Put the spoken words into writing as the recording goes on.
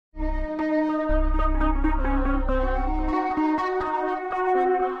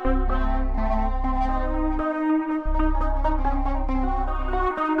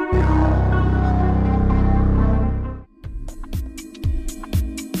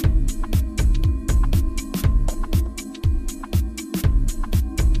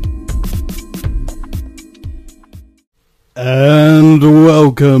And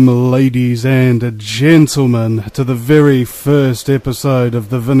welcome, ladies and gentlemen, to the very first episode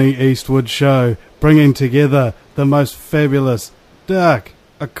of the Vinny Eastwood Show, bringing together the most fabulous, dark,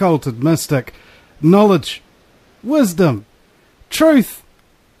 occulted mystic, knowledge, wisdom, truth,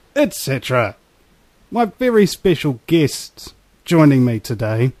 etc. My very special guests joining me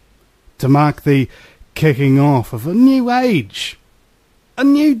today to mark the kicking off of a new age, a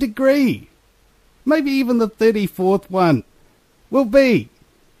new degree, maybe even the 34th one, will be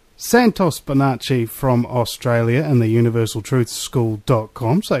Santos Bonacci from Australia and the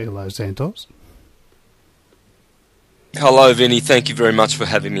universaltruthschool.com. Say hello, Santos. Hello, Vinny. Thank you very much for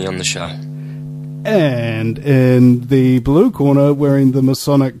having me on the show. And in the blue corner, wearing the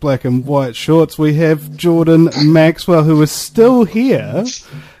Masonic black and white shorts, we have Jordan Maxwell, who is still here.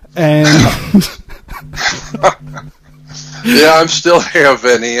 And yeah, I'm still here,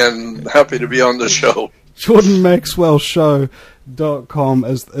 Vinny, and happy to be on the show. JordanMaxwellShow.com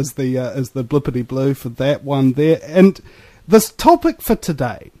is the blippity blue for that one there. And this topic for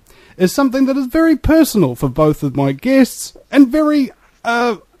today is something that is very personal for both of my guests and very,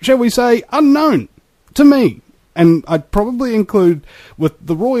 shall we say, unknown to me. And I'd probably include with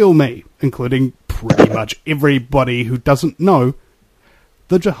the royal me, including pretty much everybody who doesn't know,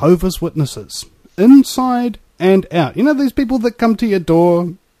 the Jehovah's Witnesses, inside and out. You know, these people that come to your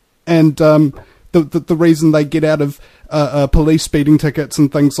door and the reason they get out of police speeding tickets and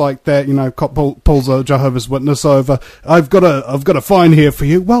things like that, you know, cop pulls a Jehovah's Witness over. I've got a fine here for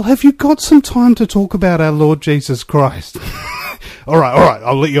you. Well, have you got some time to talk about our Lord Jesus Christ? all right,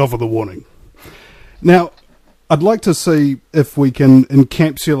 I'll let you off with a warning. Now, I'd like to see if we can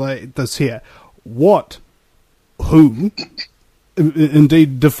encapsulate this here. Who,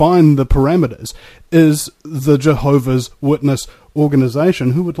 indeed define the parameters, is the Jehovah's Witness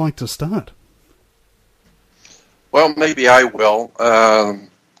organization? Who would like to start? Well, maybe I will,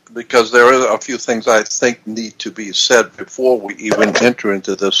 because there are a few things I think need to be said before we even enter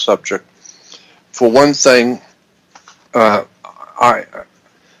into this subject. For one thing, I'm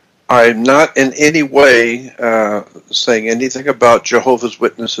not in any way saying anything about Jehovah's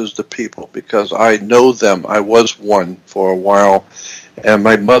Witnesses, the people, because I know them. I was one for a while, and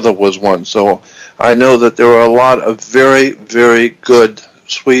my mother was one. So I know that there are a lot of very, very good,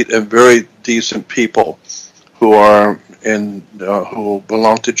 sweet, and very decent people who are who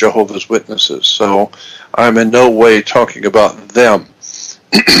belong to Jehovah's Witnesses. So I'm in no way talking about them.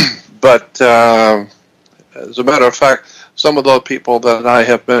 But as a matter of fact, some of those people that I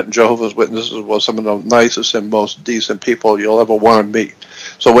have met in Jehovah's Witnesses were some of the nicest and most decent people you'll ever want to meet.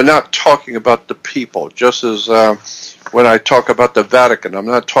 So we're not talking about the people, just as when I talk about the Vatican, I'm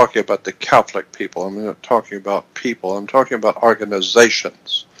not talking about the Catholic people. I'm not talking about people. I'm talking about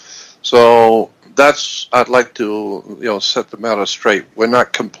organizations. So I'd like to set the matter straight. We're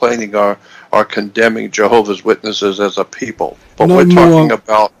not complaining or condemning Jehovah's Witnesses as a people, but we're talking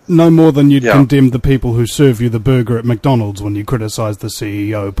about no more than you'd condemn the people who serve you the burger at McDonald's when you criticise the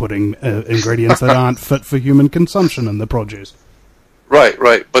CEO putting ingredients that aren't fit for human consumption in the produce. Right,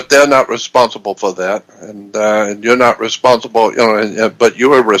 but they're not responsible for that, and you're not responsible, but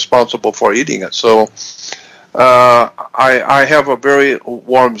you are responsible for eating it. So I have a very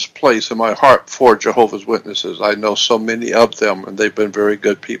warm place in my heart for Jehovah's Witnesses. I know so many of them, and they've been very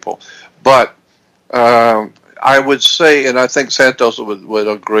good people. But I would say, and I think Santos would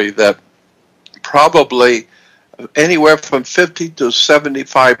agree, that probably anywhere from 50 to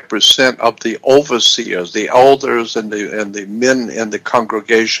 75% of the overseers, the elders, and the men in the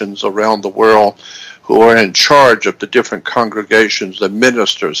congregations around the world who are in charge of the different congregations, the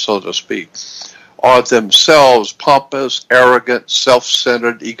ministers, so to speak, are themselves pompous, arrogant,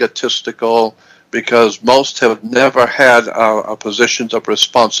 self-centered, egotistical, because most have never had positions of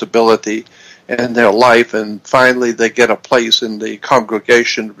responsibility in their life, and finally they get a place in the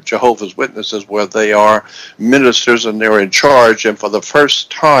congregation of Jehovah's Witnesses where they are ministers and they're in charge, and for the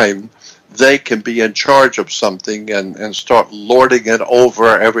first time they can be in charge of something and start lording it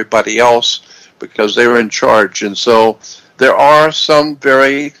over everybody else because they're in charge. And so there are some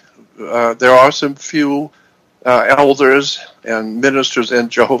few elders and ministers in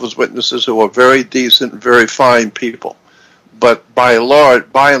Jehovah's Witnesses who are very decent, very fine people. But by and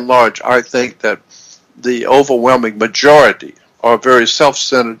large, I think that the overwhelming majority are very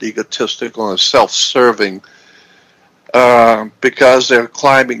self-centered, egotistical, and self-serving because they're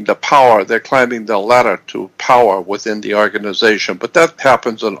climbing the power. They're climbing the ladder to power within the organization. But that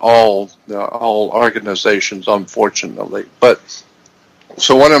happens in all organizations, unfortunately.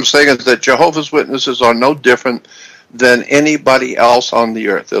 So what I'm saying is that Jehovah's Witnesses are no different than anybody else on the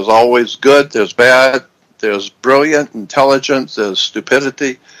earth. There's always good, there's bad, there's brilliant intelligence, there's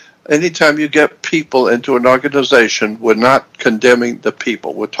stupidity. Anytime you get people into an organization, we're not condemning the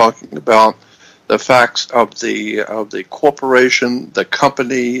people. We're talking about the facts of the corporation, the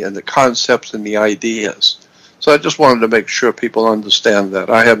company, and the concepts and the ideas. So I just wanted to make sure people understand that.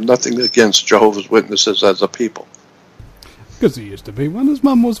 I have nothing against Jehovah's Witnesses as a people. Because he used to be one, his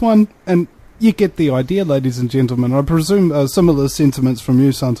mum was one, and you get the idea, ladies and gentlemen. I presume similar sentiments from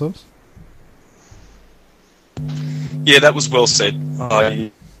you, Santos? Yeah, that was well said.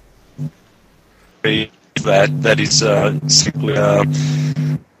 I agree with that is simply...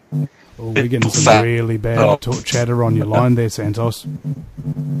 we're getting some really bad chatter on your line there, Santos.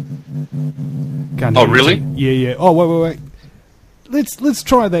 Can't hear really? Yeah. Oh, wait. Let's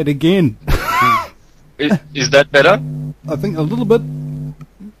try that again. Is that better? I think a little bit.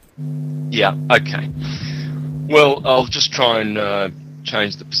 Yeah, okay. Well, I'll just try and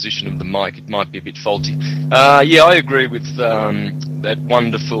change the position of the mic. It might be a bit faulty. Yeah, I agree with that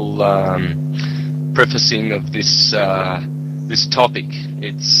wonderful prefacing of this topic.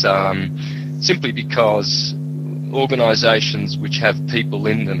 It's simply because organisations which have people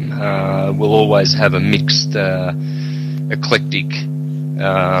in them will always have a mixed, eclectic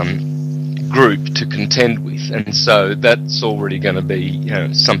group to contend with, and so that's already going to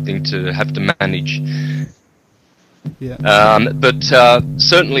be something to have to manage. Yeah. But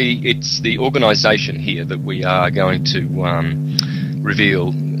certainly it's the organisation here that we are going to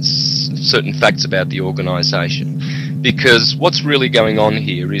reveal certain facts about the organisation. Because what's really going on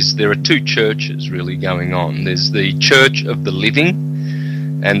here is there are two churches really going on. There's the Church of the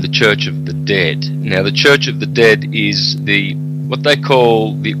Living and the Church of the Dead. Now, the Church of the Dead is what they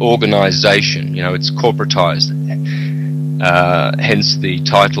call the organisation. It's corporatized. Hence the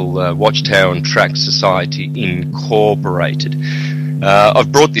title Watchtower and Tract Society Incorporated.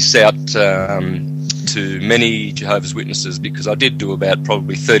 I've brought this out to many Jehovah's Witnesses because I did do about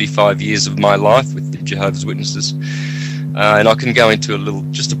probably 35 years of my life with the Jehovah's Witnesses. And I can go into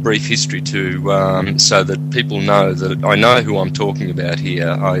just a brief history so that people know that I know who I'm talking about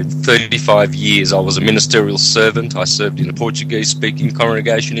here. 35 years I was a ministerial servant. I served in a Portuguese-speaking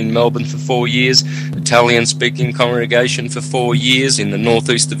congregation in Melbourne for 4 years, Italian-speaking congregation for 4 years in the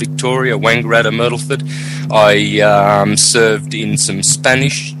northeast of Victoria, Wangaratta, Myrtleford. I served in some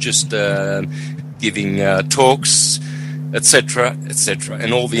Spanish, just giving talks, etc., etc.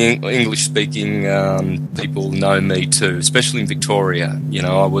 And all the English-speaking people know me too, especially in Victoria.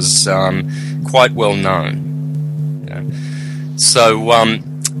 I was quite well known. So,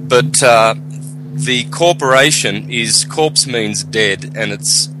 but the corporation corpse means dead, and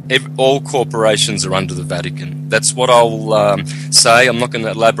all corporations are under the Vatican. That's what I'll say. I'm not going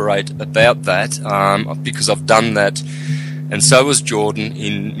to elaborate about that because I've done that. And so was Jordan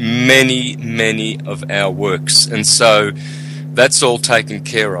in many, many of our works. And so that's all taken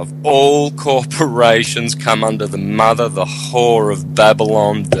care of. All corporations come under the mother, the whore of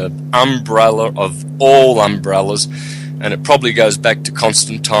Babylon, the umbrella of all umbrellas. And it probably goes back to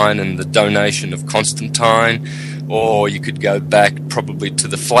Constantine and the donation of Constantine. Or you could go back probably to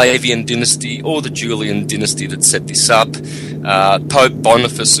the Flavian dynasty or the Julian dynasty that set this up. Pope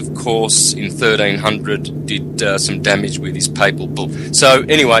Boniface, of course, in 1300 did some damage with his papal bull. So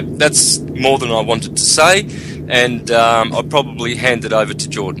anyway, that's more than I wanted to say, and I'll probably hand it over to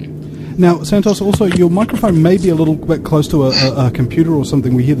Jordan. Now, Santos, also your microphone may be a little bit close to a computer or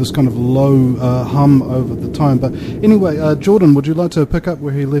something. We hear this kind of low hum over the time. But anyway, Jordan, would you like to pick up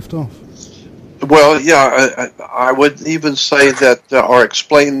where he left off? Well, yeah, I would even say that, or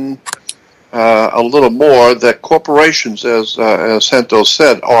explain a little more, that corporations, as Santos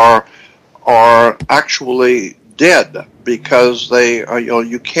said, are actually dead because they,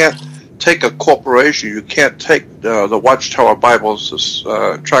 you can't take a corporation, you can't take the Watchtower Bible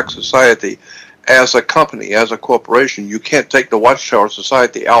Tract Society as a company, as a corporation. You can't take the Watchtower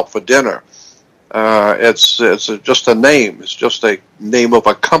Society out for dinner. It's just a name. It's just a name of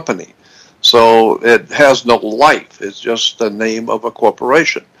a company. So it has no life. It's just the name of a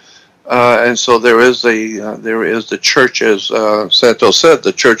corporation. And so there is the church, as Santos said,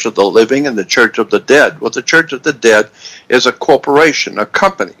 the Church of the Living and the Church of the Dead. Well, the Church of the Dead is a corporation, a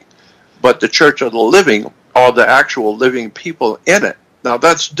company. But the Church of the Living are the actual living people in it. Now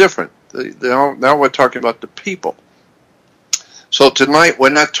that's different. Now we're talking about the people. So tonight we're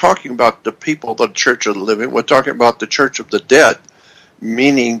not talking about the people, the Church of the Living. We're talking about the Church of the Dead.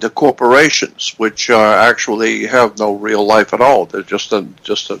 meaning the corporations, which actually have no real life at all. They're just a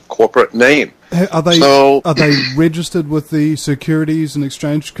corporate name. Are they registered with the Securities and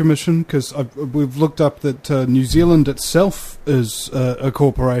Exchange Commission? Because we've looked up that New Zealand itself is a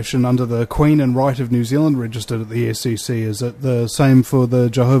corporation under the Queen and Right of New Zealand, registered at the SEC. Is it the same for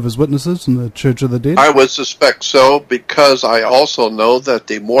the Jehovah's Witnesses and the Church of the Dead? I would suspect so, because I also know that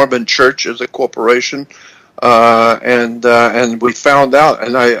the Mormon Church is a corporation. And we found out,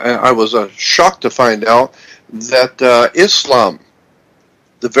 and I was shocked to find out that Islam,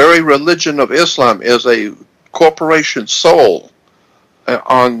 the very religion of Islam, is a corporation soul.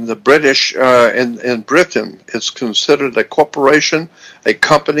 On the British, in Britain, it's considered a corporation, a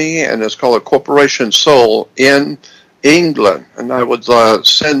company, and it's called a corporation soul in England. And I would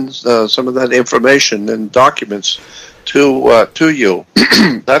send some of that information and documents to you.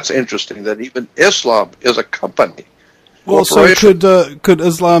 That's interesting that even Islam is a company. Well, so could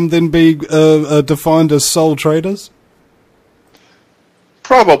Islam then be defined as soul traders?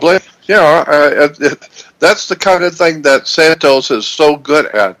 Probably, yeah. That's the kind of thing that Santos is so good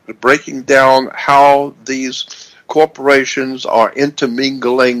at, breaking down how these corporations are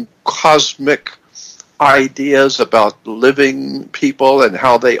intermingling cosmic ideas about living people and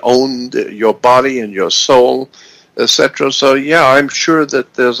how they own your body and your soul, etc. So, yeah, I'm sure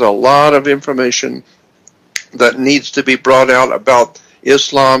that there's a lot of information that needs to be brought out about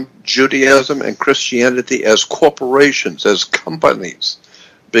Islam, Judaism, and Christianity as corporations, as companies,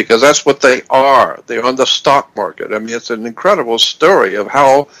 because that's what they are. They're on the stock market. I mean, it's an incredible story of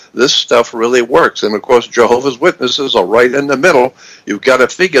how this stuff really works. And, of course, Jehovah's Witnesses are right in the middle. You've got to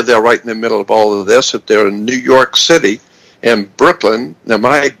figure they're right in the middle of all of this. If they're in New York City and Brooklyn, now,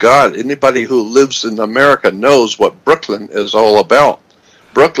 my God, anybody who lives in America knows what Brooklyn is all about.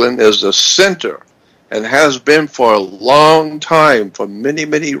 Brooklyn is the center and has been for a long time, for many,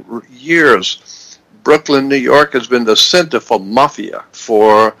 many years. Brooklyn, New York has been the center for mafia,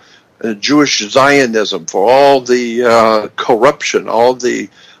 for Jewish Zionism, for all the corruption, all the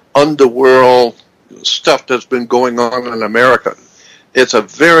underworld stuff that's been going on in America. It's a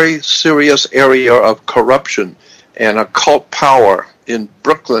very serious area of corruption and occult power in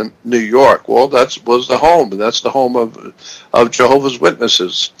Brooklyn, New York. Well, that was the home, and that's the home of Jehovah's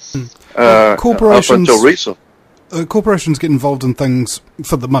Witnesses. Corporations, up until recently. Corporations get involved in things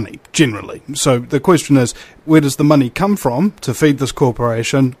for the money, generally. So the question is, where does the money come from to feed this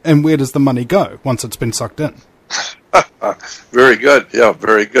corporation, and where does the money go once it's been sucked in? Very good. Yeah,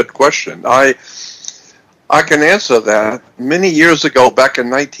 very good question. I can answer that. Many years ago, back in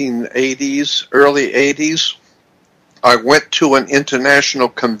 1980s, early 80s, I went to an international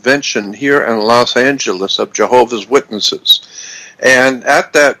convention here in Los Angeles of Jehovah's Witnesses. And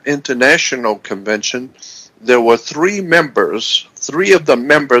at that international convention, there were three of the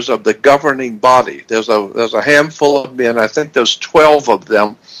members of the governing body. There's a handful of men, I think there's 12 of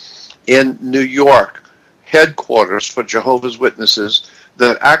them in New York, headquarters for Jehovah's Witnesses,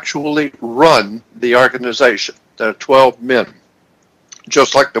 that actually run the organization. There are 12 men.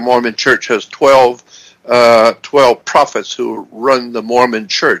 Just like the Mormon Church has 12 prophets who run the Mormon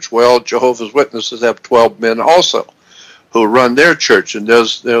Church. Well, Jehovah's Witnesses have 12 men also who run their church, and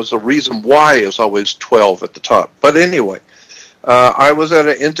there's a reason why it's always 12 at the top. But anyway, I was at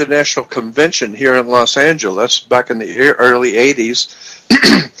an international convention here in Los Angeles back in the early 80s,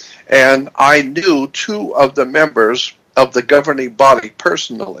 and I knew two of the members of the governing body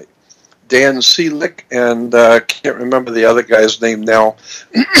personally, Dan Seelig, and I can't remember the other guy's name now.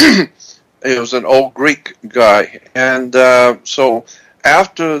 He was an old Greek guy. And so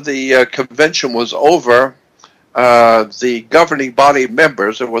after the convention was over, the governing body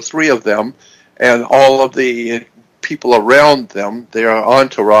members, there were three of them, and all of the people around them, their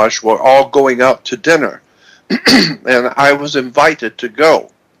entourage, were all going out to dinner. And I was invited to go.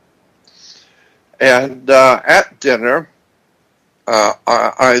 And at dinner,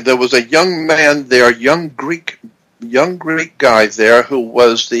 there was a young man there, young Greek guy there, who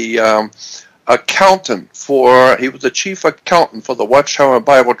was the accountant he was the chief accountant for the Watchtower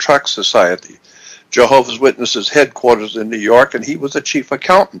Bible Tract Society, Jehovah's Witnesses headquarters in New York, and he was the chief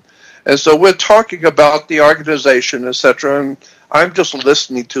accountant. And so we're talking about the organization, etc., and I'm just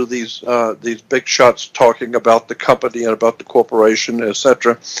listening to these big shots talking about the company and about the corporation,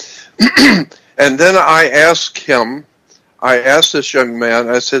 etc. And then I asked this young man,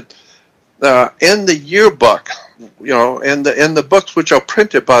 I said, in the yearbook, in the books which are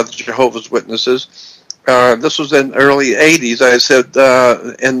printed by the Jehovah's Witnesses, this was in early 80s, I said,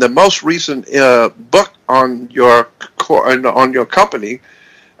 in the most recent book on your company,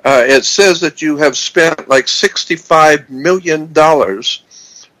 it says that you have spent like $65 million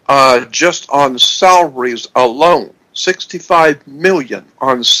just on salaries alone. $65 million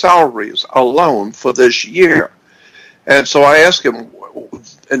on salaries alone for this year. And so I asked him,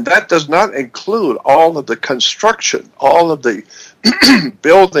 and that does not include all of the construction, all of the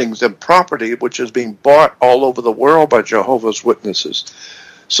buildings and property which is being bought all over the world by Jehovah's Witnesses.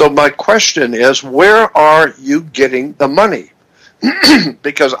 So my question is, where are you getting the money?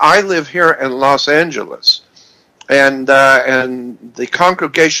 Because I live here in Los Angeles, and the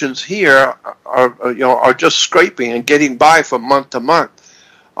congregations here are just scraping and getting by from month to month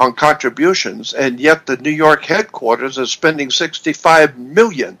on contributions, and yet the New York headquarters is spending $65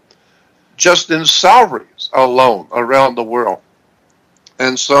 million just in salaries alone around the world.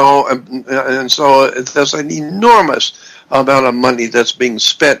 And so there's an enormous amount of money that's being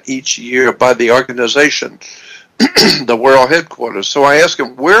spent each year by the organization, the world headquarters. So I asked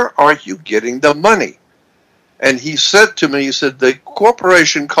him, where are you getting the money? And he said to me, he said, the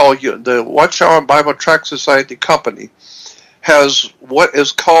corporation called you, the Watchtower Bible Tract Society Company, has what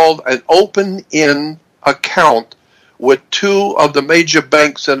is called an open-end account with two of the major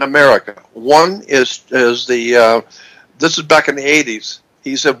banks in America. One is the this is back in the 80s.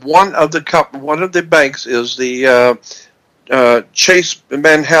 He said one of the banks is the Chase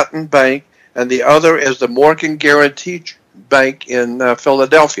Manhattan Bank, and the other is the Morgan Guarantee Bank in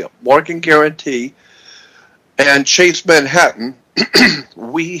Philadelphia. Morgan Guarantee and Chase Manhattan,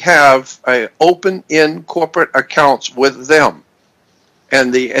 we have open-end corporate accounts with them,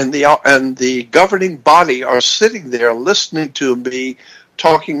 and the governing body are sitting there listening to me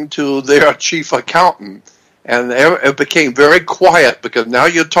talking to their chief accountant, and it became very quiet because now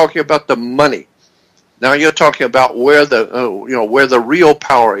you're talking about the money. Now you're talking about where the real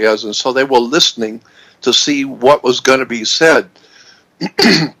power is, and so they were listening to see what was going to be said.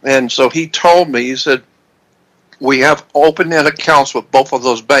 And so he told me, he said, we have open-end accounts with both of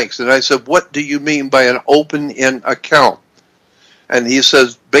those banks. And I said, what do you mean by an open-end account? And he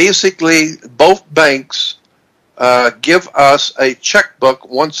says, basically, both banks give us a checkbook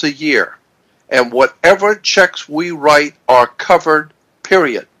once a year. And whatever checks we write are covered,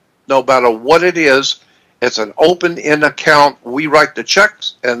 period. No matter what it is, it's an open-end account. We write the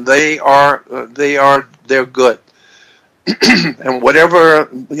checks, and they're good. And whatever,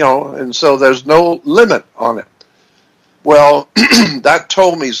 and so there's no limit on it. Well, that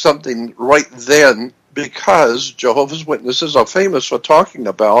told me something right then, because Jehovah's Witnesses are famous for talking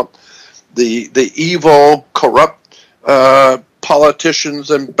about the evil, corrupt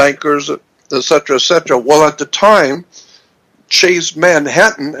politicians and bankers, etc., etc. Well, at the time, Chase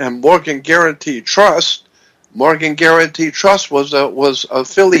Manhattan and Morgan Guarantee Trust was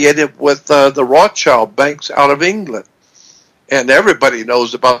affiliated with the Rothschild banks out of England. And everybody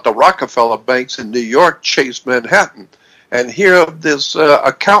knows about the Rockefeller banks in New York, Chase Manhattan. And here this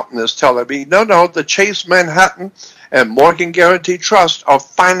accountant is telling me, no, the Chase Manhattan and Morgan Guarantee Trust are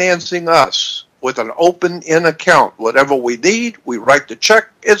financing us with an open-end account. Whatever we need, we write the check,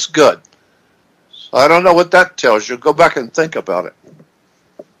 it's good. So I don't know what that tells you. Go back and think about it.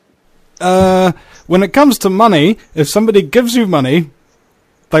 When it comes to money, if somebody gives you money,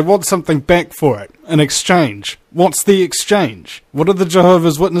 they want something back for it, an exchange. What's the exchange? What are the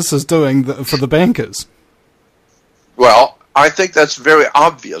Jehovah's Witnesses doing for the bankers? Well, I think that's very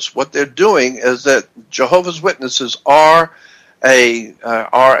obvious. What they're doing is that Jehovah's Witnesses are a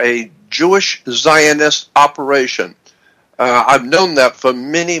Jewish Zionist operation. I've known that for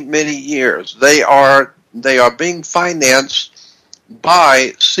many, many years. They are being financed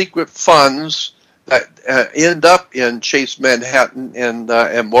by secret funds that end up in Chase Manhattan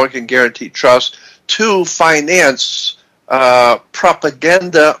and Morgan Guarantee Trust to finance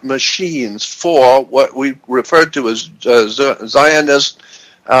propaganda machines for what we refer to as Zionist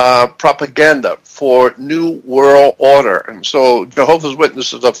propaganda for New World Order. And so Jehovah's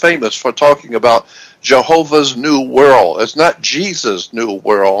Witnesses are famous for talking about Jehovah's New World. It's not Jesus' New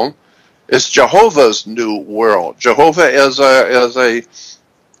World. It's Jehovah's New World. Jehovah is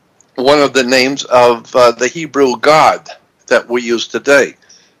one of the names of the Hebrew God that we use today.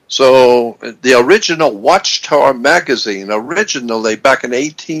 So the original Watchtower magazine, originally back in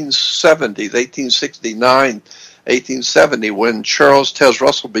 1870, 1869, 1870, when Charles Taze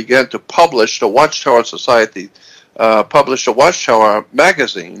Russell began to publish, the Watchtower Society published a Watchtower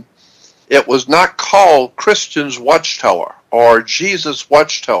magazine, it was not called Christian's Watchtower or Jesus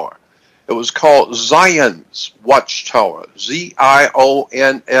Watchtower. It was called Zion's Watchtower,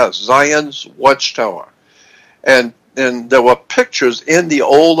 Z-I-O-N-S, Zion's Watchtower. And there were pictures in the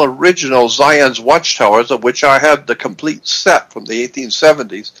old original Zion's Watchtowers, of which I have the complete set from the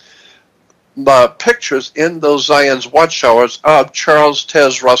 1870s, pictures in those Zion's Watchtowers of Charles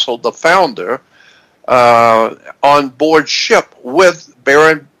Taze Russell, the founder, on board ship with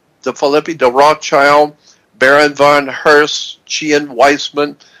Baron de Philippi de Rothschild, Baron von Herst, Chian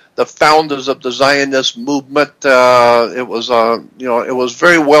Weissman, the founders of the Zionist movement. It was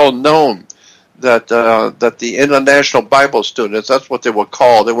very well known that the International Bible Students, that's what they were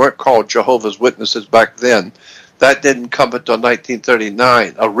called. They weren't called Jehovah's Witnesses back then. That didn't come until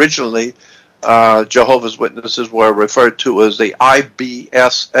 1939. Originally, Jehovah's Witnesses were referred to as the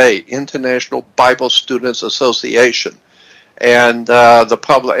IBSA, International Bible Students Association. And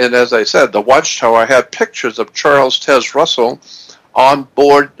and as I said, the Watchtower had pictures of Charles Taze Russell on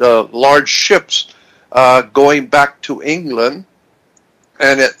board large ships going back to England,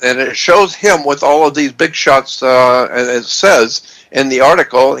 and it shows him with all of these big shots. And it says in the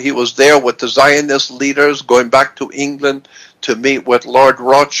article he was there with the Zionist leaders going back to England to meet with Lord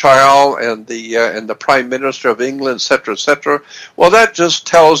Rothschild and the Prime Minister of England, etc., etc. Well, that just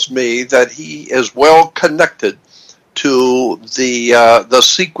tells me that he is well connected to the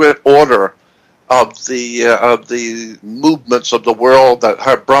secret order of the movements of the world that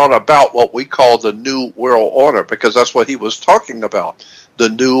have brought about what we call the New World Order, because that's what he was talking about, the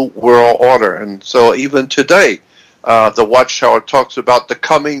New World Order. And so even today, the Watchtower talks about the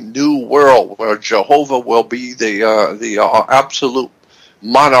coming new world, where Jehovah will be the absolute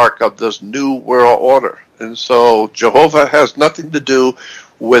monarch of this New World Order. And so Jehovah has nothing to do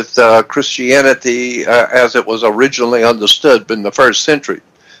with Christianity as it was originally understood in the first century.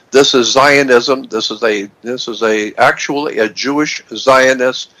 This is Zionism. This is actually a Jewish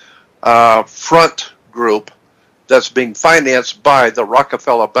Zionist front group that's being financed by the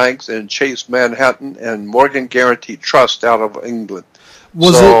Rockefeller banks in Chase Manhattan and Morgan Guaranty Trust out of England.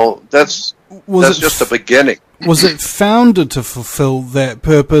 That's just the beginning. Was it founded to fulfill that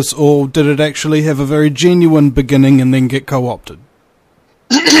purpose, or did it actually have a very genuine beginning and then get co-opted?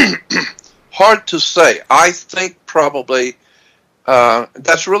 Hard to say. I think probably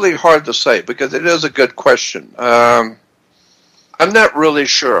that's really hard to say, because it is a good question. I'm not really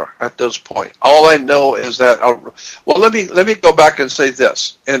sure at this point. All I know is that let me go back and say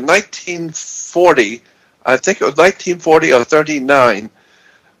this. In 1940, I think it was 1940 or 39,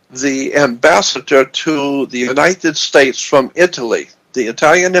 the ambassador to the United States from Italy, the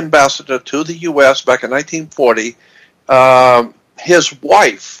Italian ambassador to the U.S. back in 1940, his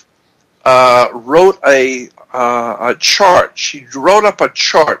wife wrote a chart. She wrote up a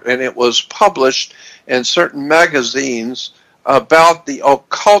chart, and it was published in certain magazines about the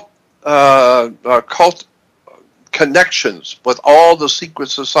occult connections with all the secret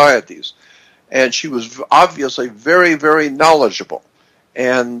societies. And she was obviously very, very knowledgeable.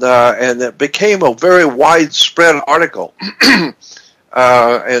 And it became a very widespread article.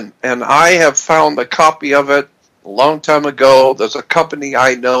 And I have found a copy of it a long time ago. There's a company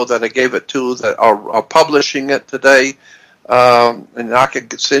I know that I gave it to that are publishing it today. And I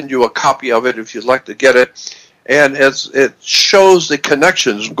could send you a copy of it if you'd like to get it. And it shows the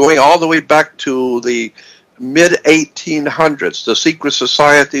connections going all the way back to the mid-1800s, the secret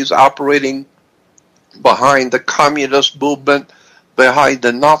societies operating behind the communist movement, behind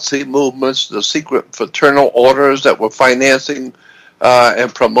the Nazi movements, the secret fraternal orders that were financing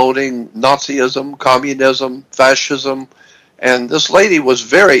and promoting Nazism, communism, fascism. And this lady was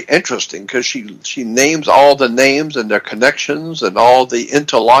very interesting because she names all the names and their connections and all the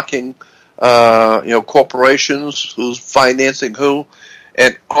interlocking corporations, who's financing who.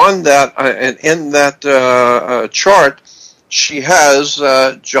 And on that, and in that chart, she has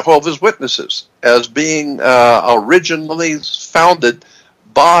Jehovah's Witnesses as being originally founded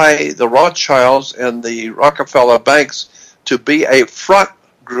by the Rothschilds and the Rockefeller banks to be a front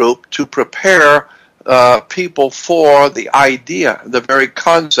group to prepare people for the idea, the very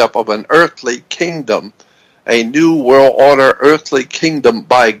concept of an earthly kingdom, a new world order, earthly kingdom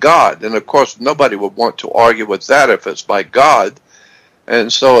by God. And of course, nobody would want to argue with that if it's by God.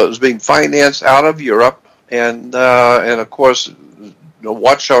 And so it was being financed out of Europe, and of course, the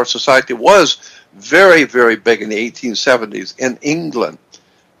Watchtower Society was very, very big in the 1870s in England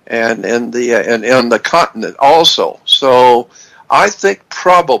and in the continent also. So I think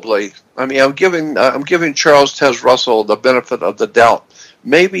probably, I'm giving Charles Taze Russell the benefit of the doubt.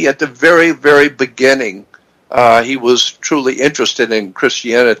 Maybe at the very, very beginning, he was truly interested in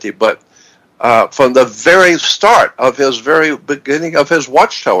Christianity, but from the very start of his very beginning of his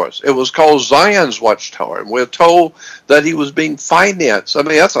watchtowers, it was called Zion's Watchtower, and we're told that he was being financed.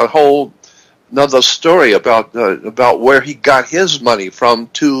 That's a whole another story about where he got his money from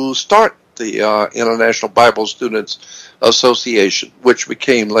to start the International Bible Students Association, which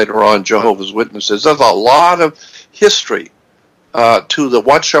became later on Jehovah's Witnesses. There's a lot of history to the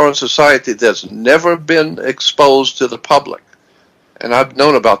Watchtower Society that's never been exposed to the public. And I've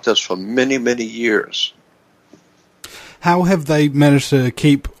known about this for many, many years. How have they managed to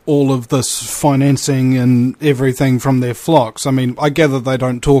keep all of this financing and everything from their flocks? I mean, I gather they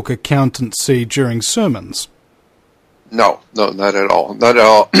don't talk accountancy during sermons. No, not at all. Not at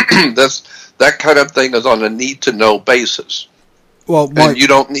all. That kind of thing is on a need-to-know basis. Well, and you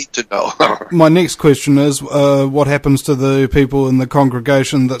don't need to know. My next question is, what happens to the people in the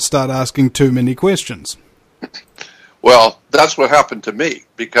congregation that start asking too many questions? Well, that's what happened to me,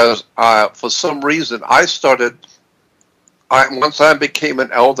 because for some reason once I became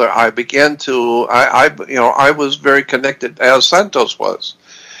an elder, I began to, I was very connected as Santos was,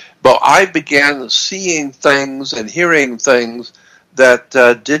 but I began seeing things and hearing things that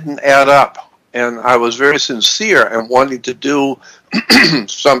didn't add up. And I was very sincere in wanting to do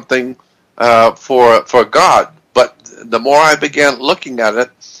something for God. But the more I began looking at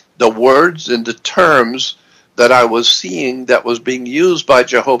it, the words and the terms that I was seeing that was being used by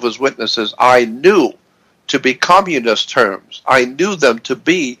Jehovah's Witnesses, I knew to be communist terms. I knew them to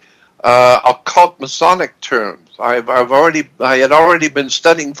be occult Masonic terms. I had already been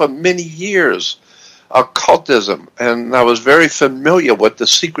studying for many years occultism, and I was very familiar with the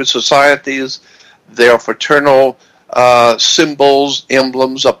secret societies, their fraternal symbols,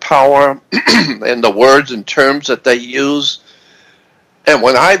 emblems of power, and the words and terms that they use. And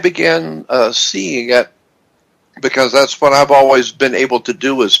when I began seeing it, because that's what I've always been able to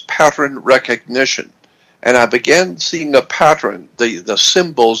do, is pattern recognition. And I began seeing the pattern, the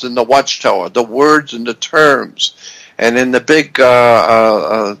symbols in the Watchtower, the words and the terms. And in the big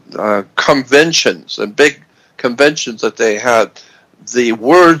conventions that they had, the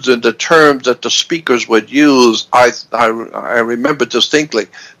words and the terms that the speakers would use, I remember distinctly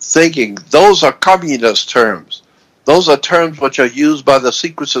thinking, those are communist terms. Those are terms which are used by the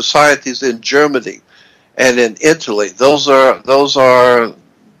secret societies in Germany and in Italy. Those are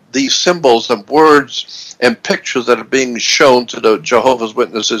these symbols and words and pictures that are being shown to the Jehovah's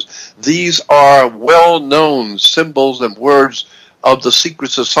Witnesses. These are well-known symbols and words of the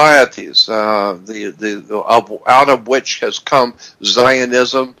secret societies, out of which has come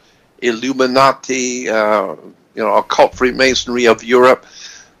Zionism, Illuminati, occult Freemasonry of Europe.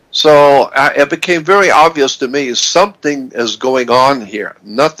 So it became very obvious to me something is going on here.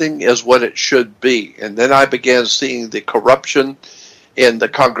 Nothing is what it should be. And then I began seeing the corruption in the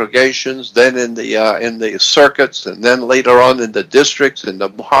congregations, then in the circuits, and then later on in the districts. And the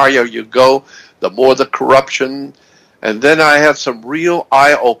higher you go, the more the corruption. And then I had some real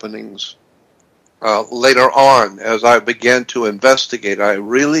eye-openings later on as I began to investigate. I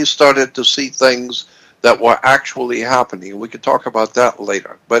really started to see things that were actually happening. We could talk about that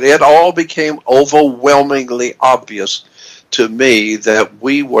later. But it all became overwhelmingly obvious to me that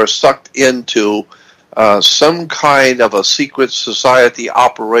we were sucked into some kind of a secret society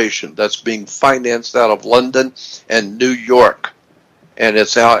operation that's being financed out of London and New York, and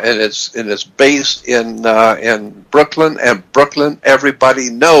it's based in Brooklyn. And Brooklyn, everybody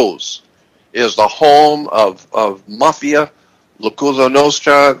knows, is the home of mafia, La Cosa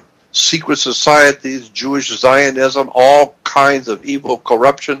Nostra, secret societies, Jewish Zionism, all kinds of evil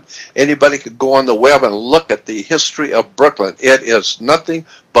corruption. Anybody could go on the web and look at the history of Brooklyn. It is nothing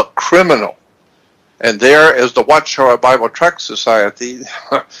but criminal. And there is the Watchtower Bible Tract Society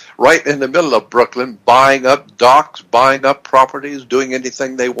right in the middle of Brooklyn, buying up docks, buying up properties, doing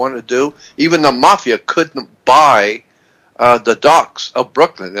anything they want to do. Even the mafia couldn't buy the docks of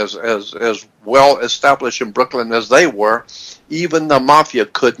Brooklyn, as well established in Brooklyn as they were. Even the mafia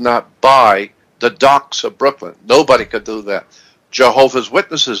could not buy the docks of Brooklyn. Nobody could do that. Jehovah's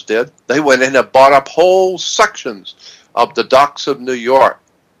Witnesses did. They went in and bought up whole sections of the docks of New York.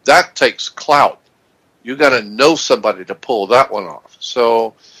 That takes clout. You got to know somebody to pull that one off.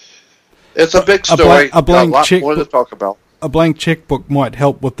 So it's a big story. A blank lot more to talk about. A blank checkbook might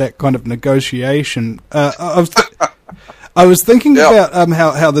help with that kind of negotiation. I was thinking about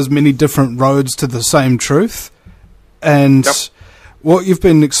how there's many different roads to the same truth, and what you've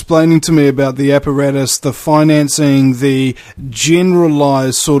been explaining to me about the apparatus, the financing, the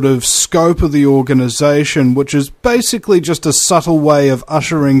generalized sort of scope of the organization, which is basically just a subtle way of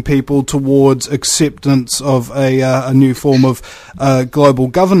ushering people towards acceptance of a new form of global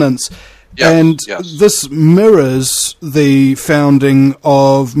governance. And this mirrors the founding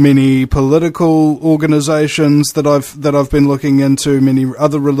of many political organizations that I've been looking into, many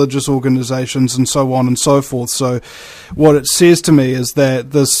other religious organizations, and so on and so forth. So what it says to me is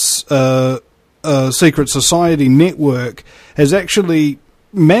that this secret society network has actually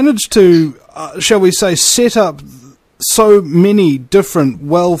managed to, shall we say, set up so many different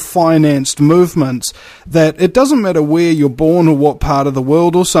well-financed movements that it doesn't matter where you're born or what part of the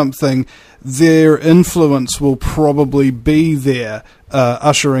world or something, their influence will probably be there,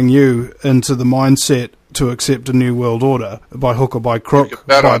 ushering you into the mindset to accept a new world order by hook or by crook,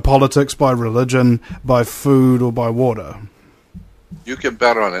 by politics, by religion, by food or by water. You can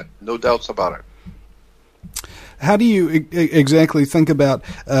bet on it. No doubts about it. How do you exactly think about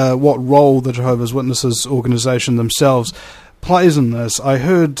what role the Jehovah's Witnesses organization themselves plays in this? I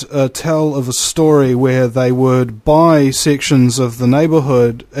heard tell of a story where they would buy sections of the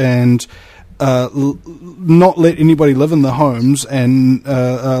neighborhood and not let anybody live in the homes and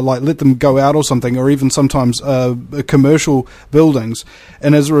like let them go out or something, or even sometimes commercial buildings.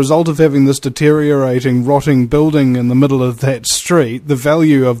 And as a result of having this deteriorating, rotting building in the middle of that street, the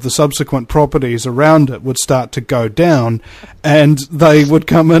value of the subsequent properties around it would start to go down, and they would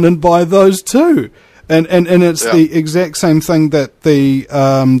come in and buy those too. And it's the exact same thing that the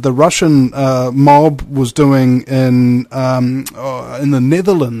Russian mob was doing in the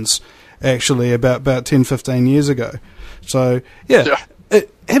Netherlands, actually, about 10, 15 years ago. So,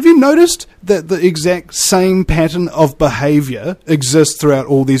 have you noticed that the exact same pattern of behavior exists throughout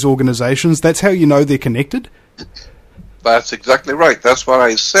all these organizations? That's how you know they're connected? That's exactly right. That's what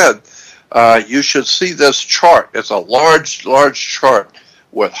I said. You should see this chart. It's a large chart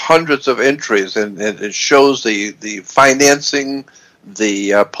with hundreds of entries, and it shows the financing,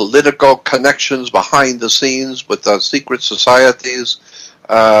 the political connections behind the scenes with the secret societies,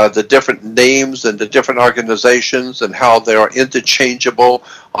 the different names and the different organizations, and how they are interchangeable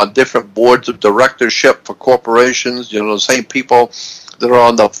on different boards of directorship for corporations. You know, the same people that are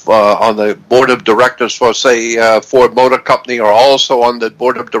on the board of directors for, say, Ford Motor Company are also on the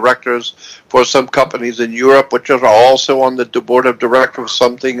board of directors for some companies in Europe, which are also on the board of directors of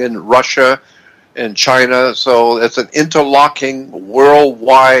something in Russia and China. So it's an interlocking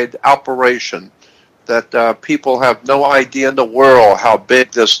worldwide operation that people have no idea in the world how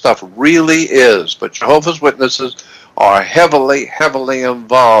big this stuff really is. But Jehovah's Witnesses are heavily, heavily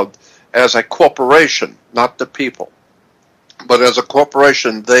involved as a corporation, not the people. But as a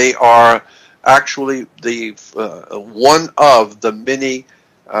corporation, they are actually the one of the many,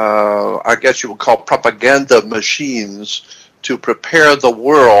 I guess you would call, propaganda machines to prepare the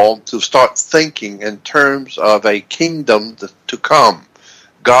world to start thinking in terms of a kingdom to come,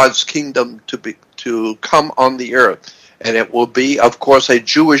 God's kingdom to come on the earth. And it will be, of course, a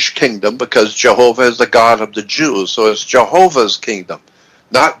Jewish kingdom, because Jehovah is the God of the Jews. So it's Jehovah's kingdom,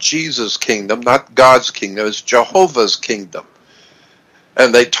 not Jesus' kingdom, not God's kingdom. It's Jehovah's kingdom.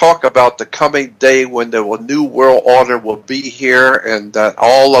 And they talk about the coming day when the new world order will be here, and that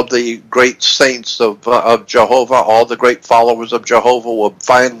all of the great saints of Jehovah, all the great followers of Jehovah will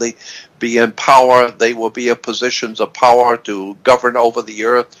finally be in power. They will be in positions of power to govern over the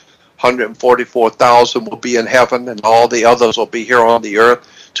earth. 144,000 will be in heaven, and all the others will be here on the earth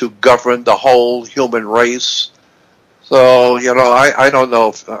to govern the whole human race. So, you know, I don't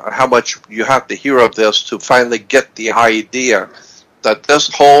know how much you have to hear of this to finally get the idea that this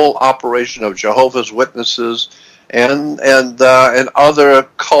whole operation of Jehovah's Witnesses and other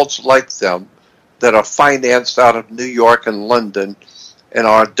cults like them that are financed out of New York and London and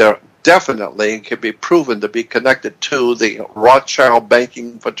are definitely can be proven to be connected to the Rothschild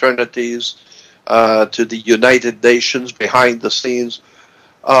banking fraternities, to the United Nations behind the scenes.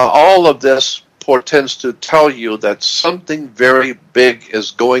 All of this portends to tell you that something very big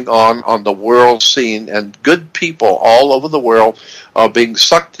is going on the world scene, and good people all over the world are being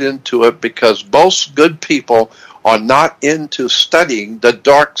sucked into it, because most good people are not into studying the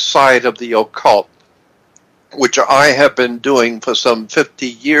dark side of the occult, which I have been doing for some 50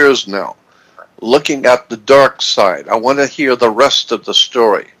 years now, looking at the dark side. I want to hear the rest of the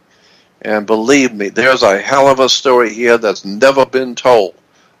story. And believe me, there's a hell of a story here that's never been told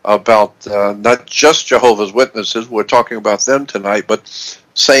about not just Jehovah's Witnesses. We're talking about them tonight, but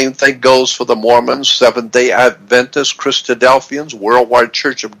same thing goes for the Mormons, Seventh-day Adventists, Christadelphians, Worldwide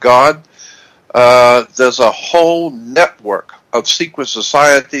Church of God. There's a whole network of secret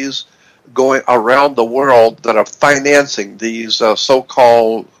societies going around the world that are financing these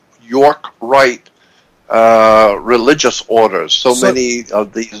so-called York Rite religious orders. So many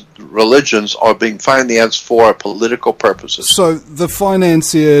of these religions are being financed for political purposes. So the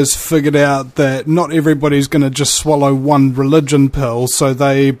financiers figured out that not everybody's going to just swallow one religion pill, so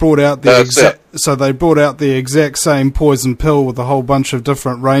they brought out the exact same poison pill with a whole bunch of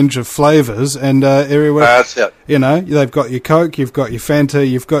different range of flavors, and everywhere. That's it. You know, they've got your Coke, you've got your Fanta,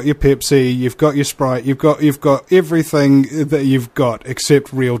 you've got your Pepsi, you've got your Sprite, you've got everything that you've got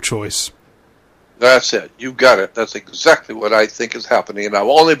except real choice. That's it. You got it. That's exactly what I think is happening. And I've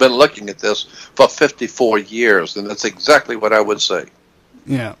only been looking at this for 54 years, and that's exactly what I would say.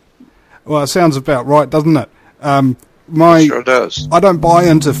 Yeah. Well, it sounds about right, doesn't it? It sure does. I don't buy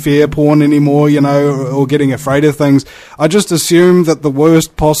into fear porn anymore, you know, or getting afraid of things. I just assume that the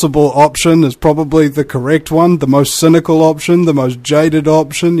worst possible option is probably the correct one, the most cynical option, the most jaded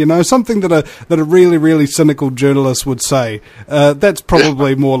option, you know, something that a really, really cynical journalist would say. That's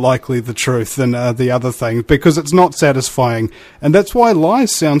probably more likely the truth than the other thing, because it's not satisfying. And that's why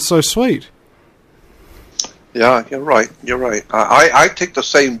lies sound so sweet. Yeah, you're right. You're right. I take the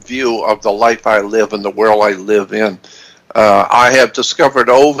same view of the life I live and the world I live in. I have discovered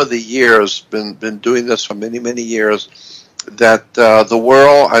over the years, been doing this for many, many years, that the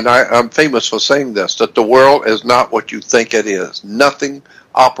world, and I'm famous for saying this, that the world is not what you think it is. Nothing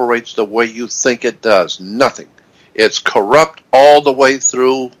operates the way you think it does. Nothing. It's corrupt all the way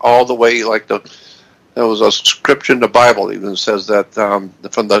through, all the way like there was a scripture in the Bible even says that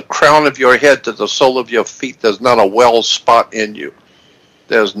from the crown of your head to the sole of your feet, there's not a well spot in you.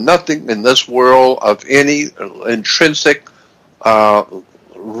 There's nothing in this world of any intrinsic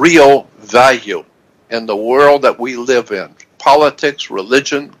real value in the world that we live in. Politics,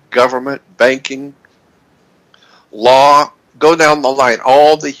 religion, government, banking, law, go down the line.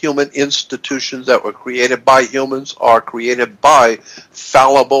 All the human institutions that were created by humans are created by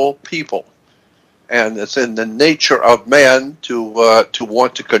fallible people. And it's in the nature of man to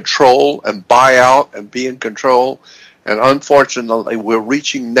want to control and buy out and be in control. And unfortunately, we're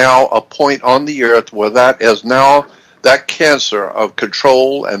reaching now a point on the earth where that cancer of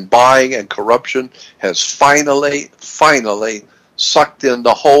control and buying and corruption has finally sucked in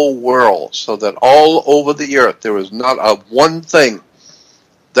the whole world, so that all over the earth there is not one thing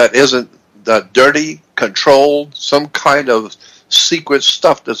that isn't dirty, controlled, some kind of secret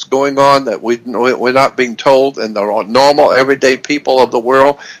stuff that's going on that we're not being told, and the normal everyday people of the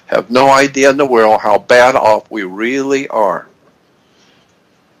world have no idea in the world how bad off we really are.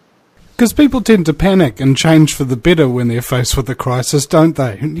 Because people tend to panic and change for the better when they're faced with a crisis, don't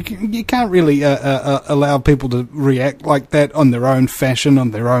they? You can't really allow people to react like that on their own fashion,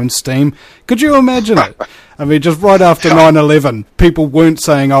 on their own steam. Could you imagine it? I mean, just right after 9/11, people weren't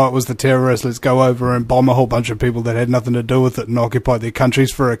saying, oh, it was the terrorists, let's go over and bomb a whole bunch of people that had nothing to do with it and occupy their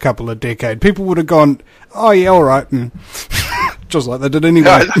countries for a couple of decades. People would have gone, oh, yeah, all right, and just like they did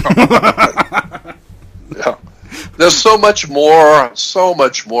anyway. Yeah. There's so much more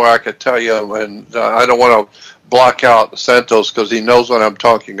I could tell you, and I don't want to block out Santos because he knows what I'm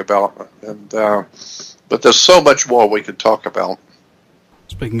talking about. And but there's so much more we could talk about.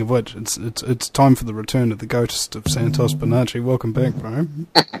 Speaking of which, it's time for the return of the ghost of Santos Bonacci. Welcome back, bro.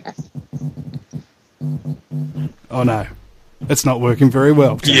 Oh no, it's not working very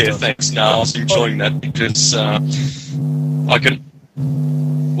well. Santos. Yeah, thanks. No, I was enjoying that because I can.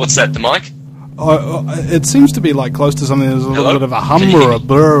 What's that? The mic? It seems to be like close to something. There's a little bit of a hum or a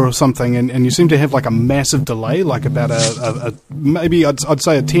blur or something, and you seem to have like a massive delay, like about a maybe I'd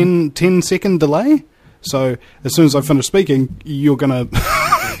say a 10 second delay. So as soon as I finish speaking, you're gonna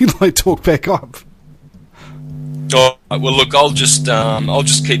like talk back up. Oh, well, look, I'll just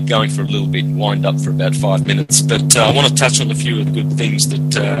keep going for a little bit, wind up for about 5 minutes. But I want to touch on a few of the good things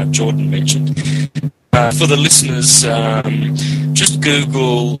that Jordan mentioned. For the listeners, just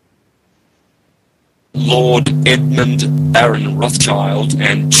Google Lord Edmund Baron Rothschild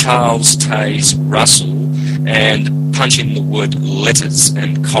and Charles Taze Russell and punch in the word letters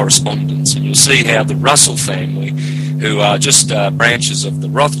and correspondence, and you'll see how the Russell family, who are just branches of the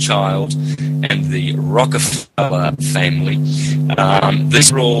Rothschild and the Rockefeller family,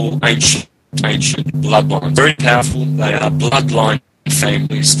 these are all ancient bloodlines, very powerful. They are bloodline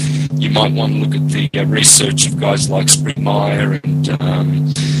families. You might want to look at the research of guys like Springmeyer, and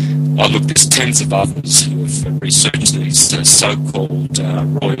there's tens of others who have researched these so-called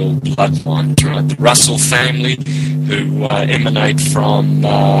royal bloodlines, right? The Russell family, who emanate from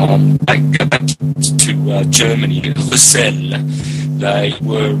back to Germany, Russell. They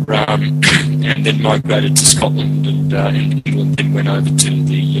were, and then migrated to Scotland and England, then went over to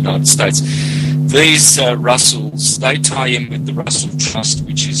the United States. These Russells, they tie in with the Russell Trust,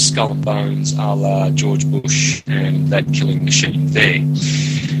 which is skull and bones, a la George Bush and that killing machine there.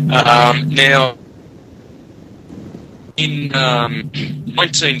 Now, in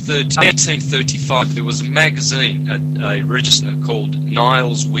 1835, there was a magazine, a register called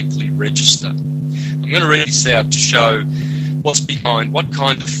Niles Weekly Register. I'm going to read this out to show what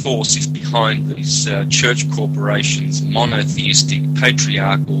kind of force is behind these church corporations, monotheistic,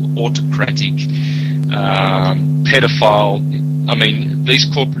 patriarchal, autocratic, pedophile. I mean, these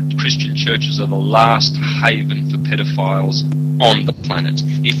corporate Christian churches are the last haven for pedophiles on the planet.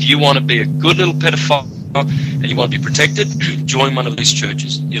 If you want to be a good little pedophile and you want to be protected, join one of these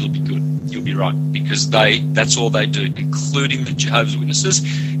churches. It'll be good. You'll be right, because that's all they do, including the Jehovah's Witnesses.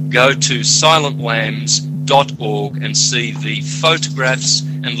 Go to silentlambs.org and see the photographs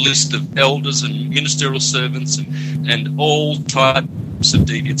and list of elders and ministerial servants and all types of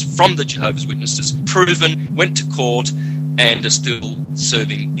deviants from the Jehovah's Witnesses, proven, went to court, and are still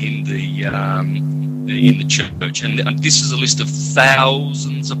serving in the church. And this is a list of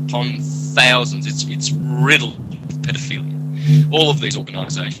thousands upon thousands. It's riddled with pedophilia. All of these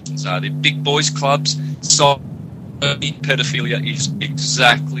organisations are. They're big boys clubs. So pedophilia is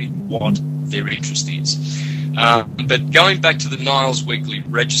exactly what their interest is. But going back to the Niles Weekly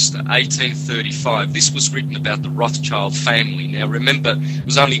Register, 1835, this was written about the Rothschild family. Now remember, it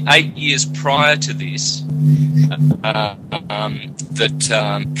was only 8 years prior to this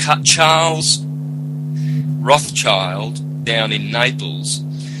that Charles Rothschild down in Naples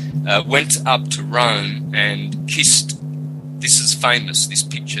went up to Rome and kissed. This is famous, this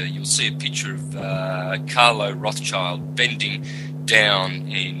picture. You'll see a picture of Carlo Rothschild bending down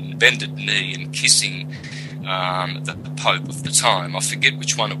in bended knee and kissing the Pope of the time. I forget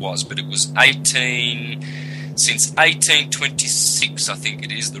which one it was, but it was since 1826, I think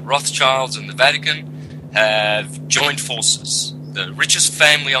it is, the Rothschilds and the Vatican have joined forces. The richest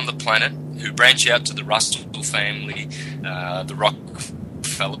family on the planet, who branch out to the Russell family, the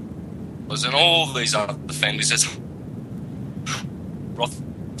Rockefellers, and all these other families as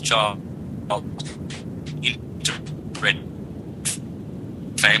Rothschild interbred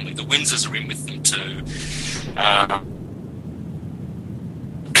family. The Windsors are in with them too.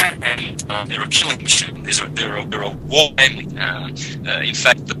 And they're a killing machine. They're a war family. In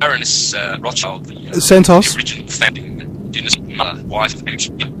fact, the Baroness Rothschild, the Santos, original founding dynasty, wife of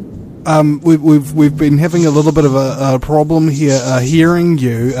actually. We've been having a little bit of a problem here hearing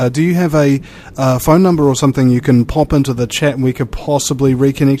you. Do you have a phone number or something you can pop into the chat, and we could possibly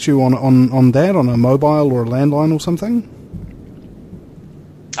reconnect you on a mobile or a landline or something?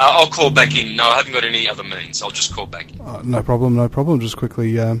 I'll call back in. No, I haven't got any other means. I'll just call back in. No problem. Just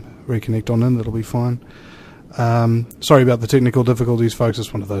quickly reconnect on in. That'll be fine. Sorry about the technical difficulties, folks.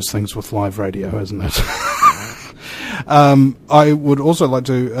 It's one of those things with live radio, isn't it? I would also like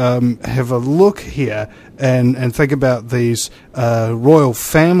to have a look here and think about these royal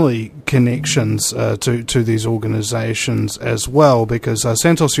family connections to these organisations as well, because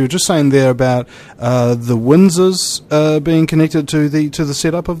Santos, you were just saying there about the Windsors being connected to the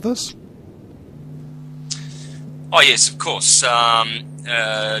setup of this. Oh yes, of course. Diana,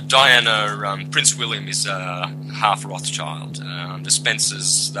 Prince William is half Rothschild. The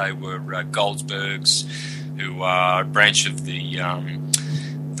Spencers, they were Goldsbergs, who are a branch of the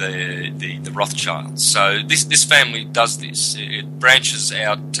Rothschilds. So this family does this. It branches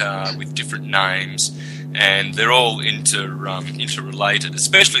out with different names, and they're all interrelated,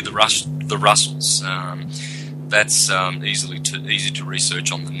 especially the Russells. That's easy to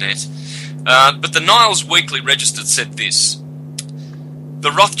research on the net. But the Niles Weekly Register said this: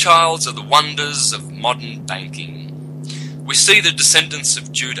 the Rothschilds are the wonders of modern banking. We see the descendants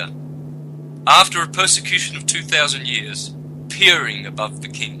of Judah, after a persecution of 2,000 years, peering above the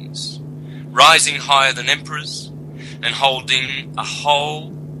kings, rising higher than emperors, and holding a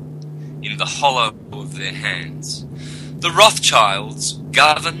hole in the hollow of their hands. The Rothschilds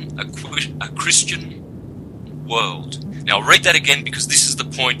govern a Christian world. Now, I'll read that again because this is the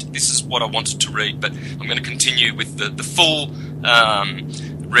point. This is what I wanted to read, but I'm going to continue with the full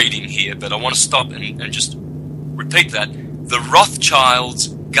reading here, but I want to stop and just repeat that. The Rothschilds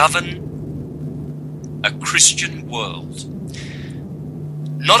govern a Christian world.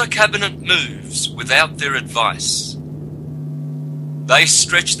 Not a cabinet moves without their advice. They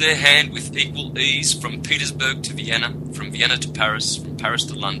stretch their hand with equal ease from Petersburg to Vienna, from Vienna to Paris, from Paris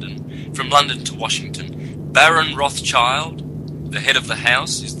to London, from London to Washington. Baron Rothschild, the head of the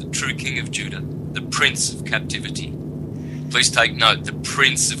house, is the true king of Judah, the prince of captivity. Please take note, the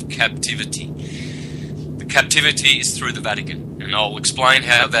prince of captivity. The captivity is through the Vatican. And I'll explain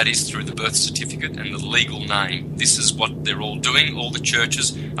how that is through the birth certificate and the legal name. This is what they're all doing. All the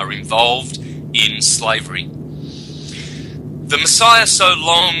churches are involved in slavery. The Messiah so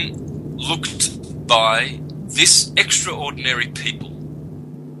long looked by this extraordinary people.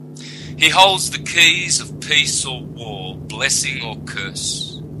 He holds the keys of peace or war, blessing or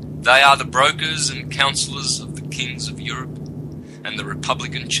curse. They are the brokers and counselors of the kings of Europe and the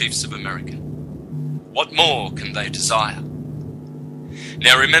Republican chiefs of America. What more can they desire?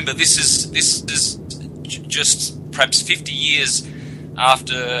 Now remember, this is just perhaps 50 years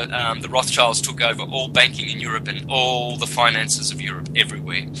after the Rothschilds took over all banking in Europe and all the finances of Europe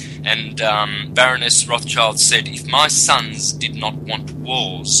everywhere. And Baroness Rothschild said, if my sons did not want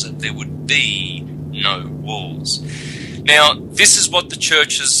wars, there would be no wars. Now, this is what the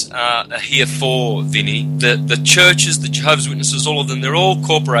churches are here for, Vinny. The churches, the Jehovah's Witnesses, all of them, they're all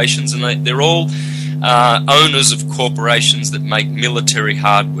corporations, and they're all owners of corporations that make military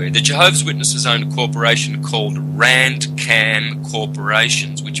hardware. The Jehovah's Witnesses own a corporation called Rand-Cam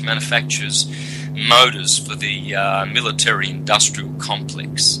Corporations, which manufactures motors for the military-industrial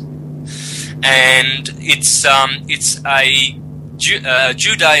complex. And it's a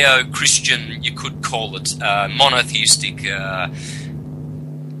Judeo-Christian, you could call it, monotheistic.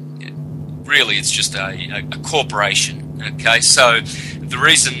 Really, it's just a corporation. Okay, so the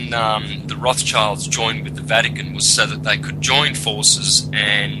reason the Rothschilds joined with the Vatican was so that they could join forces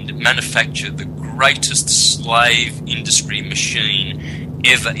and manufacture the greatest slave industry machine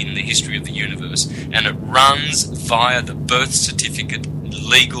ever in the history of the universe. And it runs via the birth certificate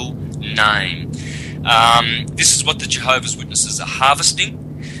legal name. This is what the Jehovah's Witnesses are harvesting,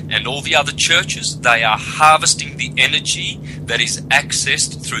 and all the other churches, they are harvesting the energy that is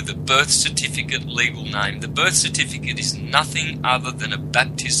accessed through the birth certificate legal name. The birth certificate is nothing other than a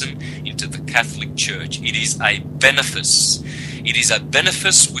baptism into the Catholic Church. It is a benefice. It is a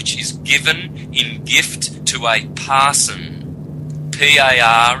benefice which is given in gift to a parson,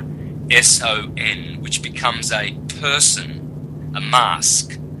 P-A-R-S-O-N, which becomes a person, a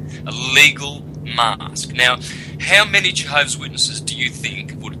mask, a legal mask. Now, how many Jehovah's Witnesses do you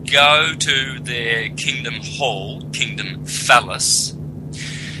think would go to their kingdom hall, kingdom phallus,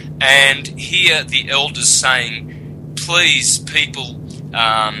 and hear the elders saying, please, people,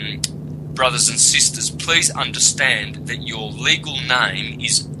 brothers and sisters, please understand that your legal name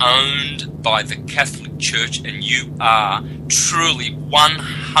is owned by the Catholic Church, and you are truly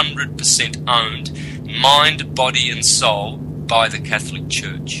 100% owned, mind, body and soul, by the Catholic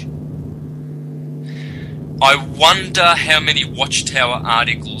Church. I wonder how many Watchtower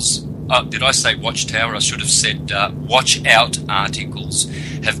articles, did I say Watchtower? I should have said Watch Out articles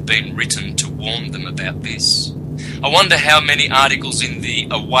have been written to warn them about this. I wonder how many articles in the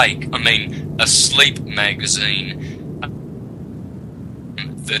Asleep magazine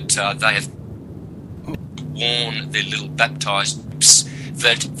that they have warned their little baptized groups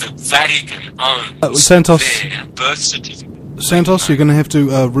that the Vatican owns Santos. their birth certificate. Santos, you're going to have to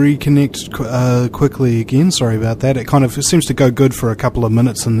reconnect quickly again. Sorry about that. It kind of seems to go good for a couple of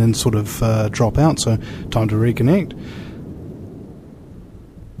minutes and then sort of drop out, so time to reconnect.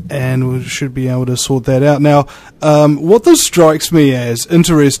 And we should be able to sort that out. Now, what this strikes me as,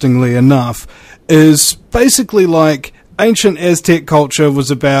 interestingly enough, is basically like ancient Aztec culture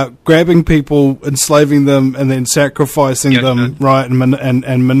was about grabbing people, enslaving them, and then sacrificing them, right,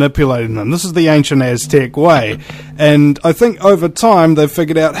 and manipulating them. This is the ancient Aztec way. And I think over time they've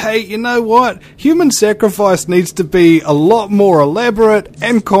figured out, hey, you know what? Human sacrifice needs to be a lot more elaborate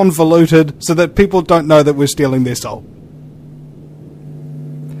and convoluted so that people don't know that we're stealing their soul.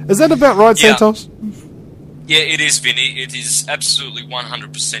 Is that about right, Santos? Yeah, it is, Vinny. It is absolutely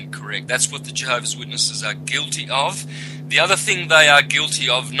 100% correct. That's what the Jehovah's Witnesses are guilty of. The other thing they are guilty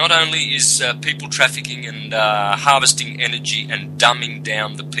of not only is people trafficking and harvesting energy and dumbing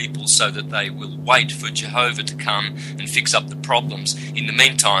down the people so that they will wait for Jehovah to come and fix up the problems. In the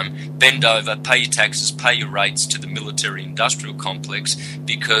meantime, bend over, pay your taxes, pay your rates to the military-industrial complex,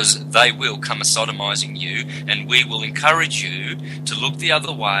 because they will come a-sodomizing you, and we will encourage you to look the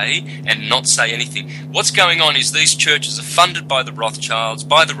other way and not say anything. What's going on is these churches are funded by the Rothschilds,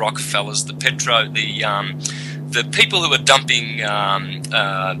 by the Rockefellers, the people who are dumping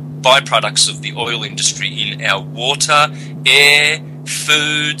byproducts of the oil industry in our water, air,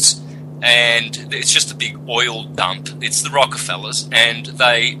 foods, and it's just a big oil dump. It's the Rockefellers, and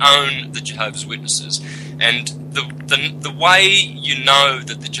they own the Jehovah's Witnesses. And the way you know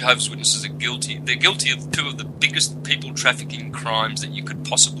that the Jehovah's Witnesses are guilty, they're guilty of two of the biggest people trafficking crimes that you could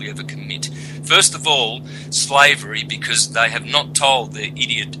possibly ever commit. First of all, slavery, because they have not told their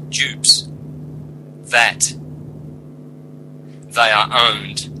idiot dupes that they are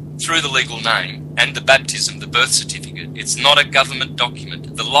owned through the legal name and the baptism, the birth certificate. It's not a government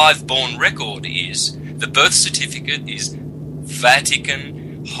document. The live born record is, the birth certificate is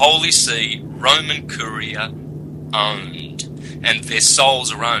Vatican, Holy See, Roman Curia owned, and their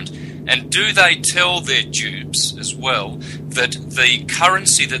souls are owned. And do they tell their dupes as well that the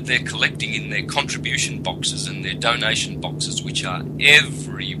currency that they're collecting in their contribution boxes and their donation boxes, which are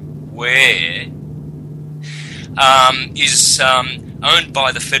everywhere, is owned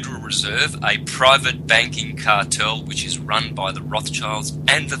by the Federal Reserve, a private banking cartel which is run by the Rothschilds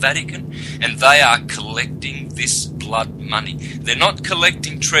and the Vatican, and they are collecting this blood money. They're not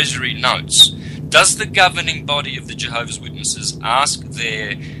collecting treasury notes. Does the governing body of the Jehovah's Witnesses ask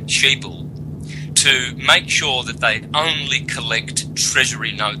their sheeple to make sure that they only collect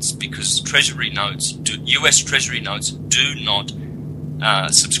treasury notes, because treasury notes, US treasury notes, do not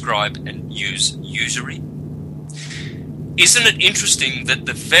subscribe and use usury? Isn't it interesting that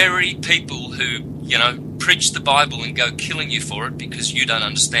the very people who, preach the Bible and go killing you for it because you don't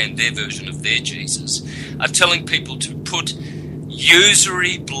understand their version of their Jesus, are telling people to put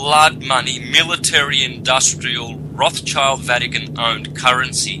usury blood money, military, industrial, Rothschild, Vatican-owned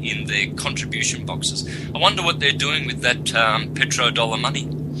currency in their contribution boxes? I wonder what they're doing with that petrodollar money,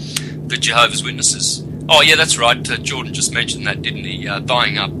 the Jehovah's Witnesses. Oh, yeah, that's right. Jordan just mentioned that, didn't he?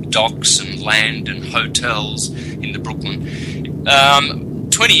 Buying up docks and land and hotels in the Brooklyn.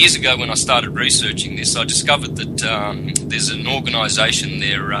 20 years ago when I started researching this, I discovered that there's an organisation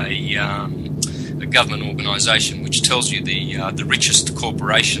there, a government organisation, which tells you the richest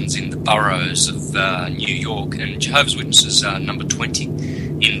corporations in the boroughs of New York, and Jehovah's Witnesses are number 20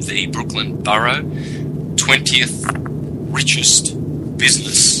 in the Brooklyn borough, 20th richest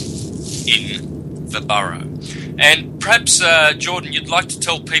business in the borough. And perhaps, Jordan, you'd like to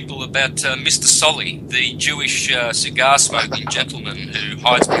tell people about Mr. Solly, the Jewish cigar-smoking gentleman who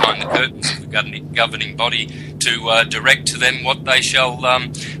hides behind the curtains of the governing body to direct to them what they shall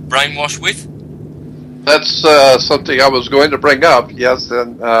brainwash with? That's something I was going to bring up, yes.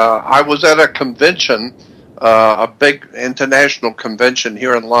 And I was at a convention, a big international convention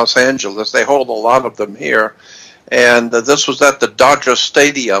here in Los Angeles. They hold a lot of them here. And this was at the Dodger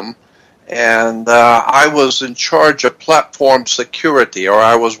Stadium. And I was in charge of platform security, or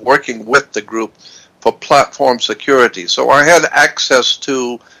I was working with the group for platform security. So I had access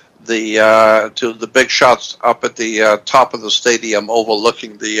to the big shots up at the top of the stadium,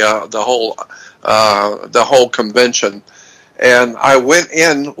 overlooking the whole convention. And I went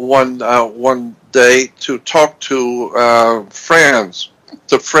in one day to talk to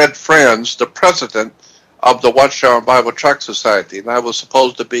Fred Franz, the president of the Watchtower Bible Tract Society, and I was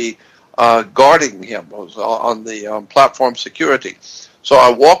supposed to be guarding him. I was on the platform security. So I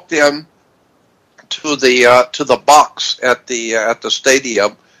walked in to the box at the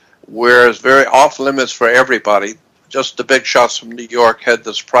stadium, where it's very off limits for everybody. Just the big shots from New York had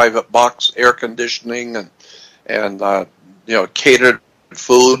this private box, air conditioning and catered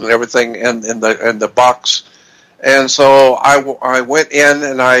food and everything in the box. And so I went in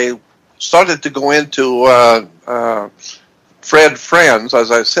and I started to go into Fred Franz,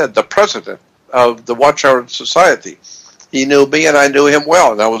 as I said, the president of the Watchtower Society. He knew me and I knew him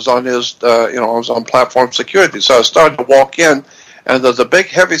well, and I was on his, I was on platform security. So I started to walk in, and there's a big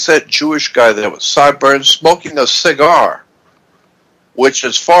heavyset Jewish guy there with sideburns smoking a cigar, which,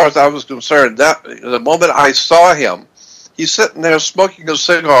 as far as I was concerned, that the moment I saw him, he's sitting there smoking a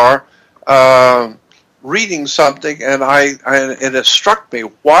cigar, reading something, and it struck me,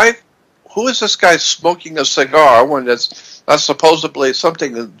 who is this guy smoking a cigar when that's supposedly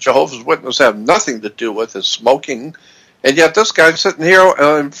something that Jehovah's Witnesses have nothing to do with, is smoking, and yet this guy's sitting here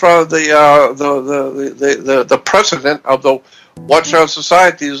in front of the president of the Watchtower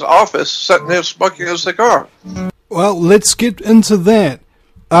Society's office, sitting there smoking a cigar. Well, let's get into that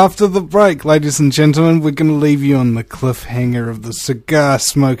after the break, ladies and gentlemen. We're going to leave you on the cliffhanger of the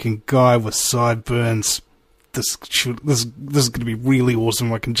cigar-smoking guy with sideburns. This is going to be really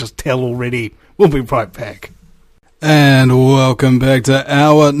awesome. I can just tell already. We'll be right back. And welcome back to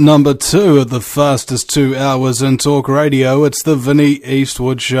hour number 2 of the fastest 2 hours in talk radio. It's the Vinny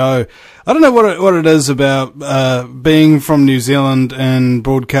Eastwood Show. I don't know what it is about being from New Zealand and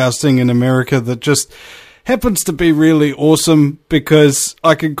broadcasting in America that just happens to be really awesome, because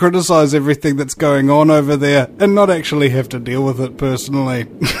I can criticize everything that's going on over there and not actually have to deal with it personally.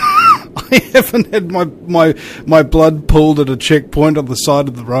 I haven't had my blood pulled at a checkpoint on the side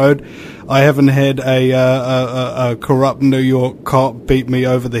of the road. I haven't had a corrupt New York cop beat me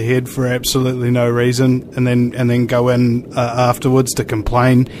over the head for absolutely no reason, and then go in afterwards to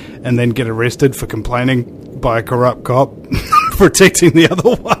complain, and then get arrested for complaining by a corrupt cop protecting the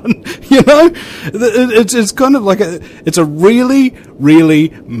other one. You know, it's kind of like it's a really, really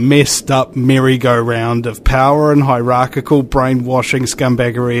messed up merry-go-round of power and hierarchical brainwashing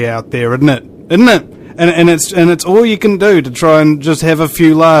scumbaggery out there, isn't it? And it's all you can do to try and just have a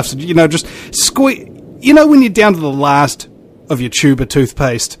few laughs. You know, just squeeze. You know, when you're down to the last of your tube of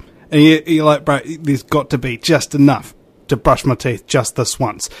toothpaste, and you're like, bro, there's got to be just enough to brush my teeth just this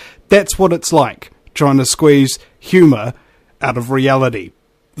once. That's what it's like, trying to squeeze humour out of reality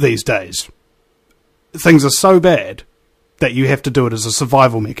these days. Things are so bad that you have to do it as a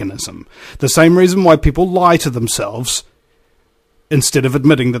survival mechanism. The same reason why people lie to themselves instead of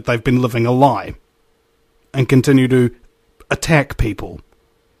admitting that they've been living a lie, and continue to attack people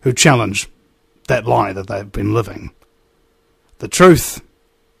who challenge that lie that they've been living. The truth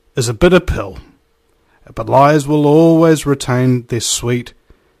is a bitter pill, but lies will always retain their sweet,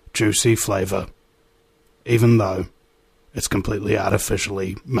 juicy flavour, even though it's completely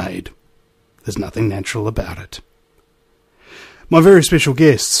artificially made. There's nothing natural about it. My very special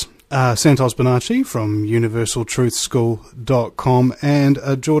guests are Santos Bonacci from universaltruthschool.com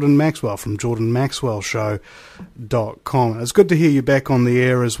and Jordan Maxwell from jordanmaxwellshow.com. It's good to hear you back on the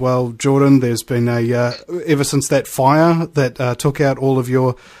air as well, Jordan. There's been ever since that fire that took out all of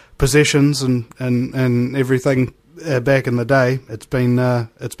your possessions and everything back in the day, it's been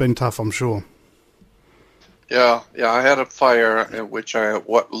tough, I'm sure. Yeah, I had a fire in which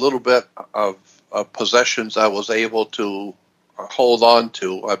what little bit of possessions I was able to hold on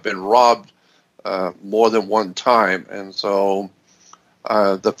to. I've been robbed more than one time, and so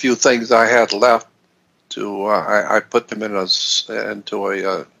the few things I had left, I put them into a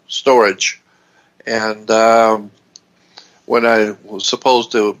storage, and when they were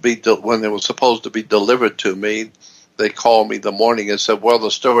supposed to be delivered to me, they called me the morning and said, "Well, the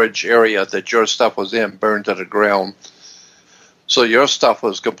storage area that your stuff was in burned to the ground, so your stuff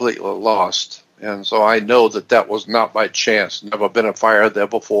was completely lost." And so I know that was not by chance. Never been a fire there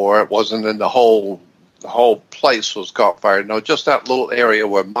before. It wasn't in the whole place was caught fire. No, just that little area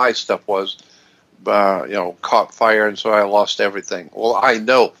where my stuff was, caught fire, and so I lost everything. Well, I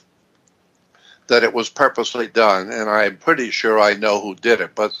know that it was purposely done, and I'm pretty sure I know who did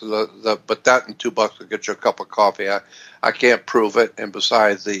it. But but that and $2 to get you a cup of coffee, I can't prove it. And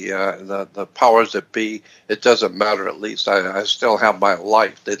besides, the powers that be, it doesn't matter. At least I still have my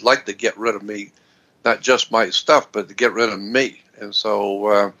life. They'd like to get rid of me, not just my stuff, but to get rid of me. And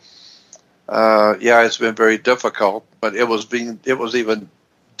so, it's been very difficult. But it was even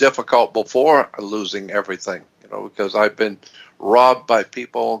difficult before losing everything. Because I've been robbed by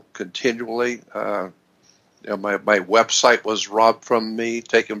people continually. My website was robbed from me,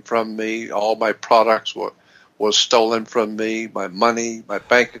 taken from me. All my products was stolen from me. My money, my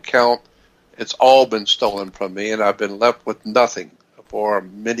bank account, it's all been stolen from me, and I've been left with nothing for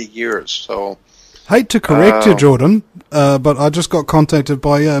many years. So, hate to correct you, Jordan, but I just got contacted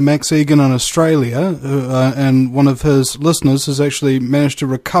by Max Egan in Australia, and one of his listeners has actually managed to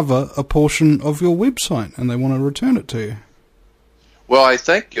recover a portion of your website, and they want to return it to you. Well, I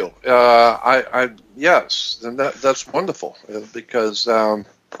thank you. Yes, and that's wonderful, because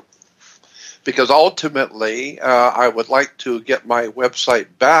ultimately I would like to get my website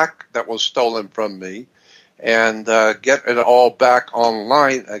back that was stolen from me, and get it all back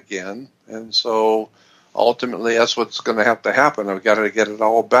online again. And so ultimately that's what's going to have to happen. I've got to get it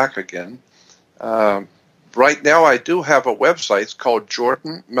all back again. Right now I do have a website. It's called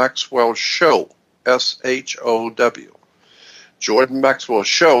Jordan Maxwell Show, SHOW.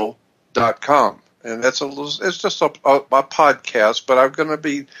 JordanMaxwellShow.com. And it's just a podcast, but I'm going to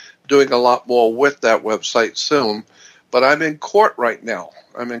be doing a lot more with that website soon. But I'm in court right now.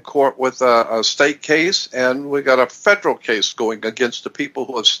 I'm in court with a state case, and we got a federal case going against the people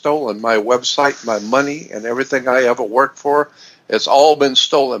who have stolen my website, my money, and everything I ever worked for. It's all been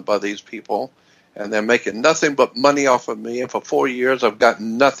stolen by these people, and they're making nothing but money off of me. And for 4 years, I've got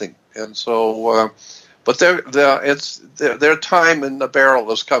nothing. And so, but their time in the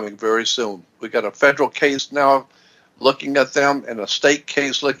barrel is coming very soon. We got a federal case now looking at them, and a state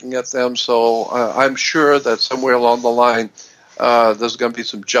case looking at them. So I'm sure that somewhere along the line, there's going to be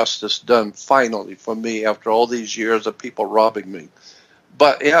some justice done finally for me after all these years of people robbing me.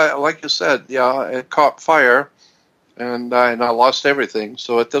 But yeah, like you said, it caught fire, and I lost everything.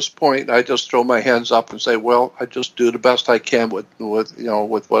 So at this point, I just throw my hands up and say, well, I just do the best I can with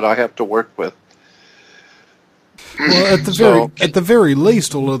what I have to work with. Well, at the very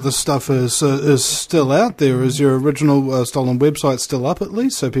least, all of this stuff is still out there. Is your original stolen website still up, at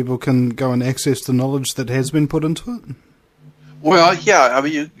least, so people can go and access the knowledge that has been put into it? Well, yeah. I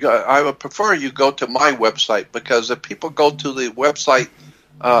mean, I would prefer you go to my website, because if people go to the website,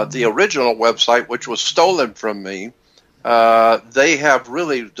 the original website, which was stolen from me, they have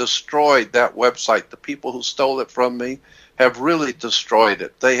really destroyed that website. The people who stole it from me have really destroyed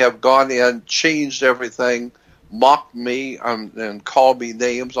it. They have gone in, changed everything, mocked me, and called me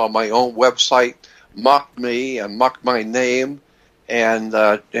names on my own website, mocked me and mocked my name, and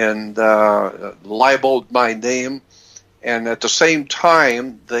libeled my name. And at the same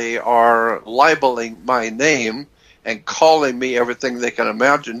time, they are libeling my name and calling me everything they can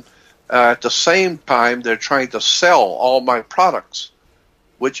imagine. At the same time, they're trying to sell all my products,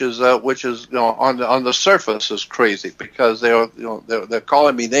 which is on the surface is crazy, because they're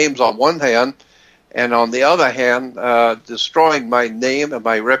calling me names on one hand, and on the other hand, destroying my name and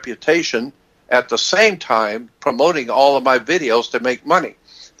my reputation. At the same time, promoting all of my videos to make money.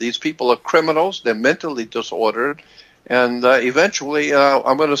 These people are criminals. They're mentally disordered. And eventually,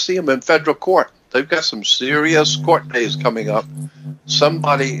 I'm going to see them in federal court. They've got some serious court days coming up.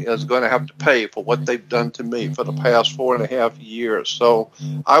 Somebody is going to have to pay for what they've done to me for the past 4.5 years. So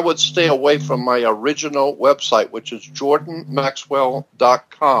I would stay away from my original website, which is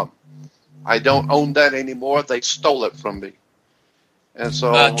jordanmaxwell.com. I don't own that anymore. They stole it from me. And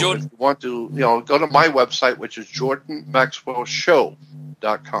so Jordan, if you want to go to my website, which is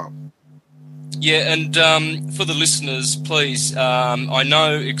jordanmaxwellshow.com. Yeah, and for the listeners, please, I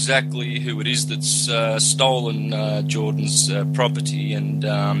know exactly who it is that's stolen Jordan's property, and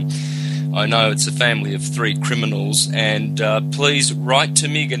I know it's a family of 3 criminals, and please write to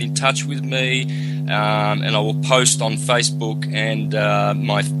me, get in touch with me, and I will post on Facebook and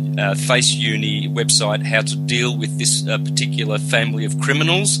my Face Uni website how to deal with this particular family of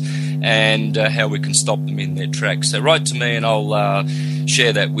criminals and how we can stop them in their tracks. So write to me and I'll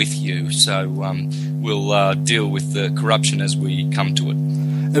share that with you. So we'll deal with the corruption as we come to it.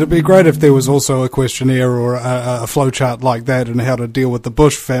 It'd be great if there was also a questionnaire or a flowchart like that and how to deal with the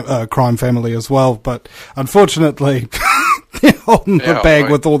Bush crime family as well. But unfortunately, they're holding the bag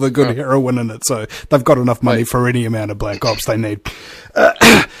with all the good heroin in it, so they've got enough money for any amount of black ops they need.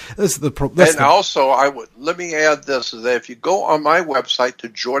 Also, let me add this: is that if you go on my website to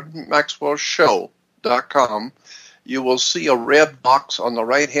jordanmaxwellshow.com, you will see a red box on the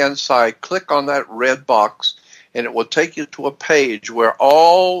right-hand side. Click on that red box, and it will take you to a page where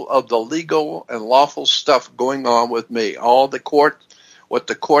all of the legal and lawful stuff going on with me, all the court, what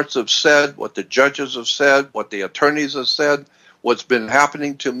the courts have said, what the judges have said, what the attorneys have said, what's been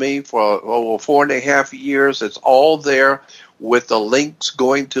happening to me for over 4.5 years. It's all there with the links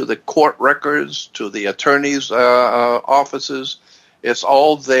going to the court records, to the attorneys' offices. It's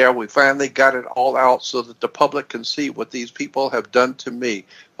all there. We finally got it all out so that the public can see what these people have done to me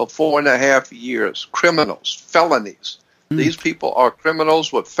for 4.5 years. Criminals, felonies. These people are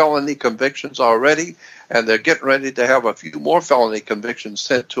criminals with felony convictions already, and they're getting ready to have a few more felony convictions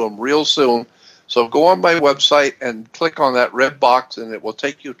sent to them real soon. So go on my website and click on that red box, and it will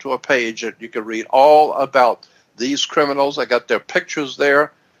take you to a page that you can read all about these criminals. I got their pictures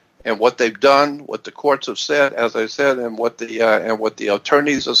there, and what they've done, what the courts have said, as I said, and what the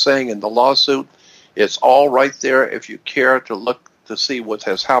attorneys are saying in the lawsuit. It's all right there if you care to look to see what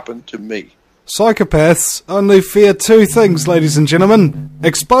has happened to me. Psychopaths only fear 2 things, ladies and gentlemen: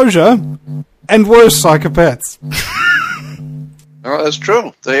 exposure and worse psychopaths. No, that's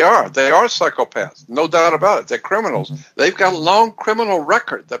true. They are psychopaths. No doubt about it. They're criminals. They've got a long criminal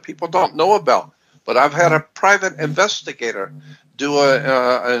record that people don't know about. But I've had a private investigator do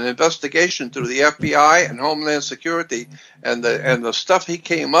an investigation through the FBI and Homeland Security, and the stuff he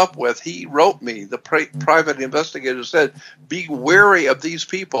came up with, he wrote me. The private investigator said, "Be wary of these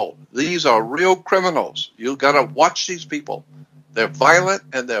people. These are real criminals. You've got to watch these people. They're violent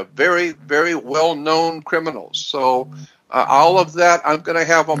and they're very, very well-known criminals." So all of that I'm going to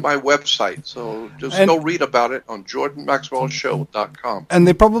have on my website. So just go read about it on jordanmaxwellshow.com. And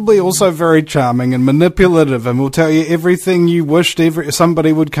they're probably also very charming and manipulative, and will tell you everything you wished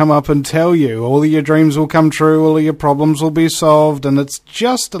somebody would come up and tell you. All of your dreams will come true, all of your problems will be solved, and it's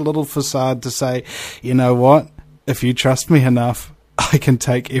just a little facade to say, you know what, if you trust me enough, I can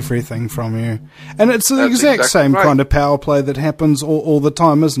take everything from you. And it's the exact same kind of power play that happens all the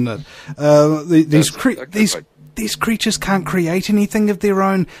time, isn't it? These creatures can't create anything of their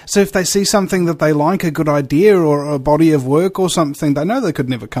own, so if they see something that they like, a good idea or a body of work or something, they know they could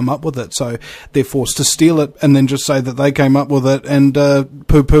never come up with it, so they're forced to steal it and then just say that they came up with it and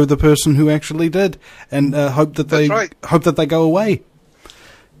poo-poo the person who actually did, and hope that they go away.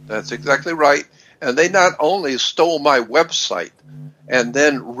 That's exactly right. And they not only stole my website, and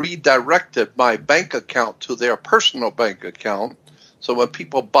then redirected my bank account to their personal bank account. So when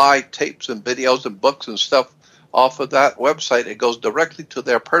people buy tapes and videos and books and stuff off of that website, it goes directly to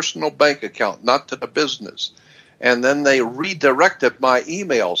their personal bank account, not to the business. And then they redirected my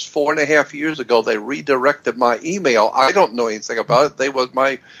emails. 4.5 years ago, they redirected my email. I don't know anything about it. They was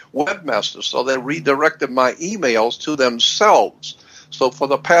my webmaster, so they redirected my emails to themselves. So for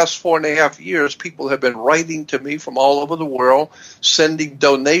the past 4.5 years, people have been writing to me from all over the world, sending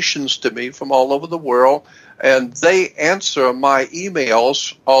donations to me from all over the world, and they answer my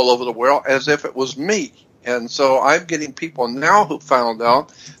emails all over the world as if it was me. And so I'm getting people now who found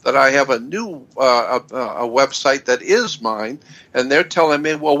out that I have a new a website that is mine, and they're telling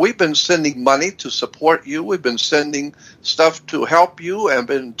me, well, we've been sending money to support you. We've been sending stuff to help you and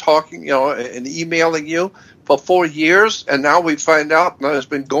been talking, and emailing you for 4 years, and now we find out that it's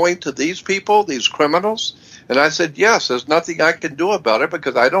been going to these people, these criminals. And I said, yes, there's nothing I can do about it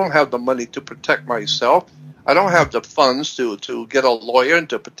because I don't have the money to protect myself. I don't have the funds to get a lawyer and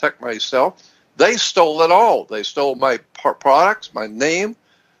to protect myself. They stole it all. They stole my products, my name,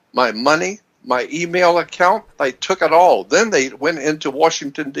 my money, my email account. They took it all. Then they went into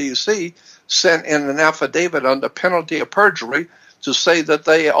Washington, D.C., sent in an affidavit under penalty of perjury to say that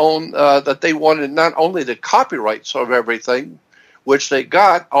they own, that they wanted not only the copyrights of everything, which they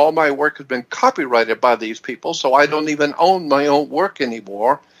got. All my work has been copyrighted by these people, so I don't even own my own work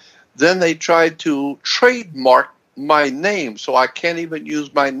anymore. Then they tried to trademark my name, so I can't even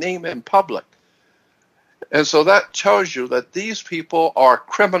use my name in public. And so that tells you that these people are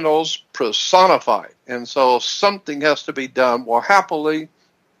criminals personified. And so something has to be done. Well, happily,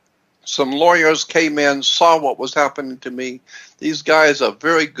 some lawyers came in, saw what was happening to me. These guys are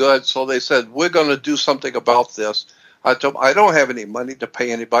very good, so they said, we're going to do something about this. I told them, I don't have any money to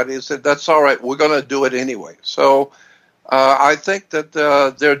pay anybody. They said, that's all right, we're going to do it anyway. So I think that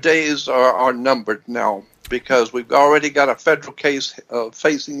their days are numbered now, because we've already got a federal case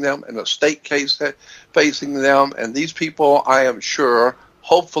facing them and a state case facing them. And these people, I am sure,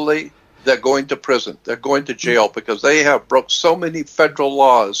 hopefully, they're going to prison. They're going to jail because they have broke so many federal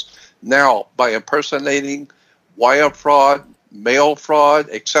laws now by impersonating wire fraud, mail fraud,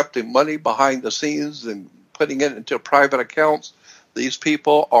 accepting money behind the scenes and putting it into private accounts. These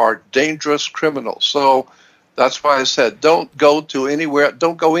people are dangerous criminals. So that's why I said don't go anywhere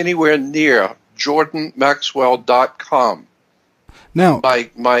near JordanMaxwell.com. Now,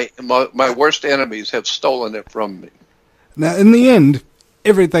 my worst enemies have stolen it from me. Now, in the end,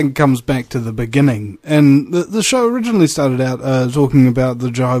 everything comes back to the beginning. And the show originally started out talking about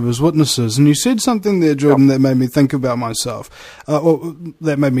the Jehovah's Witnesses, and you said something there, Jordan, that made me think about myself.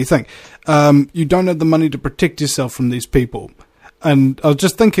 That made me think. You don't have the money to protect yourself from these people. And I was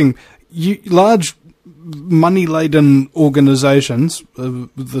just thinking, large money-laden organizations,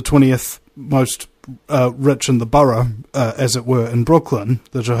 the 20th most rich in the borough, as it were, in Brooklyn,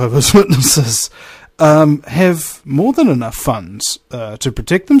 the Jehovah's Witnesses, have more than enough funds to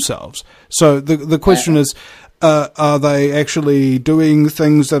protect themselves. So the question is, are they actually doing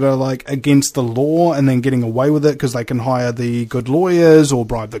things that are like against the law and then getting away with it because they can hire the good lawyers or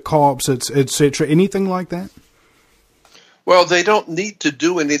bribe the cops, etc.? Anything like that? Well, they don't need to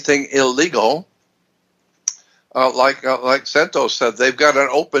do anything illegal. Like Santos said, they've got an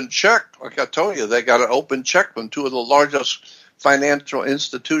open check. Like I told you, they got an open check from two of the largest financial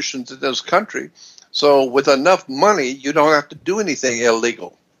institutions in this country. So with enough money, you don't have to do anything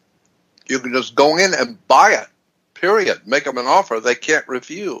illegal. You can just go in and buy it, period. Make them an offer they can't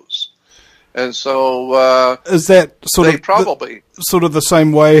refuse. And so is that sort of the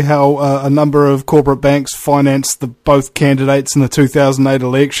same way how a number of corporate banks financed both candidates in the 2008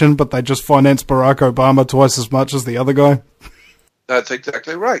 election, but they just financed Barack Obama twice as much as the other guy? That's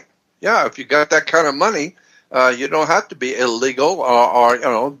exactly right. Yeah, if you got that kind of money, you don't have to be illegal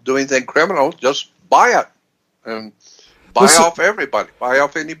or do anything criminal. Just buy it and buy off everybody. Buy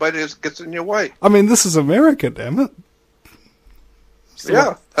off anybody that gets in your way. I mean, this is America, damn it. So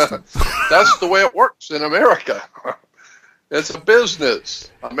yeah, that's the way it works in America. It's a business.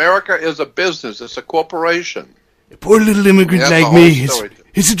 America is a business. It's a corporation. A poor little immigrant like me.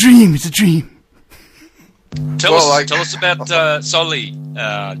 It's a dream. It's a dream. Tell us about Solly,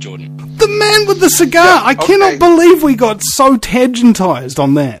 Jordan. The man with the cigar. Yeah, I cannot believe we got so tangentized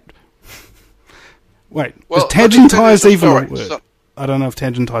on that. Wait, is tangentized even a word? So, I don't know if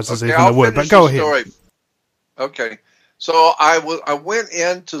tangentized is even a word, but go ahead. Story. Okay. So I went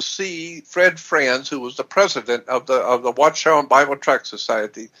in to see Fred Franz, who was the president of the Watchtower Bible Tract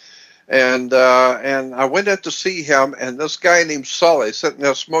Society, and I went in to see him, and this guy named Sully sitting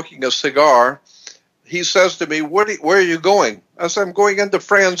there smoking a cigar. he says to me, where are you going? I said, I'm going into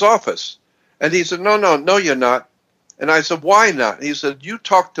Fran's office. And he said, no, you're not. And I said, why not? He said, you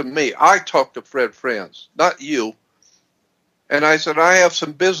talk to me. I talk to Fred Franz, not you. And I said, I have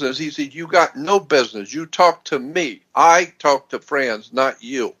some business. He said, you got no business. You talk to me. I talk to Franz, not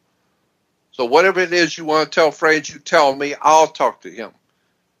you. So whatever it is you want to tell Franz, you tell me. I'll talk to him.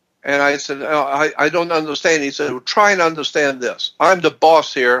 And I said, I don't understand. He said, well, try and understand this. I'm the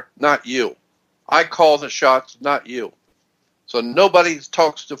boss here, not you. I call the shots, not you. So nobody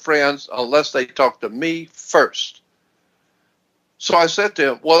talks to Franz unless they talk to me first. So I said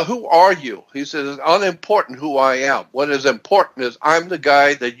to him, well, who are you? He said, it's unimportant who I am. What is important is I'm the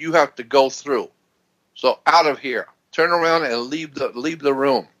guy that you have to go through. So out of here. Turn around and leave the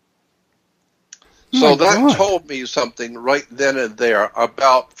room. So that told me something right then and there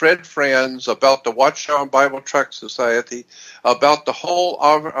about Fred Franz, about the Watchtower Bible Tract Society, about the whole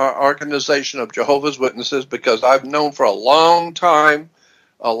organization of Jehovah's Witnesses, because I've known for a long time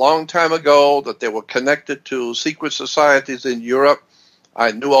ago that they were connected to secret societies in Europe.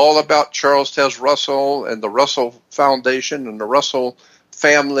 I knew all about Charles Taze Russell and the Russell Foundation and the Russell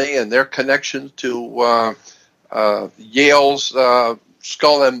family and their connection to Yale's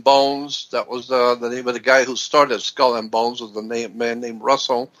Skull and Bones. That was the name of the guy who started Skull and Bones, was the man named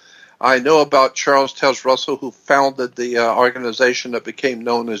Russell. I know about Charles Taze Russell, who founded the organization that became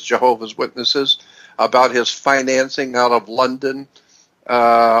known as Jehovah's Witnesses, about his financing out of London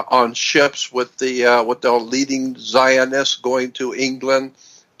on ships with the leading Zionists going to England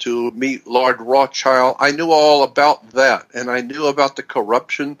to meet Lord Rothschild. I knew all about that, and I knew about the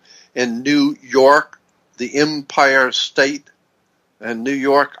corruption in New York, the Empire State and New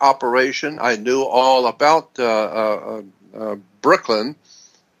York operation. I knew all about Brooklyn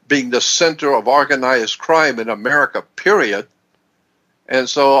being the center of organized crime in America, period. And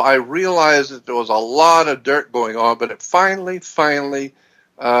so I realized that there was a lot of dirt going on, but it finally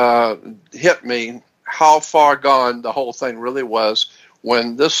hit me how far gone the whole thing really was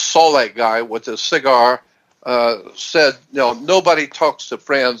when this Solek guy with his cigar said, nobody talks to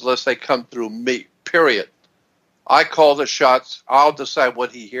Franz unless they come through me, period. I call the shots. I'll decide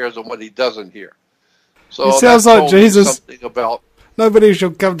what he hears and what he doesn't hear. So it sounds like Jesus. Something about nobody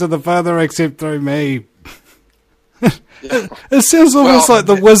shall come to the Father except through me. It sounds almost like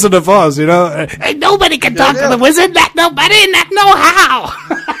the Wizard of Oz, Hey, nobody can talk to the wizard. Not nobody, not know how.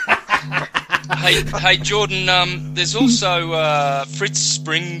 Hey, Jordan. There's also Fritz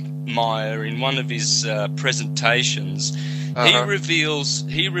Springmeier in one of his presentations. He reveals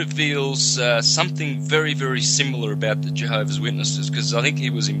something very, very similar about the Jehovah's Witnesses, because I think he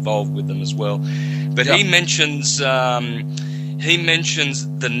was involved with them as well. But he mentions the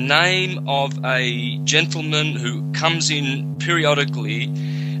name of a gentleman who comes in periodically.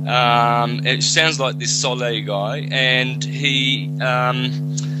 It sounds like this Solé guy, and he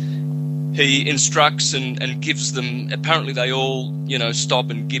instructs and gives them. Apparently, they all stop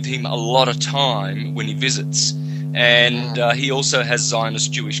and give him a lot of time when he visits. And he also has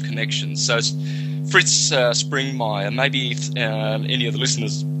Zionist Jewish connections. So Fritz Springmeier, maybe if any of the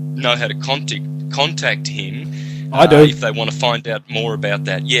listeners know how to contact him, I do. If they want to find out more about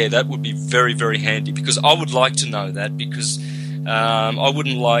that. Yeah, that would be very, very handy, because I would like to know that, because I would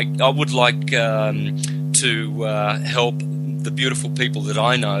like to help the beautiful people that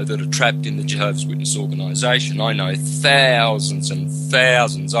I know that are trapped in the Jehovah's Witness organization. I know thousands and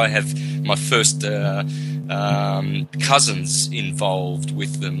thousands. I have my first cousins involved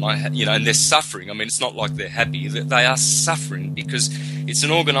with them, and they're suffering. I mean, it's not like they're happy; they are suffering because it's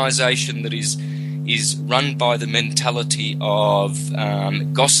an organisation that is run by the mentality of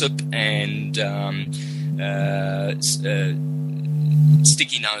gossip and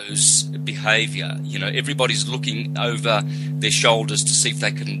sticky nose behaviour. Everybody's looking over their shoulders to see if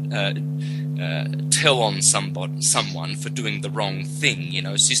they can tell on someone for doing the wrong thing.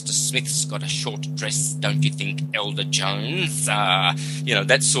 Sister Smith's got a short dress, don't you think, Elder Jones?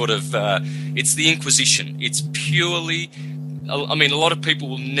 That sort of, it's the Inquisition. It's purely, a lot of people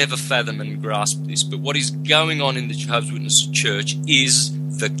will never fathom and grasp this, but what is going on in the Jehovah's Witness Church is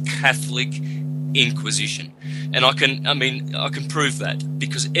the Catholic Inquisition. And I can prove that,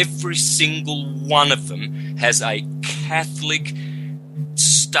 because every single one of them has a Catholic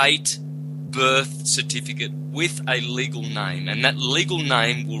state birth certificate with a legal name, and that legal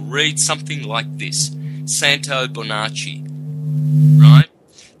name will read something like this: Santo Bonacci. Right?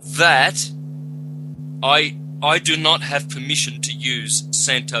 That I do not have permission to use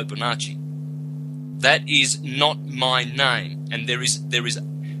Santo Bonacci. That is not my name, and there's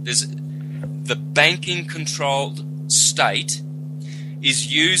the banking controlled state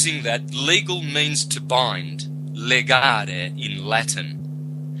is using that legal means to bind, legare in Latin.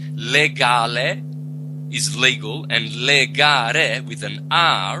 Legale is legal, and legare with an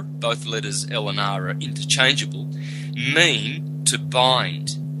R, both letters L and R are interchangeable, mean to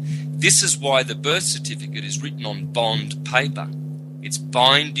bind. This is why the birth certificate is written on bond paper. It's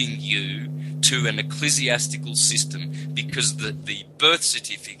binding you to an ecclesiastical system, because the birth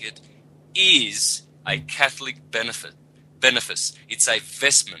certificate is a Catholic benefice. It's a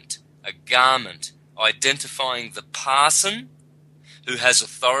vestment, a garment, identifying the parson who has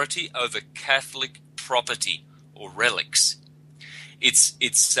authority over Catholic property or relics. It's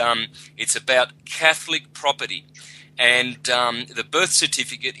about Catholic property, and the birth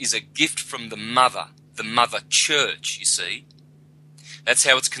certificate is a gift from the mother church. You see, that's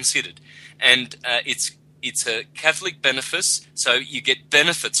how it's considered, and it's a Catholic benefice, so you get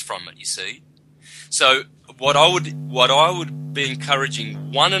benefits from it. You see, so what I would be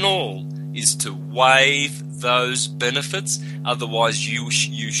encouraging one and all is to waive those benefits. Otherwise, you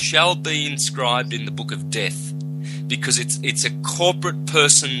shall be inscribed in the book of death, because it's a corporate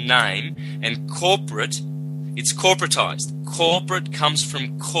person name, and it's corporatized. Corporate comes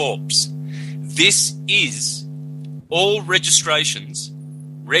from corpse. This is all registrations.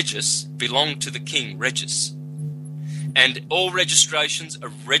 Regis belong to the king, Regis. And all registrations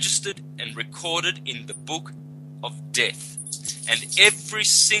are registered and recorded in the book of death. And every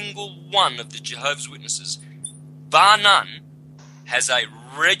single one of the Jehovah's Witnesses, bar none, has a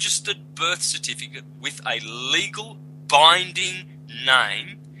registered birth certificate with a legal binding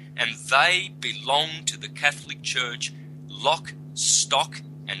name, and they belong to the Catholic Church, lock, stock,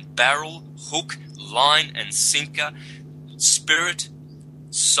 and barrel, hook, line, and sinker, spirit,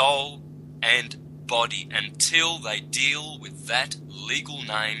 soul, and body, until they deal with that legal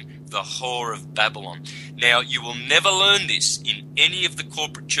name, the whore of Babylon. Now, you will never learn this in any of the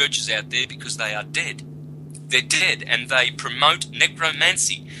corporate churches out there, because they are dead. They're dead, and they promote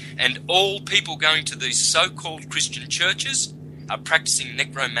necromancy. And all people going to these so-called Christian churches are practicing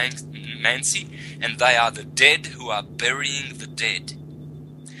necromancy, and they are the dead who are burying the dead.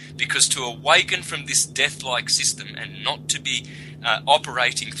 Because to awaken from this death-like system and not to be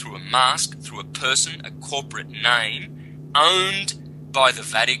operating through a mask, through a person, a corporate name, owned by the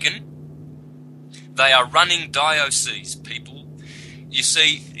Vatican, they are running dioceses, people. You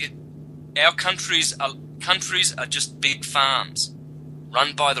see, our countries are just big farms,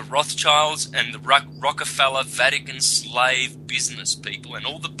 run by the Rothschilds and the Rockefeller Vatican slave business, people. And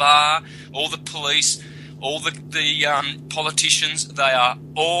all the bar, all the police, all the politicians, they are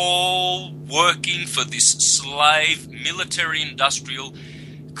all working for this slave military-industrial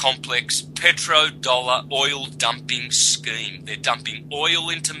complex petrodollar oil dumping scheme. They're dumping oil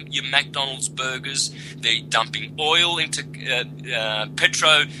into your McDonald's burgers. They're dumping oil into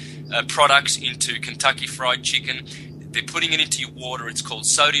petro products into Kentucky Fried Chicken. They're putting it into your water. It's called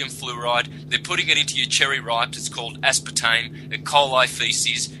sodium fluoride. They're putting it into your cherry ripes. It's called aspartame. E. coli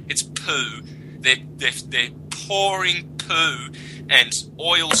feces. It's poo. They're pouring poo and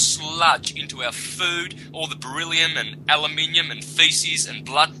oil sludge into our food, all the beryllium and aluminium and feces and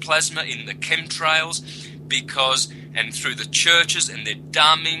blood plasma in the chemtrails, and through the churches, and they're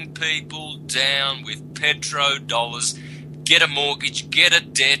dumbing people down with petrodollars. Get a mortgage, get a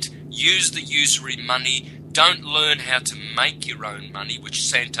debt, use the usury money. Don't learn how to make your own money, which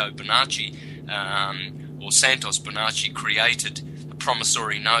Santos Bonacci created a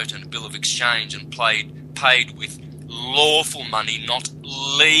promissory note and a bill of exchange and paid with lawful money, not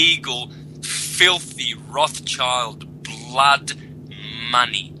legal, filthy Rothschild blood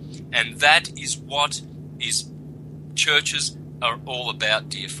money. And that is what churches are all about,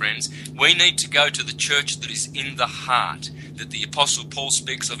 dear friends. We need to go to the church that is in the heart, that the Apostle Paul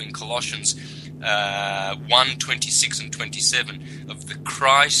speaks of in Colossians 1:26 and 27, of the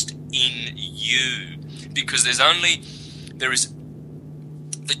Christ in you. Because there is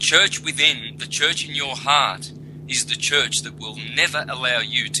the church within, the church in your heart is the church that will never allow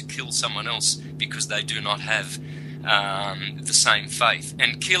you to kill someone else because they do not have the same faith.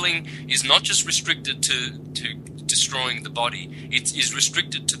 And killing is not just restricted to destroying the body. It is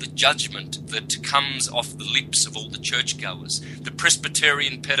restricted to the judgment that comes off the lips of all the churchgoers. The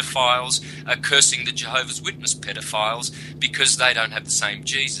Presbyterian pedophiles are cursing the Jehovah's Witness pedophiles because they don't have the same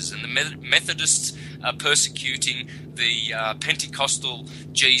Jesus. And the Methodists are persecuting the Pentecostal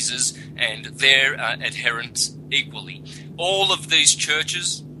Jesus and their adherents equally. All of these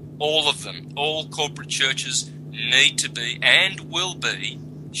churches, all of them, all corporate churches need to be and will be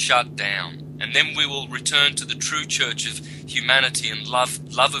shut down. And then we will return to the true church of humanity and love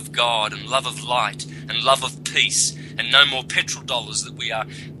of God and love of light and love of peace and no more petrol dollars that we are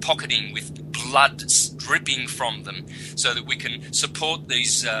pocketing with blood dripping from them, so that we can support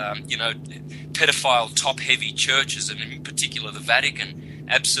these, pedophile top-heavy churches, and in particular the Vatican,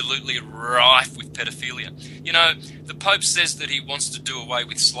 absolutely rife with pedophilia. You know, the Pope says that he wants to do away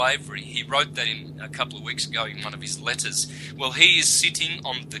with slavery. He wrote that in a couple of weeks ago in one of his letters. Well, he is sitting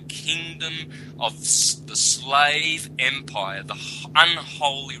on the kingdom of the slave empire, the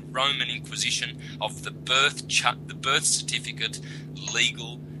unholy Roman Inquisition of the birth certificate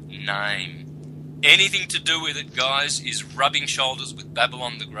legal name. Anything to do with it, guys, is rubbing shoulders with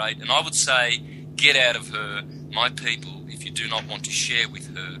Babylon the Great, and I would say, get out of her, my people, if you do not want to share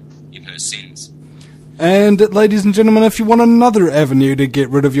with her in her sins. And, ladies and gentlemen, if you want another avenue to get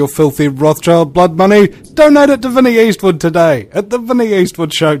rid of your filthy Rothschild blood money, donate it to Vinny Eastwood today at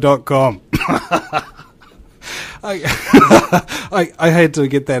thevinnieeastwoodshow.com. I had to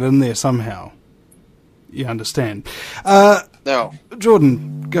get that in there somehow. You understand. Now,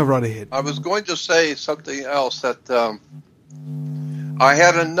 Jordan, go right ahead. I was going to say something else that I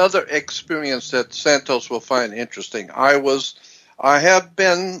had another experience that Santos will find interesting. I have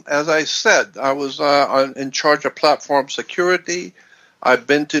been, as I said, I was in charge of platform security. I've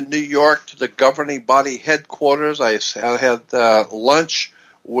been to New York to the governing body headquarters. I had lunch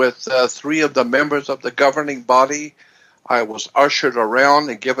with 3 of the members of the governing body. I was ushered around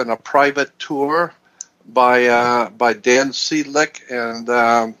and given a private tour by Dan Seidlich and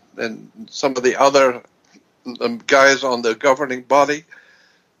some of the other guys on the governing body.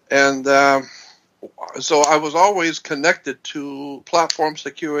 And so I was always connected to platform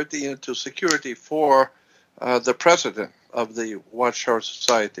security and to security for the president of the Watchtower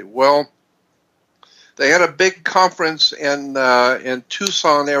Society. Well, they had a big conference in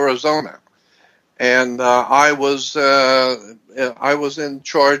Tucson, Arizona, and I was in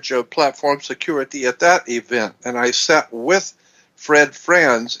charge of platform security at that event, and I sat with Fred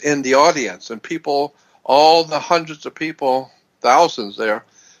Franz in the audience, and people, all the hundreds of people, thousands there,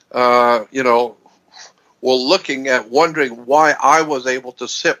 were looking at, wondering why I was able to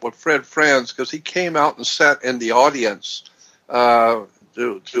sit with Fred Franz, because he came out and sat in the audience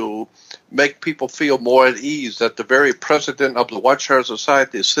to make people feel more at ease that the very president of the Watchtower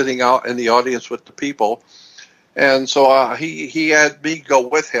Society is sitting out in the audience with the people. And so he had me go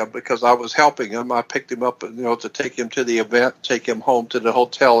with him because I was helping him. I picked him up, to take him to the event, take him home to the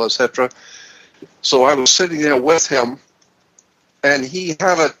hotel, etc. So I was sitting there with him, and he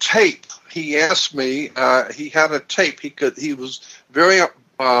had a tape. He asked me. He had a tape. He was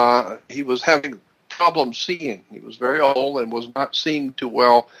having problems seeing. He was very old and was not seeing too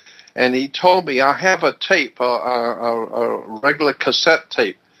well. And he told me, I have a tape, a regular cassette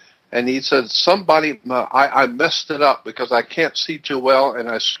tape. And he said, I messed it up because I can't see too well, and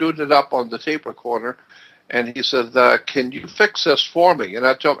I screwed it up on the tape recorder. And he said, can you fix this for me? And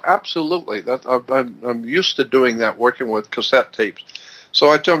I told him, absolutely. I'm used to doing that, working with cassette tapes. So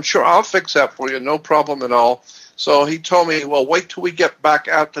I told him, sure, I'll fix that for you, no problem at all. So he told me, well, wait till we get back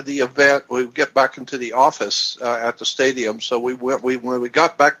after the event. We get back into the office at the stadium. So when we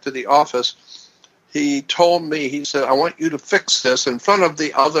got back to the office, he told me, he said, I want you to fix this in front of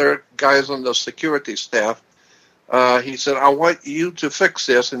the other guys on the security staff. He said, I want you to fix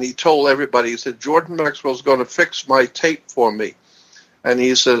this. And he told everybody, he said, Jordan Maxwell's going to fix my tape for me. And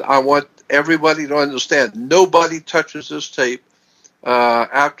he said, I want everybody to understand, nobody touches this tape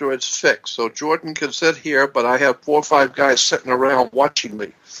after it's fixed. So Jordan can sit here, but I have 4 or 5 guys sitting around watching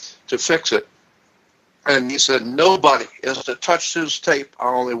me to fix it. And he said, nobody is to touch this tape. I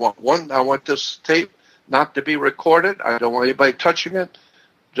only want one. I want this tape not to be recorded. I don't want anybody touching it.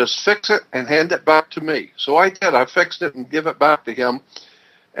 Just fix it and hand it back to me. So I did. I fixed it and give it back to him.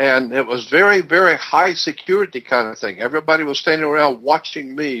 And it was very, very high security kind of thing. Everybody was standing around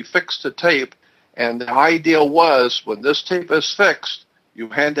watching me fix the tape. And the idea was, when this tape is fixed, you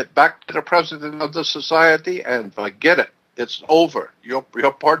hand it back to the president of the society and forget it. It's over. Your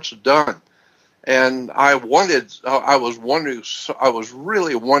part's done. And I was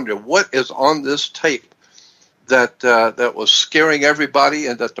really wondering what is on this tape that was scaring everybody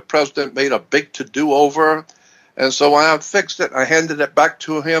and that the president made a big to-do over. And so when I fixed it, I handed it back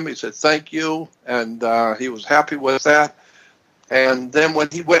to him. He said, thank you. And he was happy with that. And then when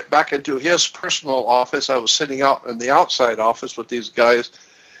he went back into his personal office, I was sitting out in the outside office with these guys.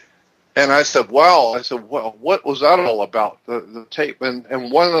 And I said, well, what was that all about, the tape?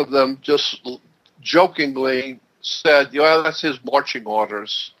 And one of them just jokingly said, that's his marching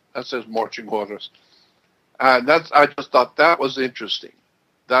orders. That's his marching orders. And I just thought that was interesting.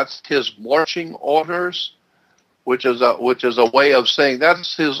 That's his marching orders, which is a way of saying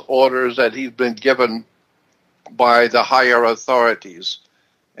that's his orders that he's been given by the higher authorities.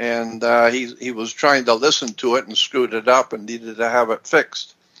 And he was trying to listen to it and screwed it up and needed to have it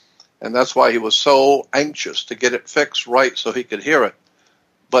fixed. And that's why he was so anxious to get it fixed right so he could hear it.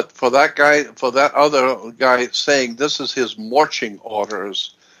 But for that other guy saying this is his marching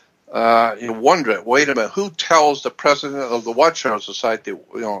orders, you wonder, wait a minute, who tells the president of the Watchtower Society,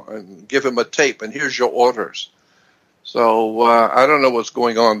 and give him a tape, and here's your orders? So I don't know what's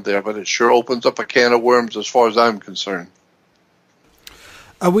going on there, but it sure opens up a can of worms as far as I'm concerned.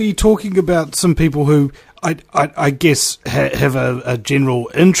 Are we talking about some people who I guess have a general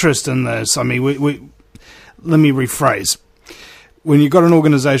interest in this? I mean, let me rephrase. When you've got an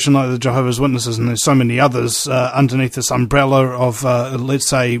organisation like the Jehovah's Witnesses, and there's so many others underneath this umbrella of, let's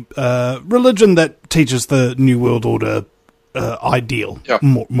say, religion that teaches the New World Order ideal,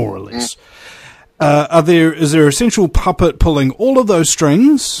 more or less. Is there essential puppet pulling all of those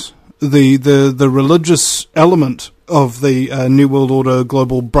strings, the religious element of the New World Order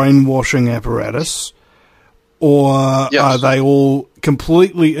global brainwashing apparatus, or are they all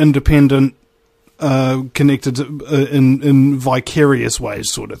completely independent, connected in vicarious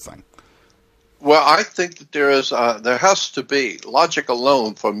ways, sort of thing? Well, I think that there has to be, logic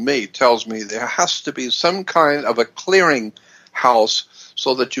alone for me tells me there has to be some kind of a clearing house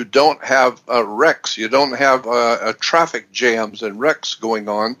so that you don't have wrecks, you don't have traffic jams and wrecks going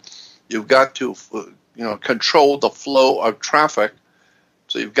on. You've got to control the flow of traffic.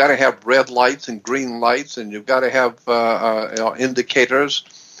 So you've got to have red lights and green lights, and you've got to have indicators.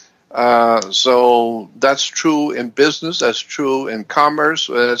 So that's true in business, that's true in commerce,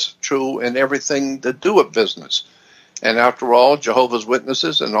 that's true in everything to do with business. And after all, Jehovah's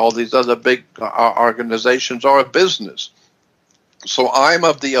Witnesses and all these other big organizations are a business. So I'm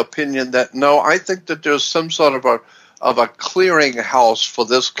of the opinion that no, I think that there's some sort of a clearinghouse for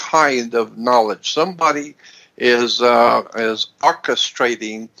this kind of knowledge. Somebody is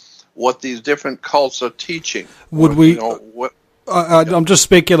orchestrating what these different cults are teaching. Would we? I'm just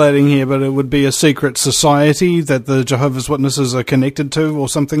speculating here, but it would be a secret society that the Jehovah's Witnesses are connected to, or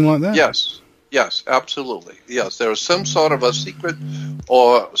something like that. Yes, absolutely. Yes, there is some sort of a secret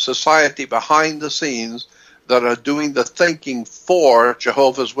or society behind the scenes that are doing the thinking for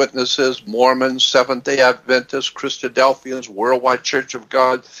Jehovah's Witnesses, Mormons, Seventh-day Adventists, Christadelphians, Worldwide Church of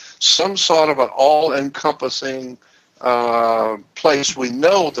God, some sort of an all-encompassing place. We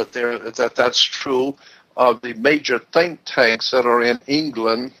know that that's true of the major think tanks that are in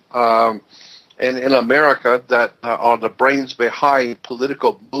England and in America that are the brains behind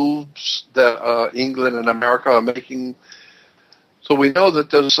political moves that England and America are making. So we know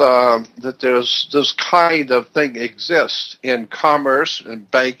that there's this kind of thing exists in commerce and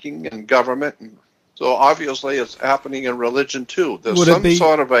banking and government. And so obviously it's happening in religion too. There's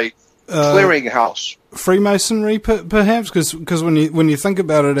sort of a clearinghouse. Freemasonry, perhaps, because when you think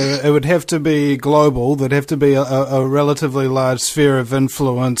about it, it would have to be global. There'd have to be a relatively large sphere of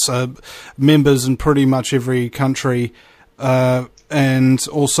influence, members in pretty much every country, and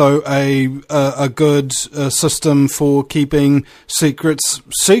also a good system for keeping secrets,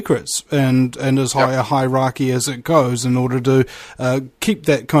 and as high a hierarchy as it goes, in order to keep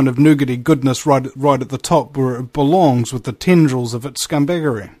that kind of nougaty goodness right at the top where it belongs, with the tendrils of its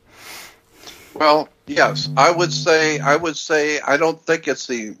scumbaggery. Well, yes, I would say I don't think it's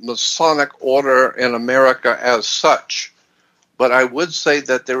the Masonic order in America as such, but I would say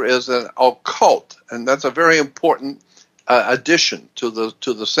that there is an occult, and that's a very important addition to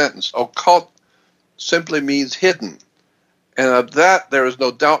the sentence. Occult simply means hidden, and of that there is no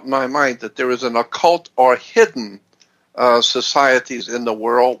doubt in my mind that there is an occult or hidden societies in the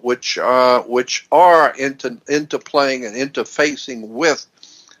world which are interplaying and interfacing with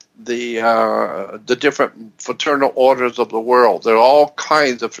the different fraternal orders of the world. There are all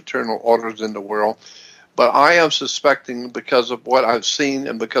kinds of fraternal orders in the world, but I am suspecting, because of what I've seen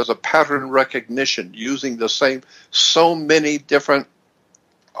and because of pattern recognition, using the same so many different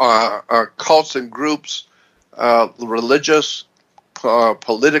cults and groups, religious,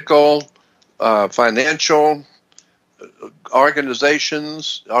 political, financial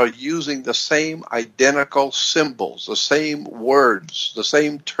organizations are using the same identical symbols, the same words, the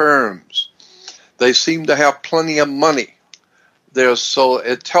same terms. They seem to have plenty of money. So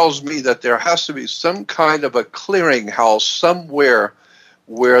it tells me that there has to be some kind of a clearinghouse somewhere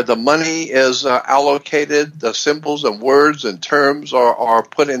where the money is allocated, the symbols and words and terms are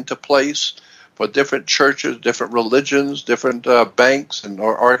put into place for different churches, different religions, different banks and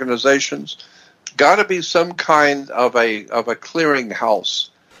or organizations. Got to be some kind of a clearinghouse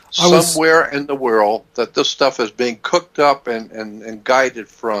somewhere in the world that this stuff is being cooked up and guided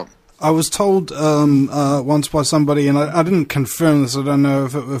from. I was told once by somebody, and I didn't confirm this, I don't know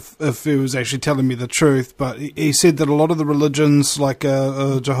if he was actually telling me the truth, but he said that a lot of the religions, like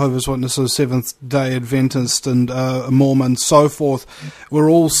Jehovah's Witnesses, Seventh-day Adventist, and Mormon, so forth, were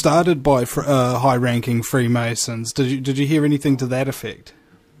all started by high-ranking Freemasons. Did you hear anything to that effect?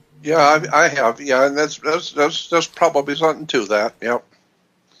 Yeah, I have. Yeah, and that's probably something to that. Yep.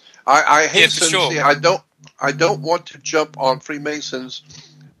 I hasten to say I don't want to jump on Freemasons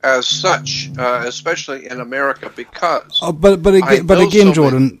as such, especially in America, because. But again,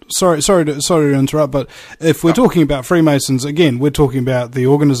 Jordan. Sorry to interrupt. But if we're talking about Freemasons, again, we're talking about the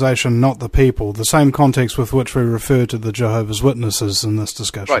organization, not the people. The same context with which we refer to the Jehovah's Witnesses in this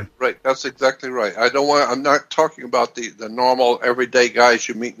discussion. Right. That's exactly right. I'm not talking about the normal everyday guys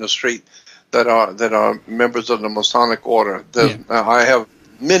you meet in the street that are members of the Masonic order. I have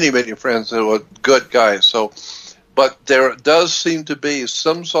many friends who are good guys. So. But there does seem to be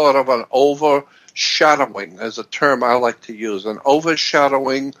some sort of an overshadowing, as a term I like to use, an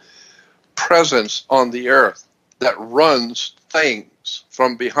overshadowing presence on the earth that runs things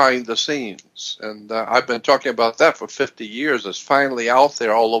from behind the scenes. And I've been talking about that for 50 years. It's finally out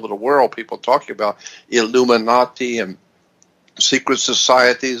there all over the world, people talking about Illuminati and secret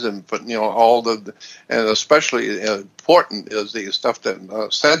societies, and and especially important is the stuff that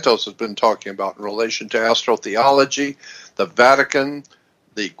Santos has been talking about in relation to astrotheology, the Vatican,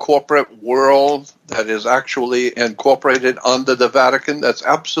 the corporate world that is actually incorporated under the Vatican. That's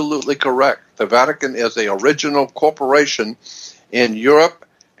absolutely correct. The Vatican is the original corporation in Europe,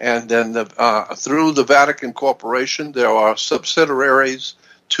 and then through the Vatican Corporation there are subsidiaries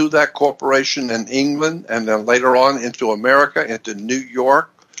to that corporation in England, and then later on into America, into New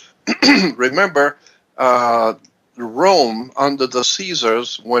York. Remember, Rome, under the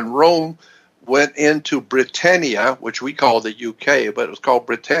Caesars, when Rome went into Britannia, which we call the UK, but it was called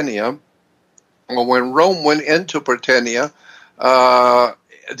Britannia. Well, when Rome went into Britannia, the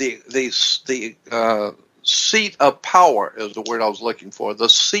seat of power is the word I was looking for. The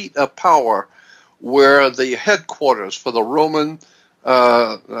seat of power, where the headquarters for the Roman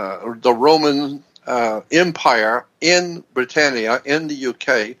Empire in Britannia, in the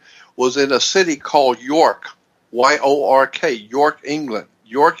UK, was in a city called York, Y-O-R-K, York, England.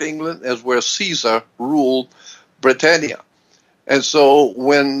 York, England is where Caesar ruled Britannia. And so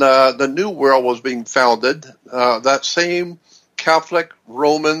when the New World was being founded, that same Catholic,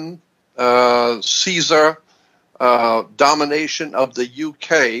 Roman, Caesar domination of the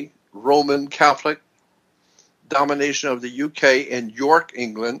UK, Roman Catholic domination of the UK in York,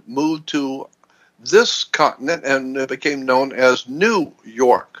 England, moved to this continent, and it became known as New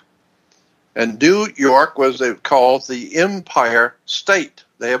York. And New York was called the Empire State.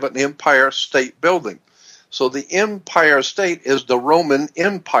 They have an Empire State building. So the Empire State is the Roman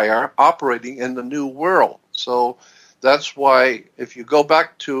Empire operating in the New World. So that's why if you go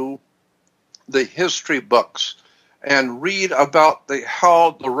back to the history books and read about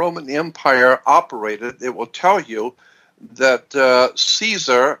how the Roman Empire operated, it will tell you that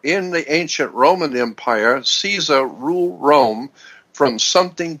Caesar, in the ancient Roman Empire, Caesar ruled Rome from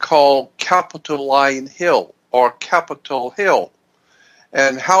something called Capitoline Hill, or Capitol Hill.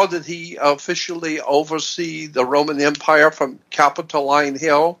 And how did he officially oversee the Roman Empire from Capitoline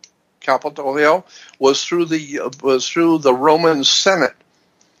Hill? Capitol Hill was through the Roman Senate.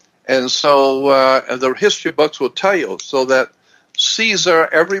 And so the history books will tell you, so that Caesar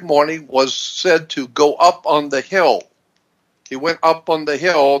every morning was said to go up on the hill. He went up on the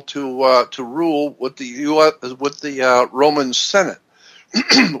hill to rule with the Roman Senate.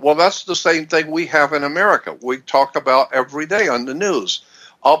 Well, that's the same thing we have in America. We talk about every day on the news.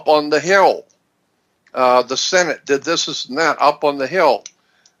 Up on the hill. The Senate did this and that up on the hill.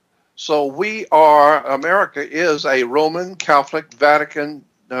 So America is a Roman Catholic Vatican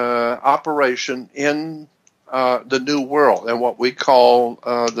operation in the New World, and what we call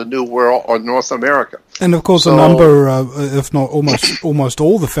the New World, or North America. And of course, a number, if not almost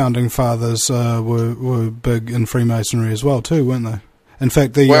all the founding fathers were big in Freemasonry as well, too, weren't they? In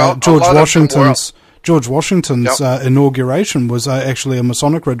fact, George Washington's inauguration was actually a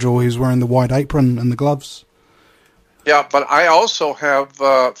Masonic ritual. He was wearing the white apron and the gloves. Yeah, but I also have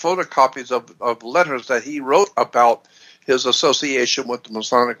photocopies of letters that he wrote about his association with the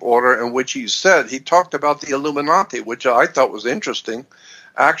Masonic Order, in which he talked about the Illuminati, which I thought was interesting.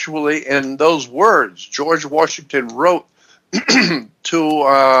 Actually, in those words, George Washington wrote to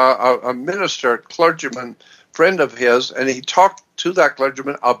a minister, clergyman, friend of his, and he talked to that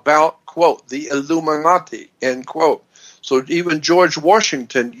clergyman about, quote, the Illuminati, end quote. So even George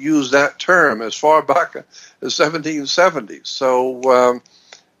Washington used that term as far back as 1770. So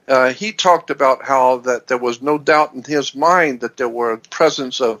he talked about how that there was no doubt in his mind that there were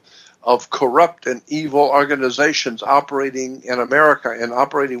presence of corrupt and evil organizations operating in America and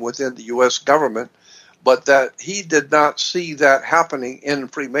operating within the U.S. government, but that he did not see that happening in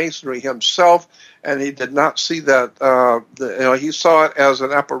Freemasonry himself, and he did not see that, he saw it as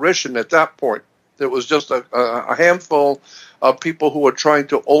an apparition at that point. It was just a handful of people who were trying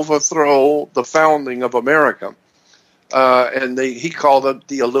to overthrow the founding of America. And he called it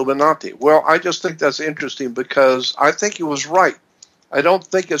the Illuminati. Well, I just think that's interesting because I think he was right. I don't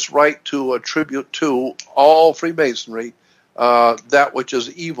think it's right to attribute to all Freemasonry that which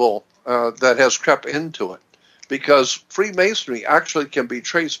is evil that has crept into it, because Freemasonry actually can be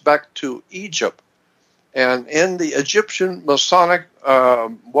traced back to Egypt. And in the Egyptian Masonic,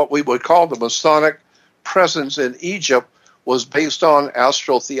 what we would call the Masonic presence in Egypt was based on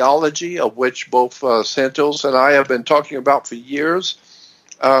astrotheology, of which both Santos and I have been talking about for years.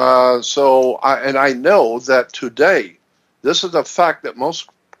 I know that today, this is a fact that most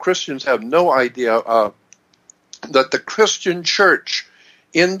Christians have no idea of, that the Christian church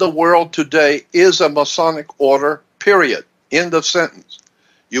in the world today is a Masonic order, period. End of sentence.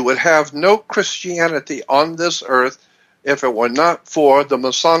 You would have no Christianity on this earth if it were not for the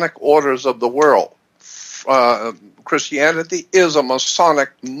Masonic orders of the world. Christianity is a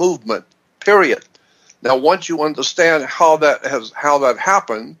Masonic movement, period. Now, once you understand how that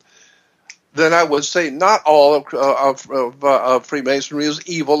happened, then I would say not all of Freemasonry is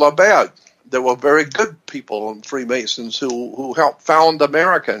evil or bad. There were very good people in Freemasons who helped found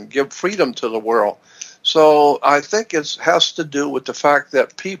America and give freedom to the world. So I think it has to do with the fact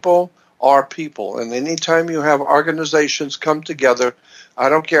that people are people. And anytime you have organizations come together, I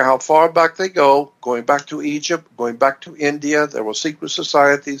don't care how far back they go, going back to Egypt, going back to India, there were secret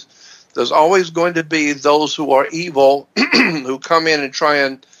societies. There's always going to be those who are evil who come in and try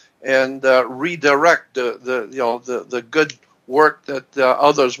and redirect the good work that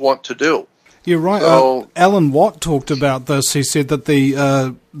others want to do. You're right. So, Alan Watt talked about this. He said that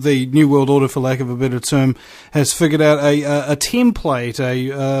the New World Order, for lack of a better term, has figured out a template,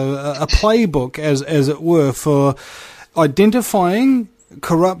 a playbook, as it were, for identifying,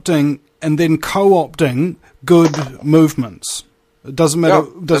 corrupting, and then co-opting good movements. It doesn't matter.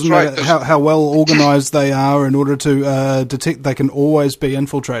 Matter how well organized they are. In order to detect, they can always be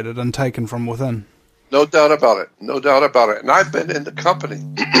infiltrated and taken from within. No doubt about it. No doubt about it. And I've been in the company.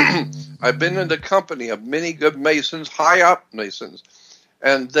 I've been in the company of many good Masons, high up Masons,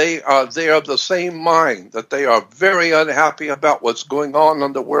 and they are of the same mind, that they are very unhappy about what's going on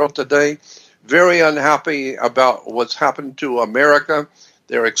in the world today, very unhappy about what's happened to America.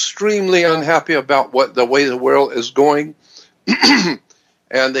 They're extremely unhappy about the way the world is going.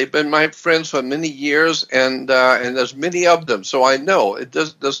 And they've been my friends for many years, and there's many of them. So I know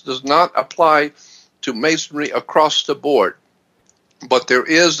this does not apply to Masonry across the board. But there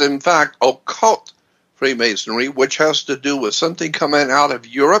is, in fact, occult Freemasonry, which has to do with something coming out of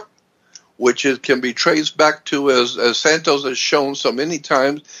Europe, which can be traced back to, as Santos has shown so many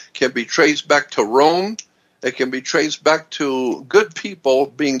times, can be traced back to Rome. It can be traced back to good people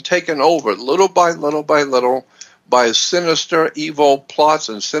being taken over little by little by little by sinister, evil plots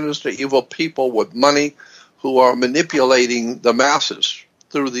and sinister, evil people with money who are manipulating the masses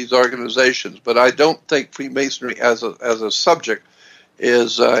through these organizations. But I don't think Freemasonry as a subject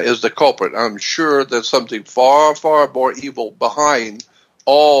is the culprit. I'm sure there's something far, far more evil behind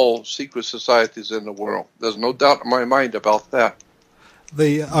all secret societies in the world. There's no doubt in my mind about that.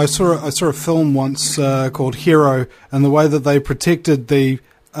 I saw a film once called Hero, and the way that they protected the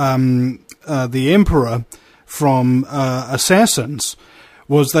emperor from assassins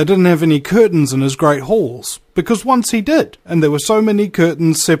was they didn't have any curtains in his great halls, because once he did, and there were so many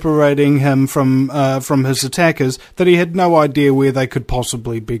curtains separating him from his attackers that he had no idea where they could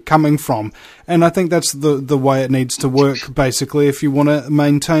possibly be coming from. And I think that's the way it needs to work, basically, if you want to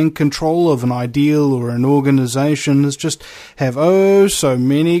maintain control of an ideal or an organization, is just have so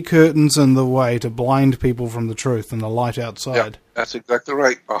many curtains in the way to blind people from the truth and the light outside. Yeah, that's exactly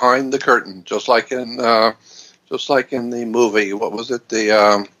right, behind the curtain, just like in the movie, what was it?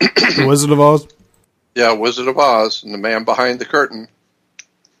 The Wizard of Oz? Yeah, Wizard of Oz, and the man behind the curtain.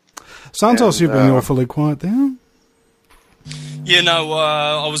 Santos, you've been awfully quiet there. Yeah, no,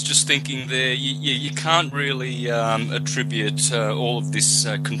 I was just thinking there, you can't really attribute all of this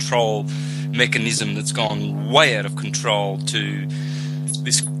control mechanism that's gone way out of control to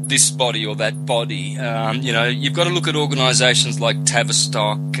this body or that body. You've got to look at organisations like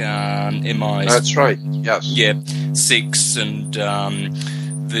Tavistock, MI. That's right. Yes. Yeah, 6, and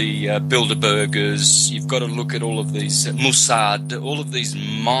Bilderbergers. You've got to look at all of these Mossad, all of these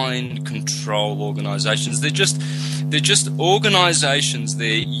mind control organizations. They're just organizations. They're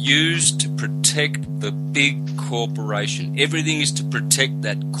used to protect the big corporation. Everything is to protect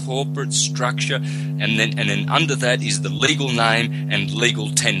that corporate structure, and then under that is the legal name and legal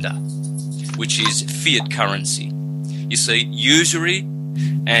tender, which is fiat currency. You see, usury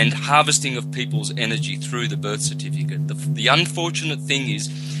and harvesting of people's energy through the birth certificate. The unfortunate thing is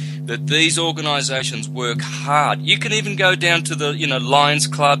that these organizations work hard. You can even go down to the Lions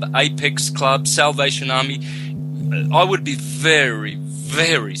Club, Apex Club, Salvation Army. I would be very,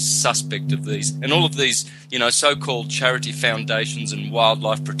 very suspect of these and all of these so-called charity foundations and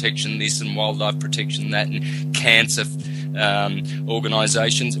wildlife protection this and wildlife protection that and cancer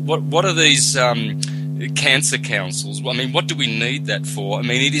organizations. What are these cancer councils? I mean, what do we need that for? I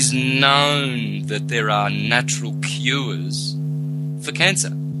mean, it is known that there are natural cures for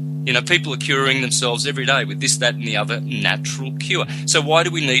cancer. People are curing themselves every day with this, that, and the other natural cure. So why do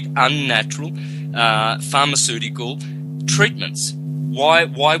we need unnatural pharmaceutical treatments?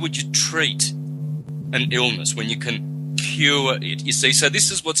 Why would you treat an illness when you can cure it? You see, so this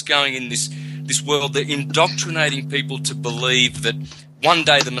is what's going in this world. They're indoctrinating people to believe that one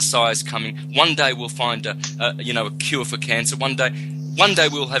day the Messiah is coming. One day we'll find a cure for cancer. One day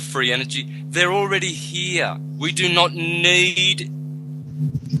we'll have free energy. They're already here. We do not need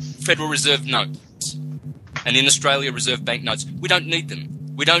Federal Reserve notes, and in Australia Reserve Bank notes. We don't need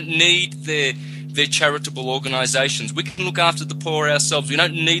them. We don't need their charitable organisations. We can look after the poor ourselves. We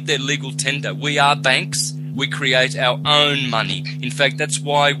don't need their legal tender. We are banks. We create our own money. In fact, that's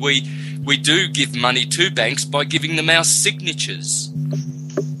why we do give money to banks by giving them our signatures.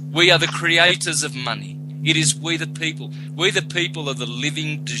 We are the creators of money. It is we the people. We the people are the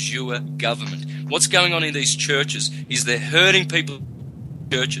living de jure government. What's going on in these churches is they're hurting people in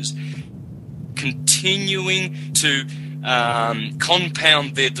churches, continuing to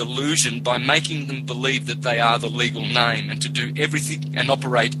compound their delusion by making them believe that they are the legal name and to do everything and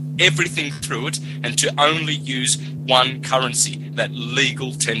operate everything through it and to only use one currency, that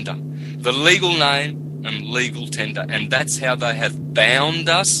legal tender. The legal name and legal tender. And that's how they have bound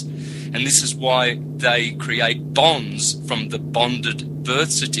us. And this is why they create bonds from the bonded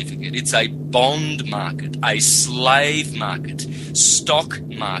birth certificate. It's a bond market, a slave market, stock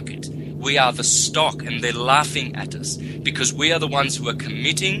market. We are the stock, and they're laughing at us because we are the ones who are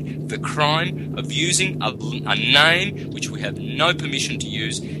committing the crime of using a name which we have no permission to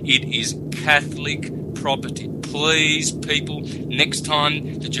use. It is Catholic property. Please, people, next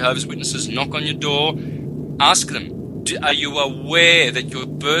time the Jehovah's Witnesses knock on your door, ask them, are you aware that your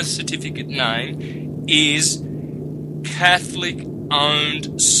birth certificate name is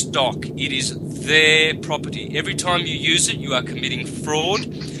Catholic-owned stock? It is their property. Every time you use it, you are committing fraud.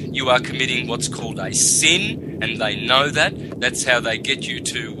 You are committing what's called a sin, and they know that. That's how they get you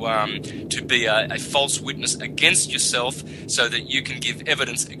to be a false witness against yourself, so that you can give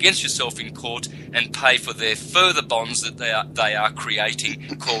evidence against yourself in court and pay for their further bonds that they are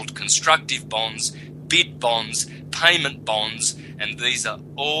creating, called constructive bonds, bid bonds, payment bonds, and these are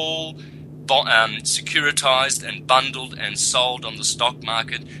all securitized and bundled and sold on the stock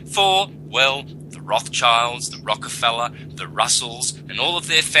market for, well, the Rothschilds, the Rockefeller, the Russells, and all of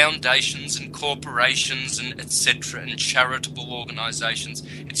their foundations and corporations and etc. and charitable organizations.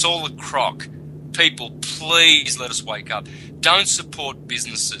 It's all a crock. People, please let us wake up. Don't support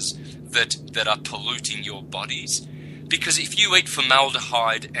businesses that are polluting your bodies. Because if you eat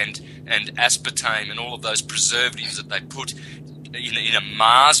formaldehyde and aspartame and all of those preservatives that they put in a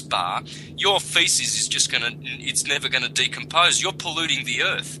Mars bar, your feces is it's never going to decompose. You're polluting the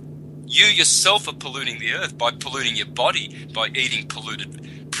earth. You yourself are polluting the earth by polluting your body, by eating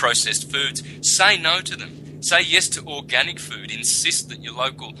polluted processed foods. Say no to them. Say yes to organic food. Insist that your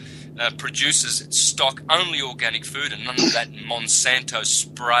local producers stock only organic food and none of that Monsanto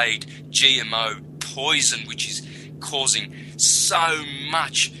sprayed GMO poison, which is causing so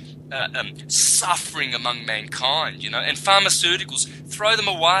much suffering among mankind, and pharmaceuticals, throw them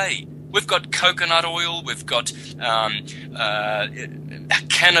away. We've got coconut oil, we've got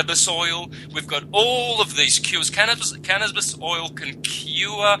cannabis oil, we've got all of these cures. Cannabis oil can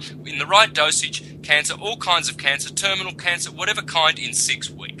cure, in the right dosage, cancer, all kinds of cancer, terminal cancer, whatever kind, in 6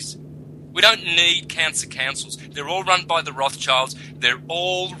 weeks. We don't need cancer councils. They're all run by the Rothschilds. They're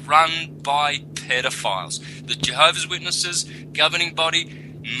all run by pedophiles. The Jehovah's Witnesses governing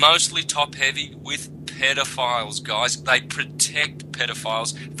body, mostly top-heavy with pedophiles, guys. They protect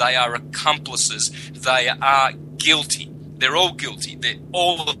pedophiles. They are accomplices. They are guilty. They're all guilty. They're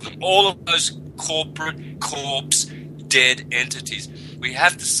all of them. All of those corporate corpse dead entities. We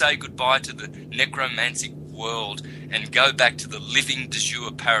have to say goodbye to the necromantic world and go back to the living de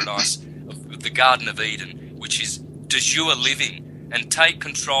jure paradise of the Garden of Eden, which is de jure living, and take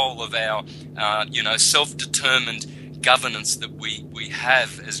control of our, self-determined governance that we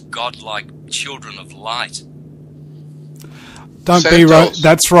have as godlike children of light.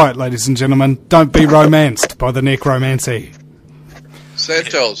 That's right, ladies and gentlemen. Don't be romanced by the necromancy.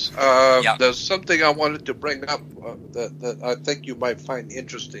 Santos, there's something I wanted to bring up that I think you might find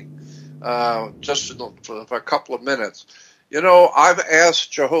interesting, just for a couple of minutes. I've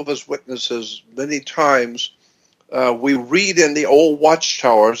asked Jehovah's Witnesses many times. We read in the old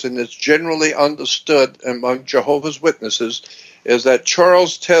watchtowers, and it's generally understood among Jehovah's Witnesses, is that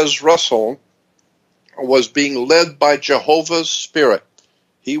Charles Taze Russell was being led by Jehovah's Spirit.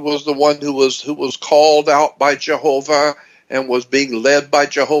 He was the one who was called out by Jehovah and was being led by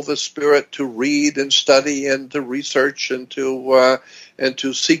Jehovah's Spirit to read and study and to research and to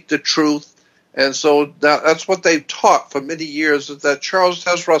seek the truth. And so that's what they've taught for many years, is that Charles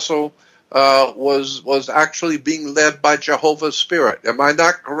Taze Russell was actually being led by Jehovah's Spirit. Am I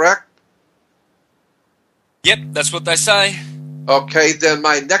not correct? Yep, that's what they say. Okay, then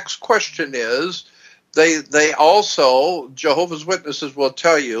my next question is, they also, Jehovah's Witnesses will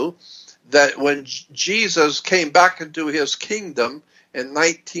tell you, that when Jesus came back into his kingdom in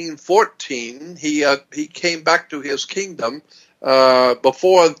 1914, he came back to his kingdom.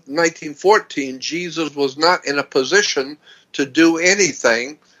 Before 1914, Jesus was not in a position to do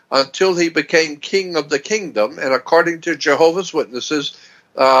anything until he became king of the kingdom. And according to Jehovah's Witnesses,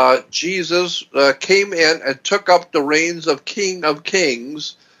 Jesus came in and took up the reins of King of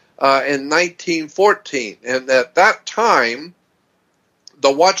Kings in 1914. And at that time,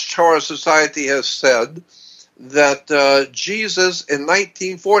 the Watchtower Society has said that Jesus in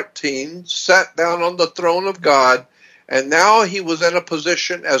 1914 sat down on the throne of God, and now he was in a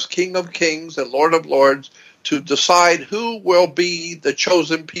position as King of Kings and Lord of Lords to decide who will be the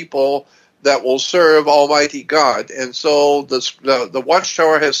chosen people that will serve Almighty God. And so the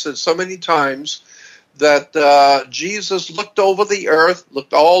Watchtower has said so many times that Jesus looked all over the earth,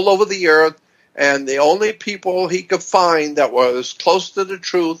 and the only people he could find that were as close to the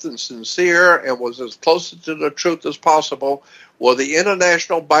truth and sincere and was as close to the truth as possible were the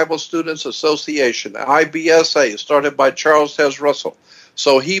International Bible Students Association, IBSA, started by Charles Taze Russell.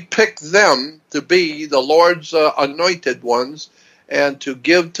 So he picked them to be the Lord's anointed ones and to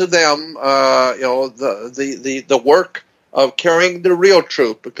give to them the work of carrying the real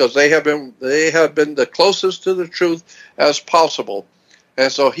truth, because they have been the closest to the truth as possible. And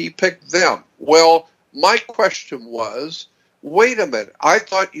so he picked them. Well, my question was, wait a minute. I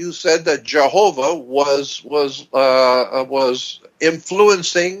thought you said that Jehovah was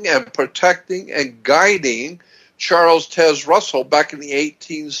influencing and protecting and guiding Charles Taze Russell back in the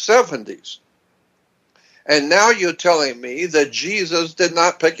 1870s. And now you're telling me that Jesus did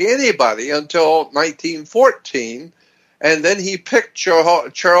not pick anybody until 1914, and then he picked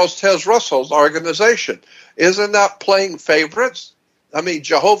Charles Taze Russell's organization. Isn't that playing favorites? I mean,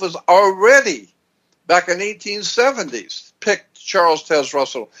 Jehovah's already, back in 1870s, picked Charles Taze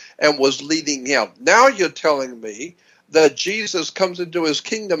Russell and was leading him. Now you're telling me that Jesus comes into his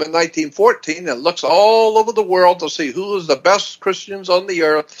kingdom in 1914 and looks all over the world to see who is the best Christians on the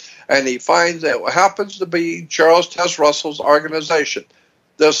earth, and he finds that it happens to be Charles Taze Russell's organization.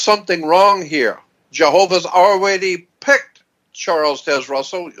 There's something wrong here. Jehovah's already picked Charles Taze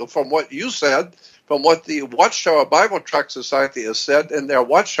Russell, from what you said, from what the Watchtower Bible Tract Society has said in their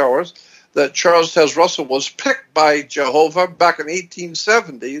watchtowers, that Charles Taze Russell was picked by Jehovah back in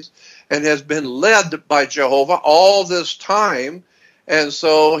 1870s and has been led by Jehovah all this time. And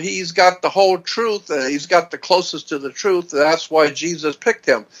so he's got the whole truth, and he's got the closest to the truth. That's why Jesus picked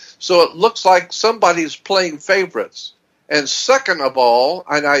him. So it looks like somebody's playing favorites. And second of all,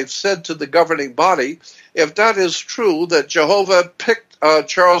 and I've said to the governing body, if that is true, that Jehovah picked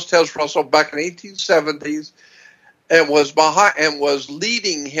Charles Taze Russell back in 1870s and was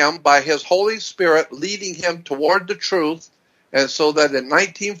leading him by his Holy Spirit, leading him toward the truth, and so that in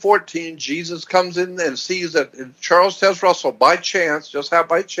 1914 Jesus comes in and sees that Charles Taze Russell, by chance,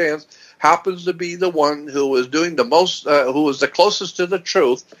 happens to be the one who is doing the most, who is the closest to the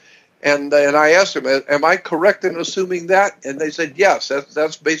truth. And I asked him, am I correct in assuming that? And they said, yes,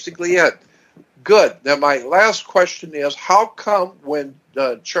 that's basically it. Good. Now my last question is, how come when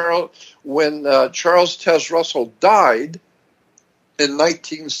Charles Taze Russell died in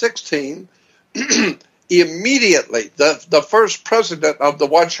 1916, immediately the first president of the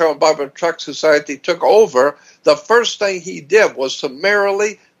Watchtower Bible Tract Society took over, the first thing he did was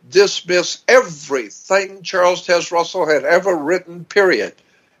summarily dismiss everything Charles Taze Russell had ever written, period,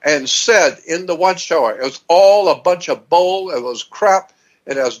 and said in the Watchtower, it was all a bunch of bull, it was crap,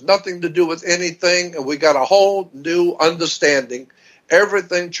 it has nothing to do with anything, and we got a whole new understanding.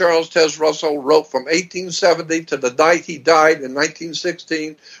 Everything Charles Taze Russell wrote from 1870 to the night he died in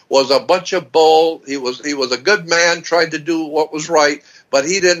 1916 was a bunch of bull. He was a good man, tried to do what was right, but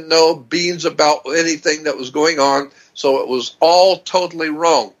he didn't know beans about anything that was going on, so it was all totally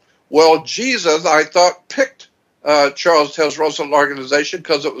wrong. Well, Jesus, I thought, picked Charles Taze Russell organization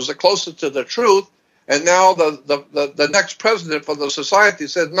because it was the closest to the truth, and now the next president for the society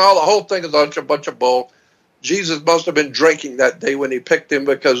said, no, the whole thing is a bunch of bull. Jesus must have been drinking that day when he picked him,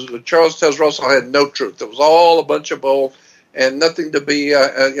 because Charles Taze Russell had no truth. It was all a bunch of bull and nothing to be,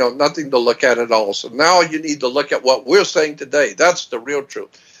 nothing to look at all. So now you need to look at what we're saying today. That's the real truth.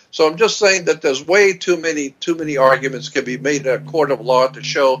 So I'm just saying that there's way too many arguments can be made in a court of law to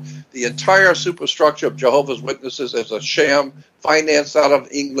show the entire superstructure of Jehovah's Witnesses as a sham, financed out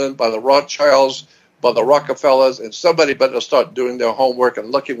of England by the Rothschilds, by the Rockefellers, and somebody better start doing their homework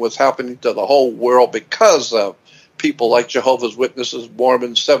and looking what's happening to the whole world because of people like Jehovah's Witnesses,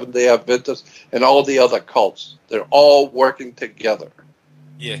 Mormons, Seventh-day Adventists, and all the other cults. They're all working together.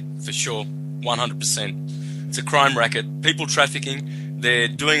 Yeah, for sure, 100%. It's a crime racket. People trafficking, they're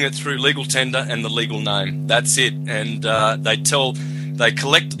doing it through legal tender and the legal name. That's it. And they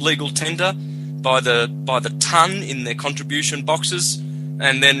collect legal tender by the ton in their contribution boxes,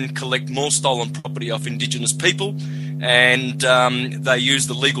 and then collect more stolen property off Indigenous people, and they use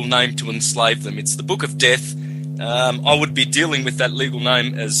the legal name to enslave them. It's the book of death. I would be dealing with that legal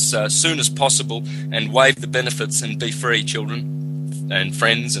name as soon as possible and waive the benefits and be free, children and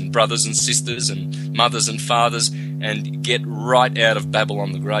friends and brothers and sisters and mothers and fathers, and get right out of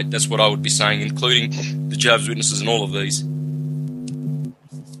Babylon the Great. That's what I would be saying, including the Jehovah's Witnesses and all of these.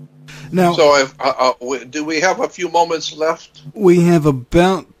 Now, so do we have a few moments left? We have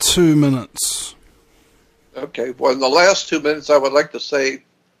about 2 minutes. Okay. Well, in the last 2 minutes, I would like to say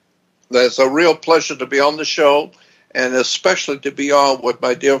that it's a real pleasure to be on the show, and especially to be on with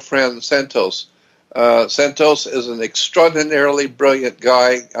my dear friend Santos. Santos is an extraordinarily brilliant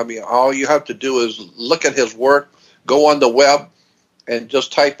guy. I mean, all you have to do is look at his work, go on the web, and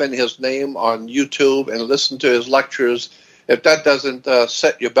just type in his name on YouTube and listen to his lectures. If that doesn't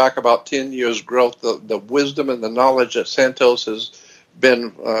set you back about 10 years' growth, the wisdom and the knowledge that Santos has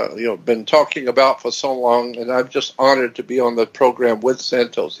been talking about for so long, and I'm just honored to be on the program with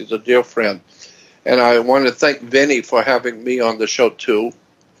Santos. He's a dear friend, and I want to thank Vinny for having me on the show too.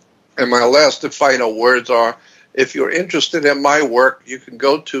 And my last and final words are: if you're interested in my work, you can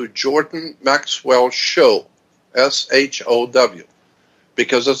go to Jordan Maxwell Show, SHOW.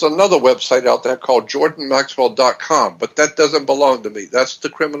 Because there's another website out there called jordanmaxwell.com, but that doesn't belong to me. That's the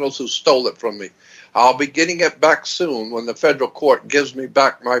criminals who stole it from me. I'll be getting it back soon when the federal court gives me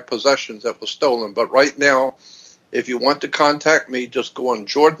back my possessions that were stolen. But right now, if you want to contact me, just go on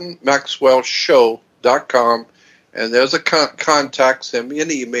jordanmaxwellshow.com, and there's a contact. Send me an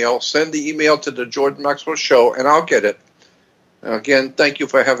email. Send the email to the Jordan Maxwell Show, and I'll get it. Again, thank you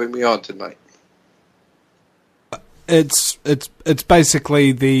for having me on tonight. It's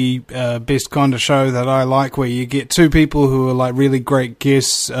basically the best kind of show that I like, where you get two people who are like really great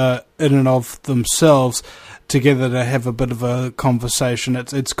guests in and of themselves together to have a bit of a conversation.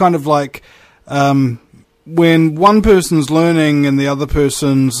 It's kind of like when one person's learning and the other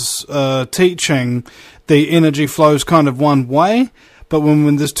person's teaching, the energy flows kind of one way. But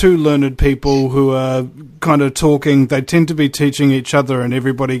when there's two learned people who are kind of talking, they tend to be teaching each other, and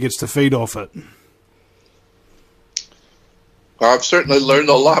everybody gets to feed off it. I've certainly learned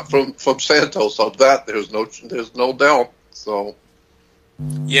a lot from Santos of that. There's no doubt. So,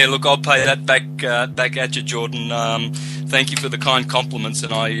 yeah, look, I'll pay that back at you, Jordan. Thank you for the kind compliments,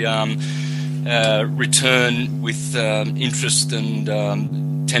 and I return with interest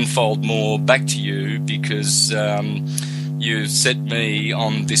and tenfold more back to you, because you set me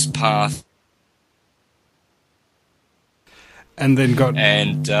on this path, and then got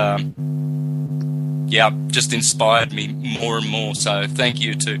just inspired me more and more. So thank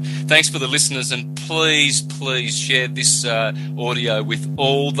you too. Thanks for the listeners, and please share this audio with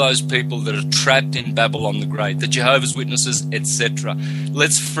all those people that are trapped in Babylon the Great, the Jehovah's Witnesses, etc.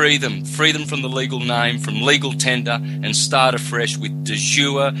 Let's free them from the legal name, from legal tender, and start afresh with de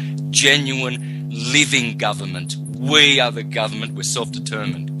jure, genuine, living government. We are the government. We're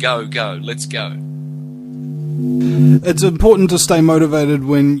self-determined. Go, let's go. It's important to stay motivated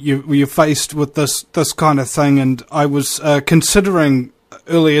when you're faced with this kind of thing, and I was considering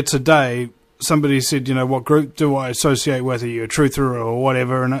earlier today somebody said, what group do I associate with? Are you a truther or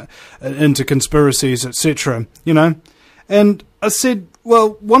whatever, and into conspiracies, etc., And I said,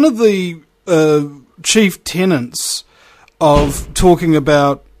 well, one of the chief tenets of talking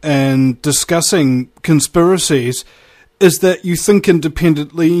about and discussing conspiracies is that you think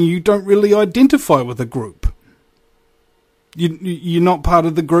independently and you don't really identify with a group. You're not part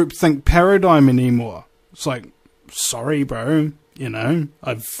of the groupthink paradigm anymore. It's like, sorry, bro,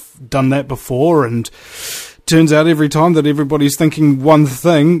 I've done that before, and turns out every time that everybody's thinking one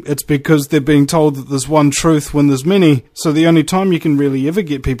thing, it's because they're being told that there's one truth when there's many. So the only time you can really ever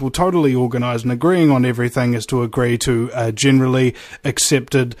get people totally organised and agreeing on everything is to agree to a generally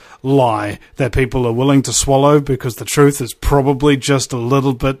accepted lie that people are willing to swallow, because the truth is probably just a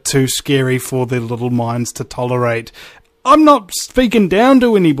little bit too scary for their little minds to tolerate. I'm not speaking down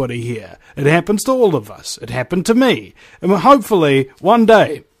to anybody here. It happens to all of us. It happened to me. And hopefully, one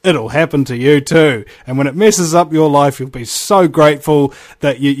day, it'll happen to you too. And when it messes up your life, you'll be so grateful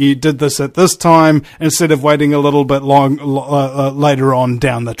that you did this at this time instead of waiting a little bit later on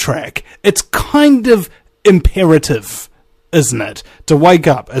down the track. It's kind of imperative, isn't it, to wake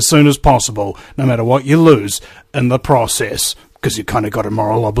up as soon as possible, no matter what you lose in the process, because you kind of got a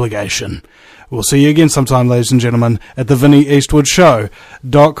moral obligation. We'll see you again sometime, ladies and gentlemen, at the Vinny Eastwood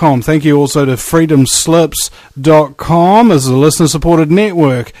Show.com. Thank you also to freedomslips.com as a listener-supported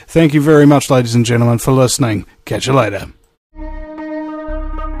network. Thank you very much, ladies and gentlemen, for listening. Catch you later.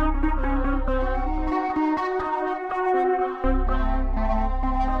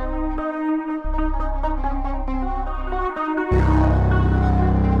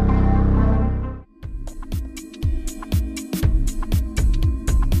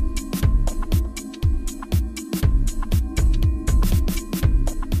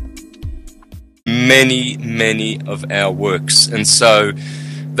 Many of our works, and so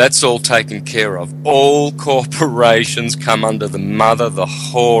that's all taken care of. All corporations come under the mother, the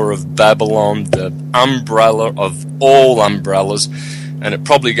whore of Babylon, the umbrella of all umbrellas, and it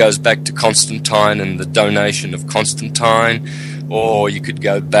probably goes back to Constantine and the donation of Constantine, or you could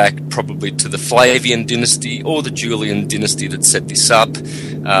go back probably to the Flavian dynasty or the Julian dynasty that set this up.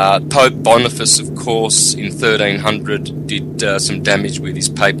 Pope Boniface, of course, in 1300 did some damage with his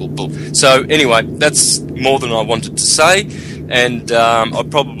papal bull. So anyway, that's more than I wanted to say, and I'll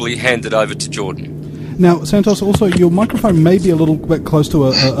probably hand it over to Jordan. Now, Santos, also, your microphone may be a little bit close to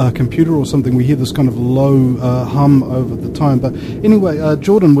a computer or something. We hear this kind of low hum over the time. But anyway,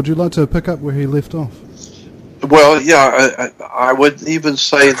 Jordan, would you like to pick up where he left off? Well, yeah, I would even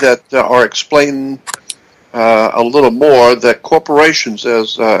say that, or explain a little more, that corporations,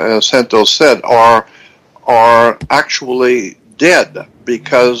 as Santos said, are actually dead,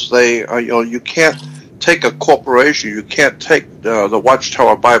 because they, you can't take a corporation, you can't take the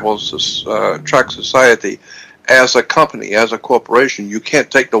Watchtower Bible Tract Society as a company, as a corporation. You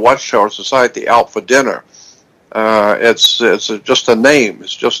can't take the Watchtower Society out for dinner. It's just a name.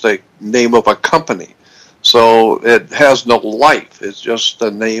 It's just a name of a company. So it has no life. It's just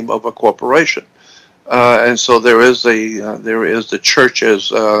the name of a corporation. And so there is the church, as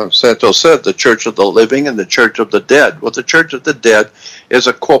Santos said, the church of the living and the church of the dead. Well, the church of the dead is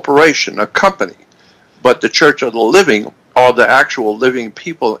a corporation, a company. But the church of the living are the actual living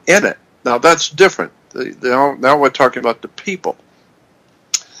people in it. Now that's different. Now we're talking about the people.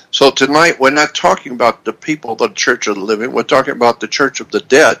 So tonight we're not talking about the people, the church of the living. We're talking about the church of the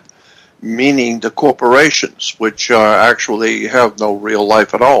dead, meaning the corporations, which actually have no real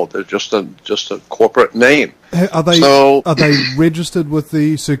life at all. They're just a corporate name. Are they registered with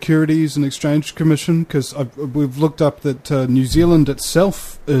the Securities and Exchange Commission? Because we've looked up that New Zealand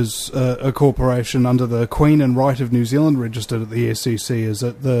itself is a corporation under the Queen and Right of New Zealand, registered at the SEC. Is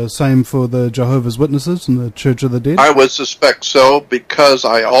it the same for the Jehovah's Witnesses and the Church of the Dead? I would suspect so, because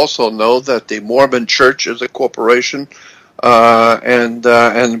I also know that the Mormon Church is a corporation.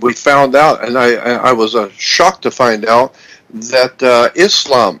 And we found out, and I was shocked to find out, that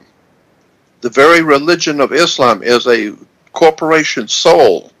Islam, the very religion of Islam, is a corporation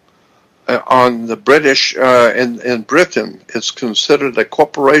soul. On the British, in Britain, it's considered a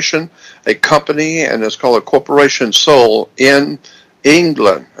corporation, a company, and it's called a corporation soul in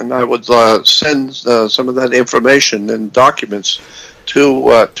England. And I would send some of that information and documents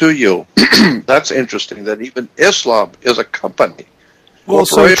to you. That's interesting, that even Islam is a company. Well,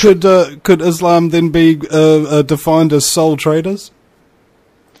 so could Islam then be defined as soul traders?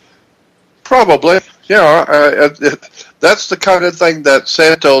 Probably, yeah. That's the kind of thing that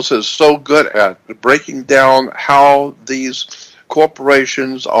Santos is so good at, breaking down how these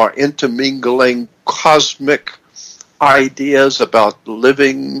corporations are intermingling cosmic ideas about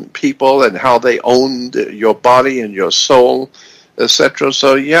living people and how they own your body and your soul, etc.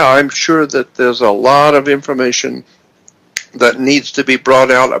 So, yeah, I'm sure that there's a lot of information that needs to be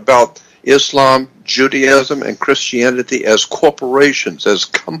brought out about Islam, Judaism, and Christianity as corporations, as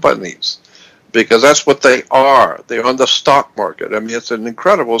companies, because that's what they are. They're on the stock market. I mean, it's an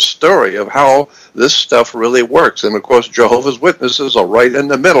incredible story of how this stuff really works. And, of course, Jehovah's Witnesses are right in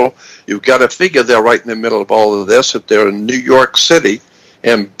the middle. You've got to figure they're right in the middle of all of this. If they're in New York City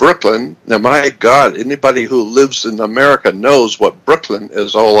and Brooklyn, now, my God, anybody who lives in America knows what Brooklyn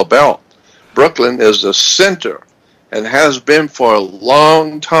is all about. Brooklyn is the center and has been for a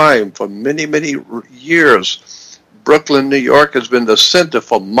long time, for many, many years. Brooklyn, New York has been the center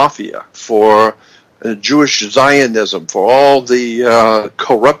for mafia, for Jewish Zionism, for all the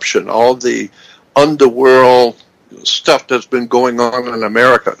corruption, all the underworld stuff that's been going on in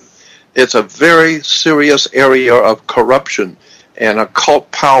America. It's a very serious area of corruption and occult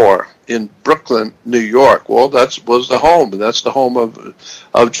power in Brooklyn, New York. Well, that was the home, and that's the home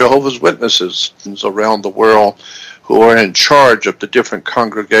of Jehovah's Witnesses around the world who are in charge of the different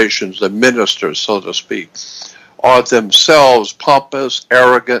congregations, the ministers, so to speak, are themselves pompous,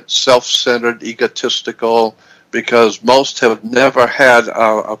 arrogant, self-centered, egotistical, because most have never had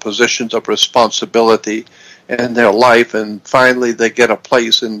positions of responsibility in their life, and finally they get a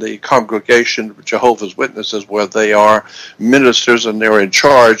place in the congregation of Jehovah's Witnesses where they are ministers and they're in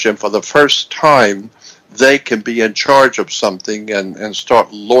charge, and for the first time they can be in charge of something and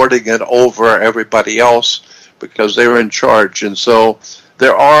start lording it over everybody else because they're in charge. And so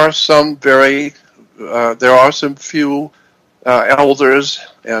there are some few elders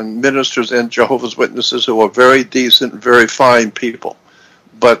and ministers in Jehovah's Witnesses who are very decent, very fine people.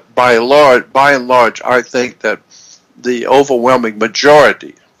 But by and large, I think that the overwhelming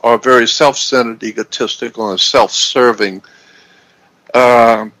majority are very self-centered, egotistical, and self-serving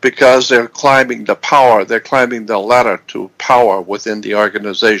because they're climbing the power. They're climbing the ladder to power within the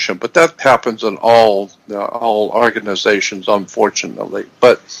organization. But that happens in all organizations, unfortunately.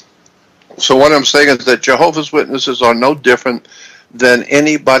 But so what I'm saying is that Jehovah's Witnesses are no different than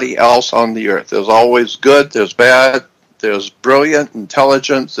anybody else on the earth. There's always good, there's bad, there's brilliant,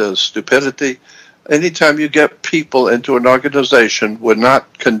 intelligence, there's stupidity. Anytime you get people into an organization, we're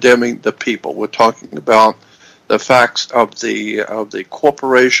not condemning the people. We're talking about the facts of the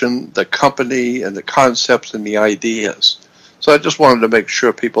corporation, the company, and the concepts and the ideas. So I just wanted to make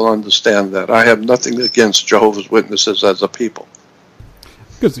sure people understand that. I have nothing against Jehovah's Witnesses as a people.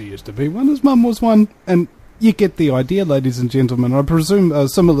 Because he used to be one, his mum was one, and you get the idea, ladies and gentlemen. I presume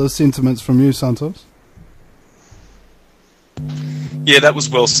similar sentiments from you, Santos? Yeah, that was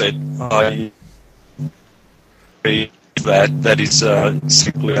well said. I agree with that is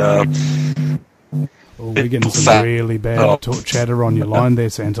simply we're getting some really bad chatter on your line there,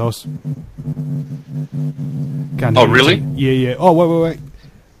 Santos. Can't hear really? Yeah. Oh, wait.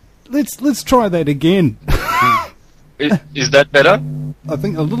 Let's try that again. Is that better? I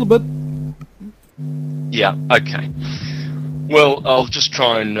think a little bit. Yeah, okay. Well, I'll just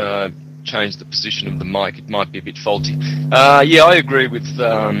try and change the position of the mic. It might be a bit faulty. Yeah, I agree with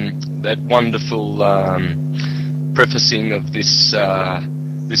that wonderful prefacing of this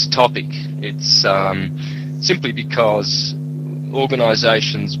topic. It's simply because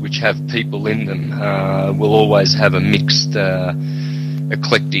organisations which have people in them will always have a mixed,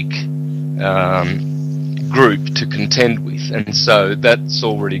 eclectic group to contend with, and so that's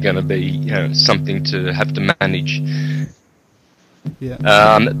already going to be something to have to manage. Yeah.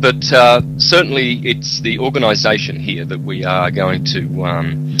 But certainly it's the organisation here that we are going to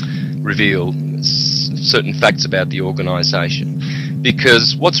reveal certain facts about the organisation.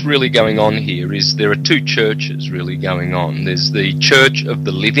 Because what's really going on here is there are two churches really going on. There's the Church of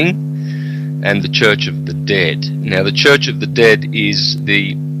the Living and the Church of the Dead. Now, the Church of the Dead is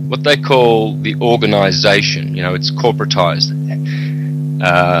what they call the organisation. It's corporatized.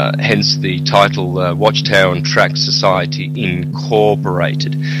 Hence the title Watchtower and Tract Society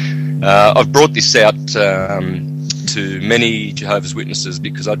Incorporated. I've brought this out to many Jehovah's Witnesses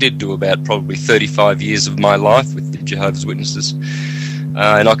because I did do about probably 35 years of my life with the Jehovah's Witnesses.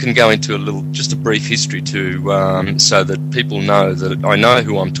 And I can go into just a brief history so that people know that I know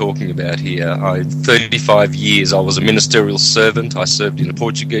who I'm talking about here. 35 years I was a ministerial servant. I served in a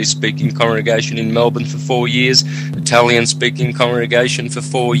Portuguese-speaking congregation in Melbourne for 4 years, Italian-speaking congregation for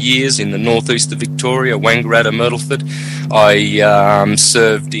 4 years in the northeast of Victoria, Wangaratta, Myrtleford. I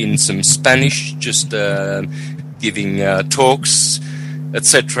served in some Spanish, just giving talks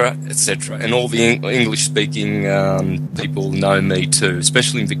etc., etc. And all the English-speaking people know me too,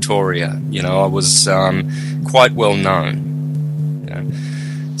 especially in Victoria. You know, I was quite well known. You know.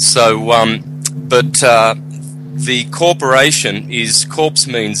 So, but the corporation is, corpse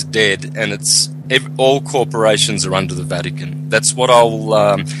means dead, and it's all corporations are under the Vatican. That's what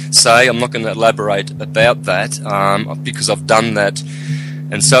I'll say. I'm not going to elaborate about that because I've done that,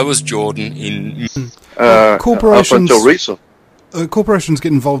 and so was Jordan in corporations. Up until recent. Corporations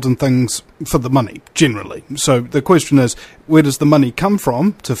get involved in things for the money, generally. So the question is, where does the money come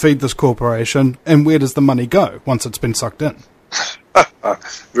from to feed this corporation, and where does the money go once it's been sucked in?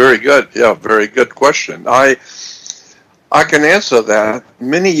 Very good. Yeah, very good question. I can answer that.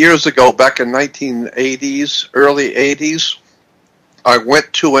 Many years ago, back in 1980s, early 80s, I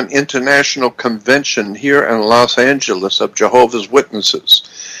went to an international convention here in Los Angeles of Jehovah's Witnesses.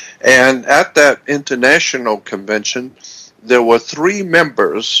 And at that international convention, there were three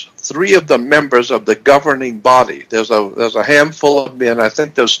of the members of the governing body. There's a handful of men, I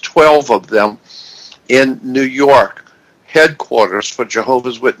think there's 12 of them in New York, headquarters for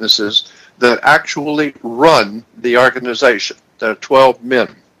Jehovah's Witnesses, that actually run the organization. There are 12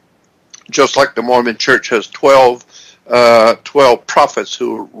 men. Just like the Mormon Church has 12 prophets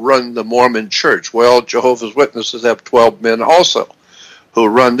who run the Mormon Church. Well, Jehovah's Witnesses have 12 men also who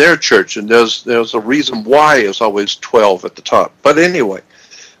run their church, and there's a reason why it's always 12 at the top. But anyway,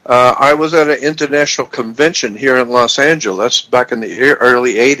 I was at an international convention here in Los Angeles back in the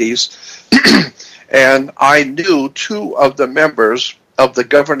early 80s, and I knew two of the members of the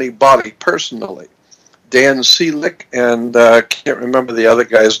governing body personally, Dan Seelig, and I can't remember the other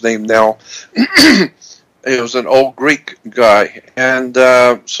guy's name now. He was an old Greek guy. And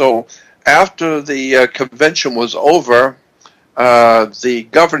so after the convention was over, the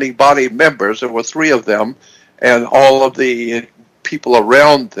governing body members, there were three of them, and all of the people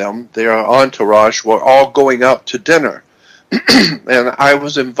around them, their entourage, were all going out to dinner. And I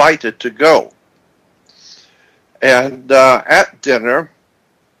was invited to go. And at dinner,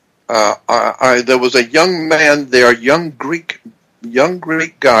 there was a young man there, young Greek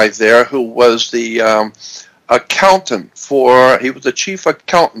guy there, who was the accountant he was the chief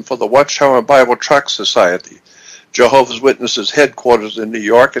accountant for the Watchtower Bible Tract Society, Jehovah's Witnesses headquarters in New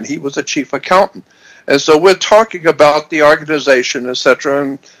York, and he was the chief accountant. And so we're talking about the organization, etc.,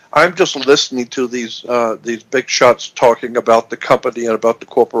 and I'm just listening to these big shots talking about the company and about the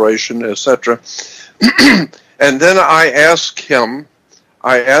corporation, etc. And then I asked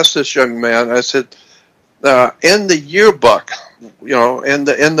this young man, I said, in the yearbook, you know, in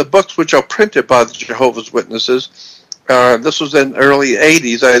the books which are printed by the Jehovah's Witnesses, this was in early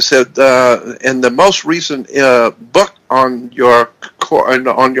 80s, I said, in the most recent book on your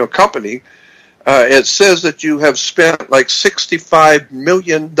company, it says that you have spent like $65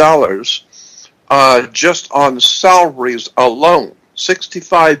 million just on salaries alone.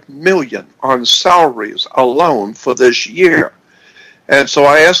 $65 million on salaries alone for this year. And so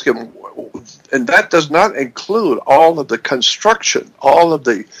I asked him, and that does not include all of the construction, all of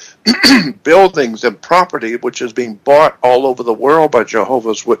the buildings and property which is being bought all over the world by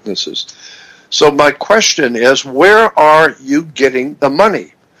Jehovah's Witnesses. So my question is, where are you getting the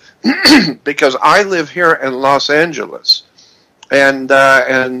money? Because I live here in Los Angeles, and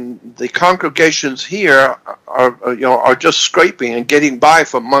the congregations here are just scraping and getting by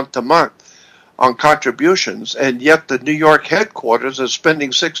from month to month on contributions, and yet the New York headquarters is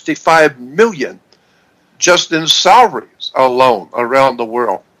spending $65 million just in salaries alone around the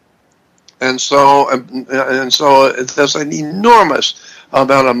world. And so there's an enormous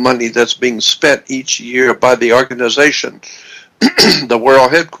amount of money that's being spent each year by the organization, the world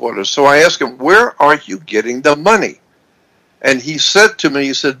headquarters. So I asked him, where are you getting the money? And he said to me,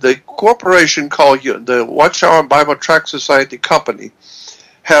 he said, the corporation called you, the Watchtower Bible Tract Society Company,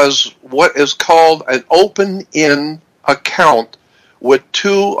 has what is called an open-end account with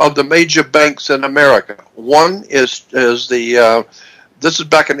two of the major banks in America. One is the this is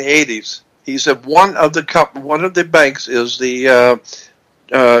back in the 80s. He said one of the banks is the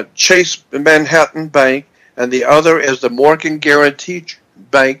Chase Manhattan Bank, and the other is the Morgan Guarantee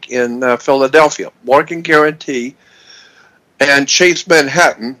Bank in Philadelphia. Morgan Guarantee and Chase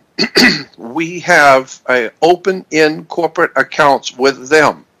Manhattan, we have open-end corporate accounts with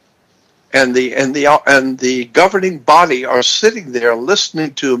them, and the governing body are sitting there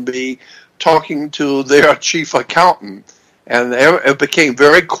listening to me talking to their chief accountant, and it became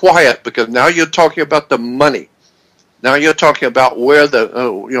very quiet because now you're talking about the money. Now you're talking about where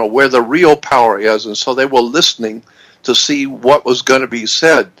the real power is, and so they were listening to see what was going to be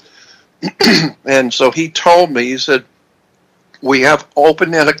said. And so he told me, he said, we have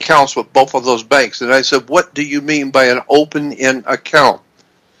open-end accounts with both of those banks. And I said, what do you mean by an open-end account?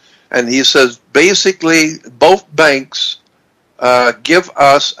 And he says, basically, both banks give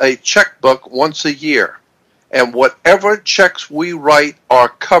us a checkbook once a year. And whatever checks we write are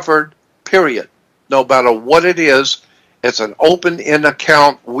covered, period. No matter what it is, it's an open-end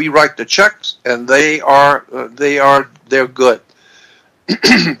account. We write the checks, and they're good.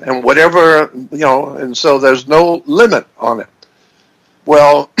 And whatever, and so there's no limit on it.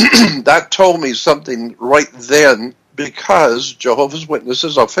 Well, that told me something right then, because Jehovah's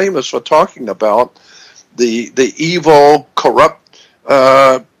Witnesses are famous for talking about the evil, corrupt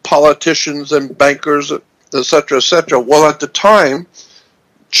politicians and bankers, etc., etc. Well, at the time,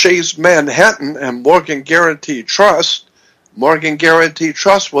 Chase Manhattan and Morgan Guaranty Trust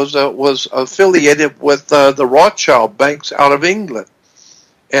was affiliated with the Rothschild banks out of England.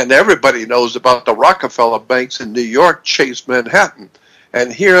 And everybody knows about the Rockefeller banks in New York, Chase Manhattan.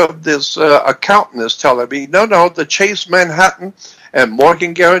 And here this accountant is telling me, no, the Chase Manhattan and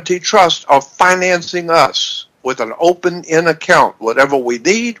Morgan Guaranty Trust are financing us with an open-end account. Whatever we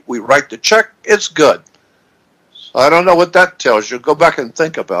need, we write the check, it's good. So I don't know what that tells you. Go back and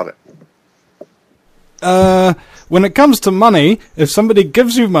think about it. When it comes to money, if somebody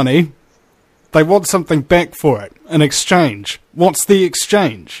gives you money, they want something back for it, an exchange. What's the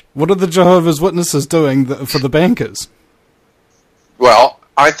exchange? What are the Jehovah's Witnesses doing for the bankers? Well,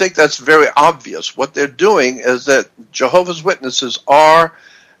 I think that's very obvious. What they're doing is that Jehovah's Witnesses are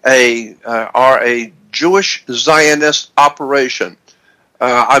a Jewish Zionist operation.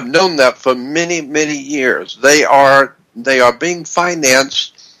 I've known that for many, many years. They are being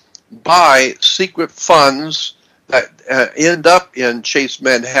financed by secret funds that end up in Chase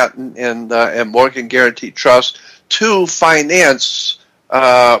Manhattan and Morgan Guaranty Trust to finance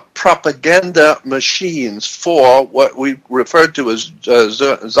propaganda machines for what we refer to as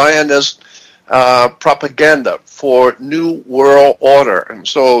Zionist propaganda for New World Order. And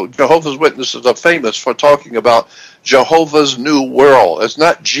so Jehovah's Witnesses are famous for talking about Jehovah's New World. It's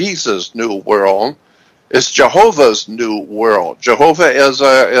not Jesus' New World. It's Jehovah's New World. Jehovah is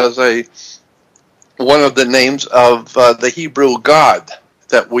one of the names of the Hebrew God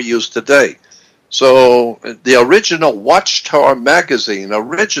that we use today. So the original Watchtower magazine,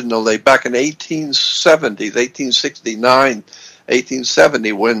 originally back in 1869,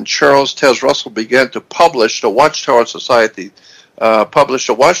 1870, when Charles Taze Russell began to publish, the Watchtower Society published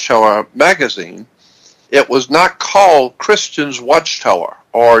a Watchtower magazine, it was not called Christian's Watchtower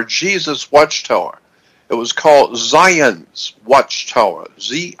or Jesus Watchtower. It was called Zion's Watchtower,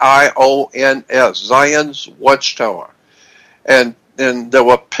 Z-I-O-N-S, Zion's Watchtower. And there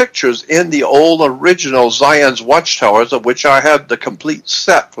were pictures in the old original Zion's Watchtowers, of which I have the complete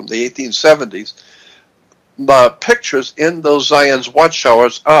set from the 1870s, pictures in those Zion's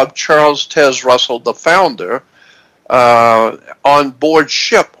Watchtowers of Charles Taze Russell, the founder, on board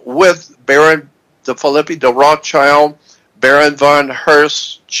ship with Baron de Philippi de Rothschild, Baron von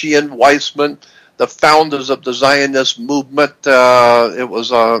Herst, Chian Weissman, the founders of the Zionist movement. It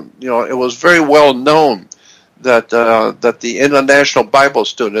was very well known that the International Bible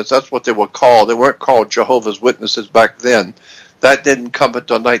Students, that's what they were called. They weren't called Jehovah's Witnesses back then. That didn't come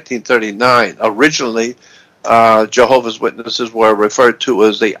until 1939. Originally, Jehovah's Witnesses were referred to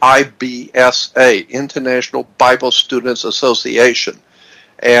as the IBSA, International Bible Students Association.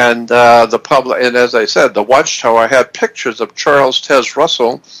 And and as I said, the Watchtower had pictures of Charles Taze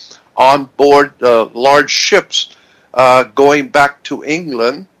Russell on board large ships going back to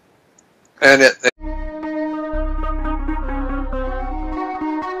England, and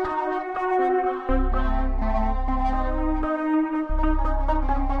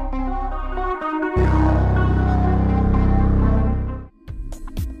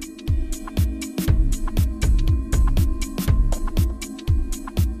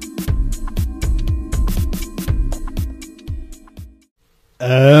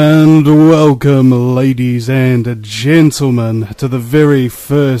And welcome, ladies and gentlemen, to the very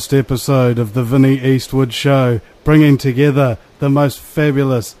first episode of the Vinny Eastwood Show, bringing together the most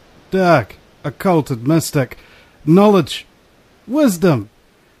fabulous, dark, occulted mystic, knowledge, wisdom,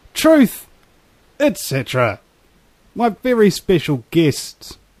 truth, etc. My very special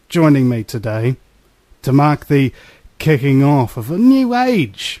guests joining me today to mark the kicking off of a new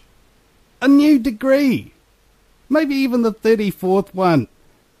age, a new degree, maybe even the 34th one,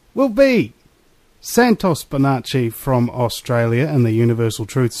 will be Santos Bonacci from Australia and the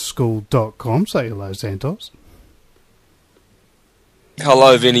UniversalTruthSchool.com. Say hello, Santos.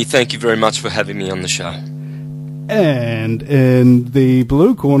 Hello, Vinny. Thank you very much for having me on the show. And in the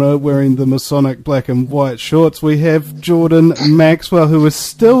blue corner, wearing the Masonic black and white shorts, we have Jordan Maxwell, who is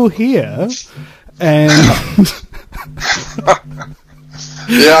still here. And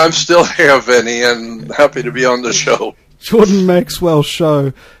yeah, I'm still here, Vinny, and happy to be on the show.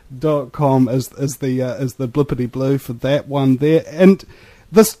 JordanMaxwellShow.com is the blippity blue for that one there. And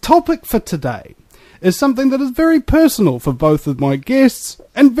this topic for today is something that is very personal for both of my guests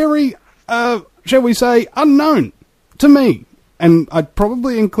and very, shall we say, unknown to me. And I'd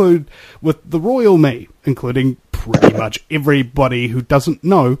probably include with the royal me, including pretty much everybody who doesn't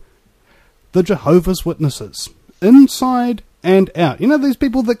know, the Jehovah's Witnesses, inside and out. You know, these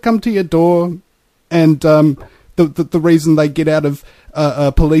people that come to your door and the reason they get out of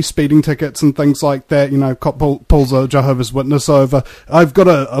police speeding tickets and things like that, you know, cop pulls a Jehovah's Witness over. I've got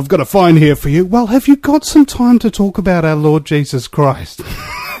a fine here for you. Well, have you got some time to talk about our Lord Jesus Christ?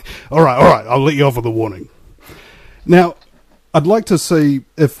 All right, I'll let you off with a warning. Now, I'd like to see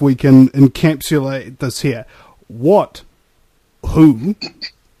if we can encapsulate this here. Who,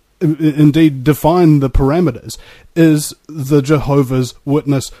 indeed define the parameters, is the Jehovah's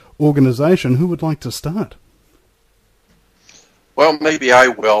Witness organization? Who would like to start? Well, maybe I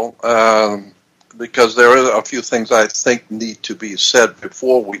will, because there are a few things I think need to be said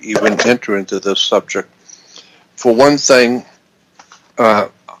before we even enter into this subject. For one thing,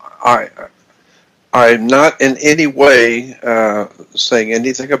 I'm not in any way saying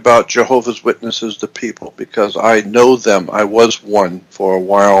anything about Jehovah's Witnesses, the people, because I know them. I was one for a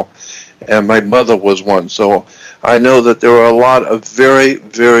while, and my mother was one. So I know that there are a lot of very,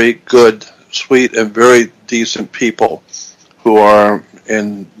 very good, sweet, and very decent people who are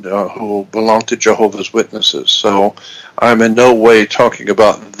who belong to Jehovah's Witnesses. So I'm in no way talking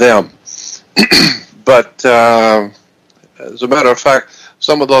about them. But as a matter of fact,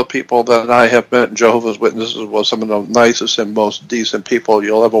 some of those people that I have met in Jehovah's Witnesses were some of the nicest and most decent people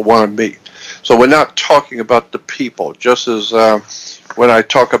you'll ever want to meet. So we're not talking about the people, just as when I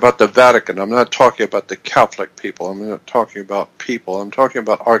talk about the Vatican, I'm not talking about the Catholic people. I'm not talking about people. I'm talking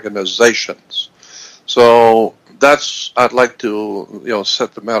about organizations. So I'd like to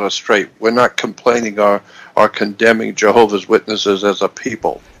set the matter straight. We're not complaining or condemning Jehovah's Witnesses as a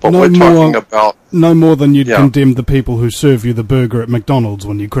people, but we're talking about no more than you'd condemn the people who serve you the burger at McDonald's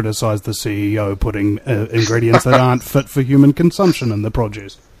when you criticize the CEO putting ingredients that aren't fit for human consumption in the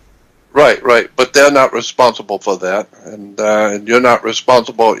produce. Right, but they're not responsible for that, and you're not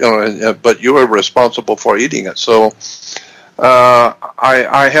responsible, but you are responsible for eating it. So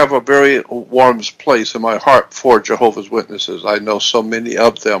I have a very warm place in my heart for Jehovah's Witnesses. I know so many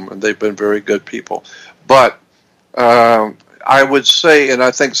of them, and they've been very good people. But I would say, and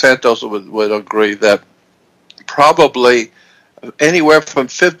I think Santos would agree, that probably anywhere from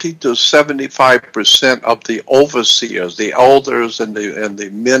 50 to 75% of the overseers, the elders, and the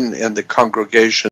men in the congregation